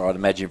Dosa, I'd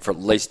imagine, for at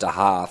least a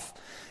half,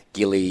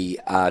 Gilly,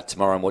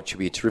 tomorrow, and what should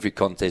be a terrific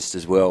contest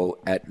as well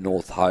at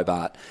North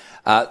Hobart.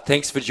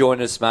 Thanks for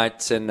joining us,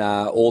 mates, and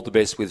all the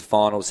best with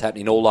finals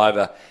happening all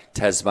over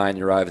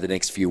Tasmania over the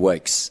next few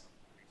weeks.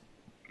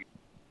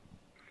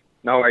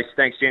 No worries.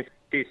 Thanks, gents.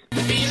 Cheers.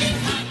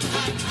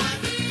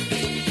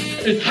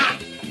 It's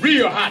hot.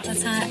 Real hot.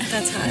 That's hot.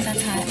 That's hot.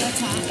 That's hot. That's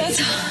hot. That's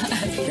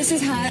hot. This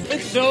is hot.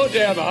 It's so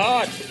damn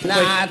hot.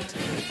 Not.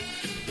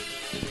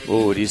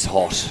 Oh, it is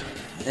hot.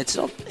 It's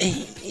not.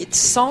 It's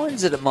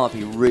signs that it might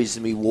be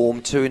reasonably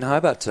warm too in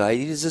Hobart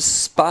today. It is a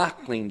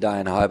sparkling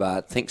day in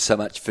Hobart. Thanks so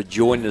much for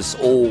joining us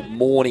all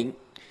morning.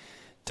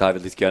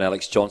 David Lithgow and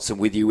Alex Johnson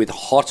with you with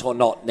Hot or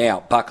Not. Now,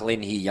 buckle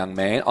in here, young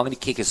man. I'm going to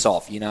kick us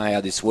off. You know how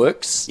this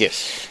works?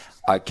 Yes.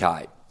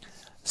 Okay.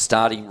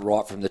 Starting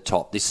right from the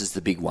top, this is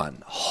the big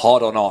one.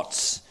 Hot or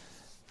not,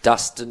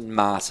 Dustin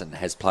Martin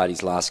has played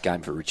his last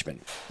game for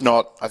Richmond.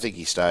 Not. I think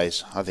he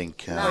stays. I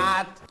think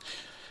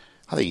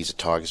he's a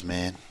Tigers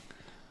man.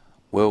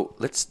 Well,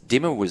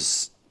 Dimmer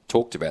was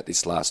talked about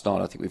this last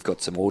night. I think we've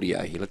got some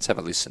audio here. Let's have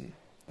a listen.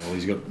 Well,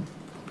 he's got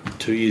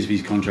 2 years of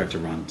his contract to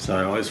run.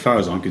 So as far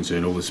as I'm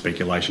concerned, all the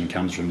speculation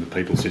comes from the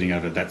people sitting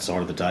over that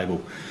side of the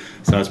table.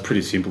 So it's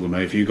pretty simple to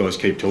me. If you guys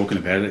keep talking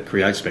about it, it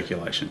creates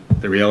speculation.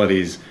 The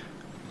reality is,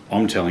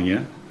 I'm telling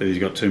you that he's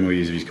got 2 more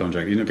years of his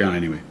contract. He's not going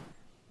anywhere.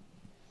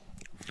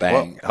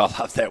 Bang. Well,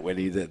 I love that when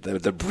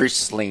the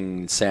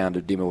bristling sound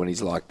of Dimmer when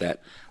he's like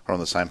that. We're on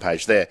the same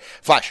page there.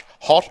 Flash,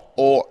 hot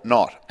or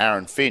not,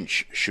 Aaron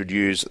Finch should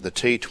use the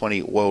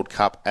T20 World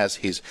Cup as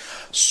his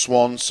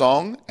swan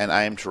song and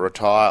aim to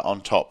retire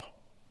on top.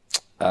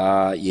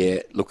 Yeah,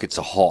 look, it's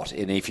a hot,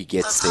 and if he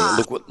gets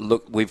there,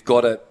 look, we've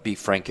got to be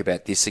frank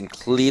about this, and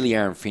clearly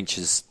Aaron Finch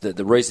is,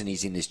 the reason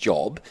he's in this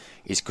job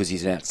is because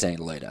he's an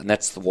outstanding leader, and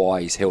that's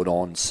why he's held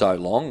on so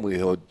long. We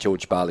heard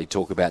George Bailey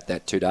talk about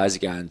that 2 days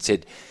ago and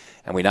said,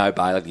 and we know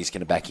Bailey is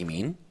going to back him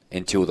in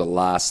until the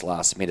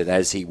last minute,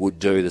 as he would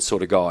do, the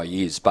sort of guy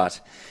he is,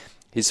 but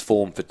his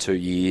form for 2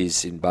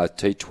 years in both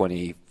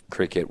T20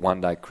 cricket,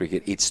 one-day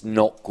cricket, it's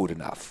not good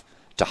enough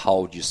to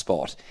hold your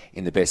spot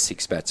in the best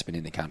 6 batsmen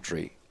in the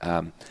country.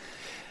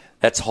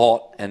 That's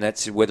hot, and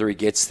that's whether he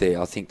gets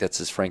there. I think that's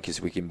as frank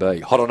as we can be.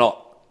 Hot or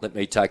not, let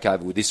me take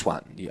over with this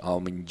one.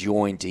 I'm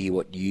enjoying to hear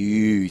what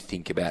you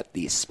think about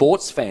this.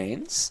 Sports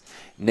fans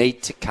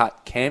need to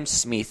cut Cam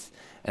Smith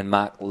and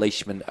Mark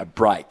Leishman a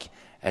break,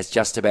 as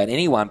just about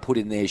anyone put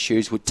in their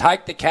shoes would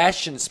take the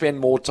cash and spend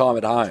more time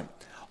at home.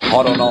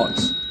 Hot or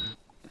not?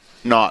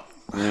 Not.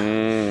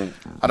 I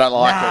don't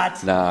like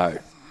it. No.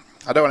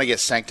 I don't want to get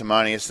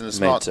sanctimonious, and it's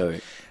Me not.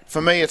 too.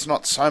 For me, it's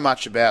not so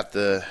much about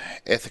the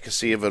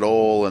efficacy of it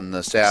all and the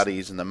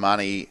Saudis and the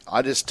money.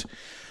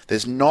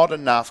 There's not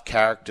enough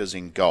characters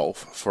in golf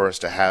for us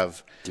to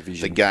have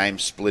the game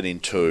split in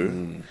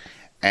two.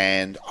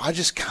 And I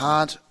just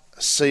can't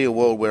see a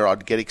world where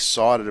I'd get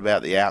excited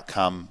about the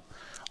outcome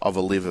of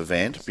a live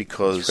event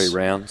because 3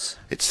 rounds.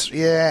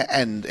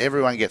 And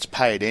everyone gets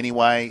paid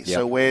anyway. Yep.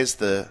 So where's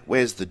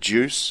the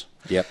juice?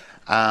 Yep.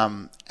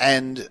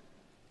 And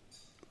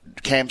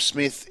Cam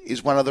Smith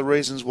is one of the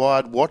reasons why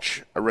I'd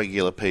watch a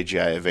regular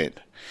PGA event.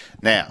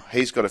 Now,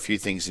 he's got a few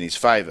things in his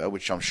favour,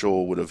 which I'm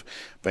sure would have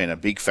been a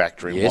big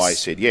factor in why he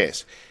said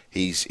yes.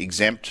 He's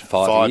exempt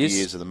 5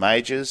 years of the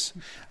majors,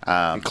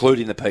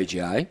 including the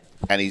PGA,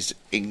 and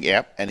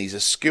he's a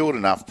skilled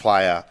enough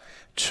player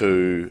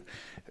to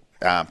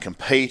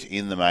compete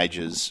in the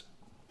majors,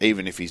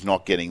 even if he's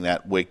not getting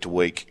that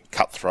week-to-week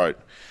cutthroat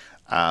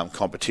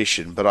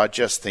competition. But I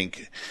just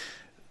think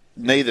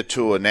neither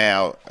tour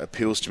now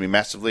appeals to me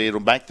massively. It'll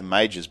make the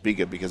majors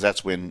bigger because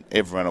that's when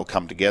everyone will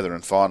come together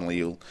and finally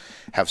you'll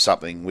have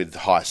something with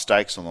high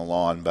stakes on the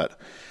line. But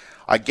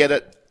I get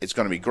it. It's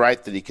going to be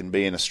great that he can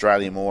be in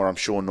Australia more. I'm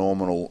sure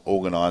Norman will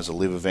organise a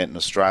live event in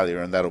Australia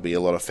and that'll be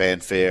a lot of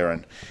fanfare,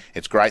 and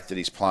it's great that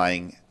he's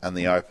playing in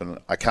the Open.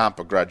 I can't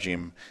begrudge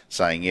him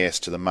saying yes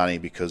to the money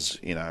because,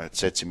 it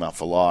sets him up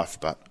for life,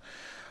 but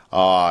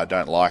I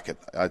don't like it.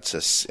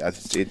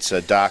 It's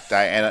a dark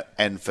day.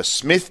 And for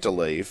Smith to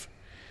leave,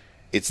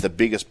 it's the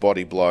biggest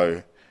body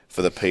blow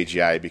for the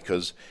PGA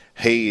because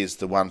he is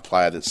the one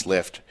player that's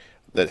left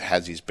that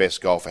has his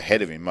best golf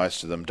ahead of him.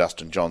 Most of them,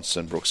 Dustin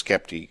Johnson, Brooks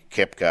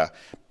Koepka,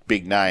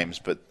 big names,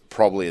 but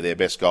probably their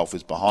best golf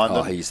is behind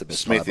them. He's the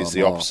best Smith player is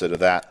the opposite of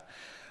that.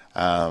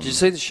 Did you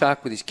see the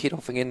Shark with his kid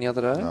off again the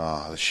other day?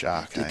 Oh, the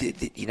Shark.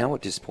 You know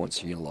what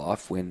disappoints you in your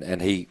life?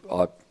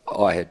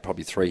 I had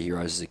probably 3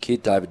 heroes as a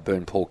kid, David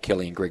Byrne, Paul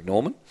Kelly and Greg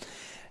Norman.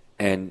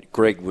 And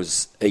Greg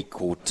was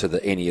equal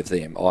to any of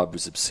them. I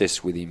was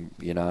obsessed with him,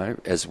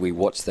 as we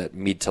watched that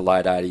mid to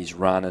late 80s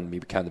run and he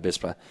became the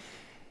best player.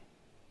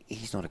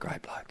 He's not a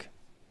great bloke.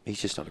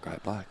 He's just not a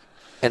great bloke.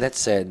 And that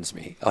saddens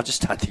me. I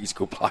just don't think he's a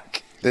good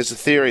bloke. There's a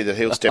theory that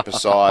he'll step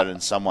aside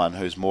and someone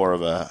who's more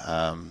of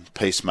a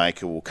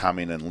peacemaker will come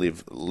in and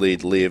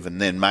live,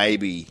 and then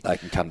maybe they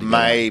can come together.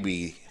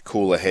 Maybe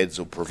cooler heads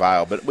will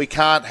prevail. But we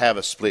can't have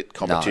a split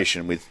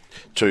competition with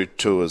two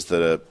tours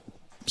that are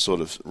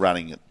sort of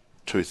running at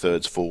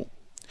 2/3 full.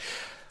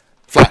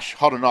 Flash,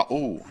 hot or not?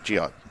 Ooh, gee,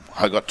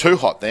 I got too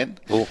hot then.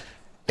 Ooh.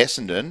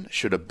 Essendon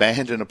should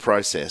abandon a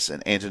process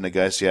and enter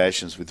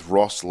negotiations with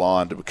Ross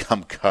Lyon to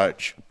become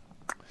coach.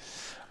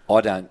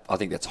 I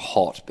think that's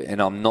hot,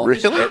 and I'm not.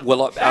 Really?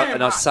 Well,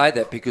 and I say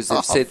that because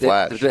they've said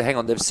that. Hang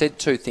on, they've said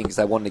two things.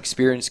 They want an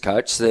experienced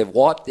coach, so they've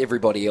wiped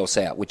everybody else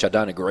out, which I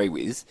don't agree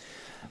with.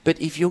 But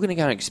if you're going to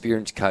go an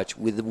experienced coach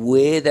with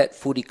where that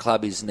footy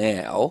club is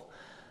now,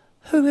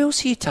 who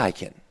else are you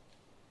taking?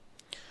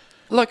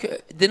 Look,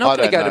 they're not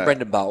going to go to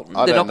Brendan Bolton.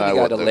 They're not going to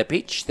go to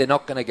Lepich. They're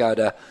not going to go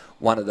to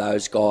one of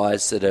those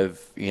guys that have,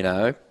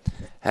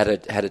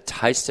 had a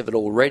taste of it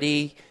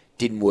already.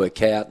 Didn't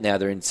work out. Now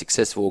they're in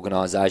successful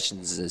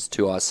organisations as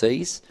 2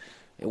 ICs.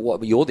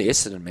 You're the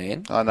Essendon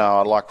man. I know.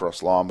 I like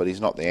Ross Lyon, but he's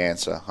not the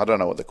answer. I don't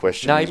know what the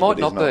question is. No, he might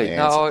not be.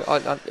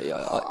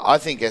 I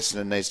think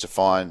Essendon needs to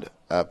find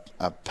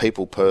a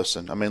people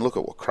person. I mean, look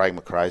at what Craig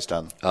McRae's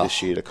done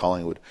this year to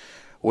Collingwood.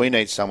 We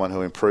need someone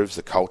who improves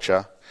the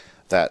culture,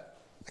 that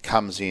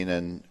comes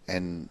in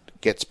and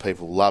gets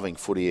people loving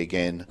footy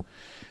again.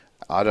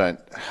 I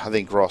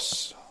think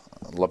Ross,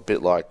 a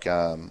bit like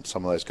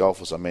some of those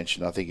golfers I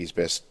mentioned, I think his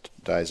best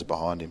days are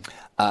behind him.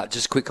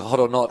 Just quick, hot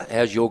or not,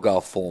 how's your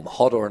golf form?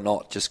 Hot or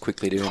not, just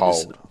quickly doing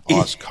cold.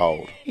 Ice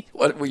cold.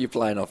 What were you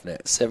playing off now?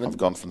 7? I've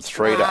gone from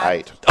 3 to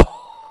 8.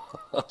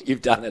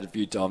 You've done that a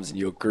few times in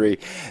your career.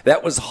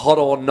 That was hot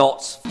or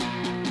not.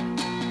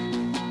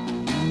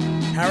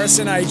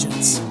 Harrison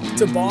Agents.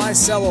 To buy,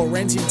 sell or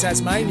rent in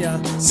Tasmania,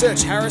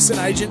 search Harrison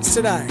Agents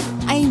today.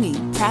 Amy,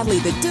 proudly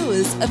the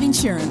doers of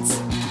insurance.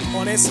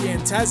 On SEN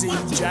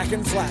Tassie, Jack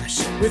and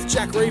Flash, with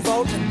Jack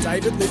Revolt and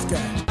David Lithgow.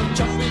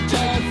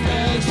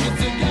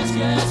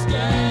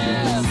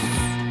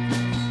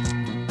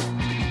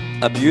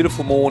 A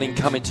beautiful morning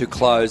coming to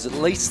close, at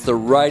least the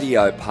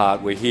radio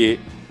part. We're here,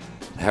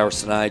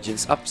 Harrison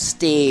Agents,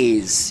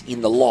 upstairs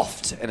in the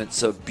loft, and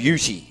it's a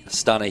beauty,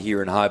 stunner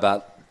here in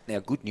Hobart. Now,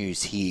 good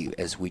news here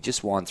as we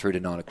just wind through to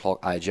 9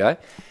 o'clock, AJ.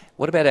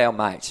 What about our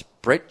mate,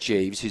 Brett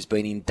Jeeves, who's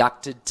been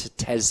inducted to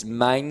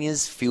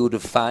Tasmania's Field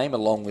of Fame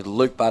along with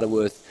Luke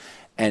Butterworth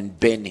and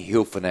Ben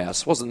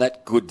Hilfenhaus? Wasn't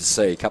that good to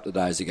see a couple of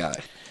days ago?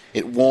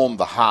 It warmed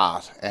the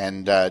heart,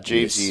 and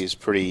Jeevesy is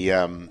pretty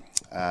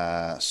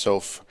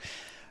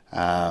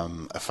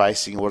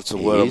self-effacing, what's the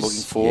word I'm looking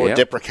for? Yep.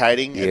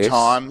 Deprecating at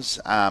times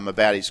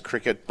about his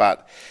cricket,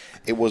 but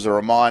it was a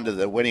reminder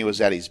that when he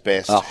was at his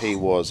best, he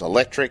was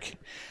electric.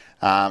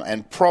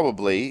 And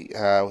probably,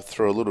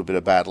 through a little bit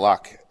of bad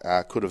luck,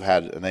 could have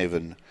had an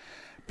even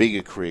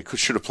bigger career.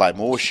 Should have played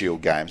more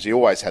Shield games. He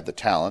always had the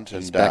talent.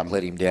 His back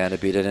let him down a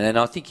bit. And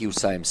I think he'll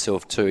say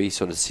himself too, he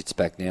sort of sits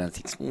back now and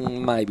thinks,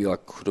 maybe I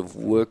could have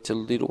worked a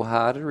little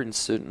harder in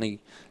certainly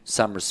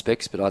some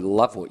respects. But I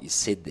love what you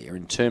said there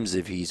in terms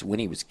of when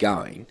he was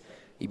going.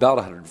 He bowled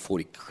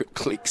 140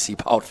 clicks. He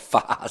bowled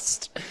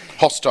fast.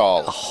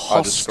 Hostile,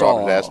 I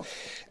described it as.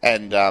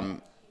 And...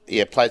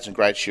 played some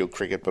great Shield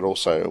cricket, but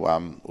also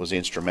was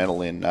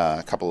instrumental in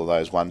a couple of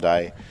those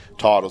one-day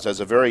titles. As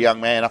a very young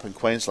man up in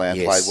Queensland,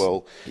 played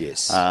well.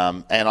 Yes.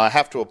 And I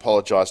have to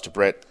apologise to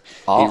Brett.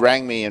 He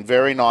rang me and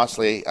very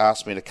nicely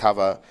asked me to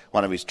cover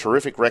one of his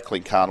terrific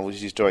Reclink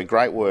carnivals. He's doing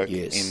great work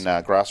in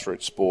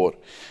grassroots sport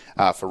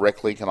for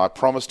Reclink, and I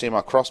promised him,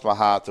 I crossed my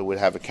heart that we'd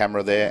have a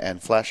camera there,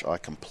 and Flash, I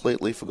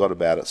completely forgot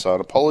about it. So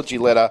an apology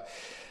letter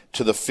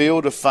to the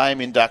Field of Fame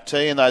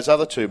inductee and those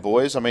other two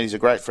boys. I mean, he's a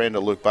great friend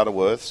of Luke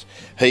Butterworth's.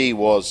 He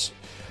was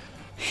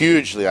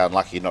hugely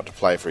unlucky not to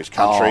play for his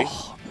country.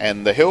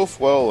 And the Hilf,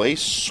 well, he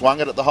swung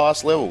it at the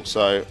highest level.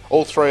 So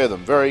all three of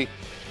them, very,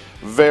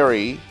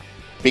 very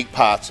big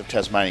parts of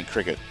Tasmanian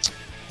cricket.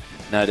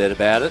 No doubt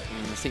about it.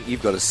 And I think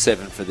you've got a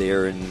 7 for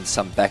there in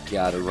some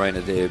backyard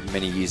arena there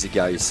many years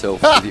ago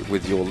yourself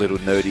with your little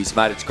nerdies.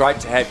 Mate, it's great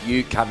to have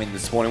you come in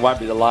this morning. Won't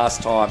be the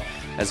last time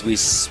as we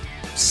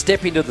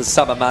step into the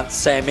summer months.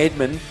 Sam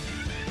Edmund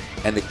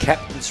and the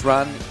captain's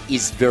run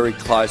is very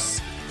close.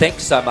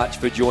 Thanks so much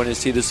for joining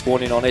us here this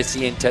morning on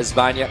SEN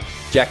Tasmania.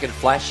 Jack and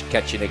Flash,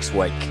 catch you next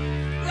week.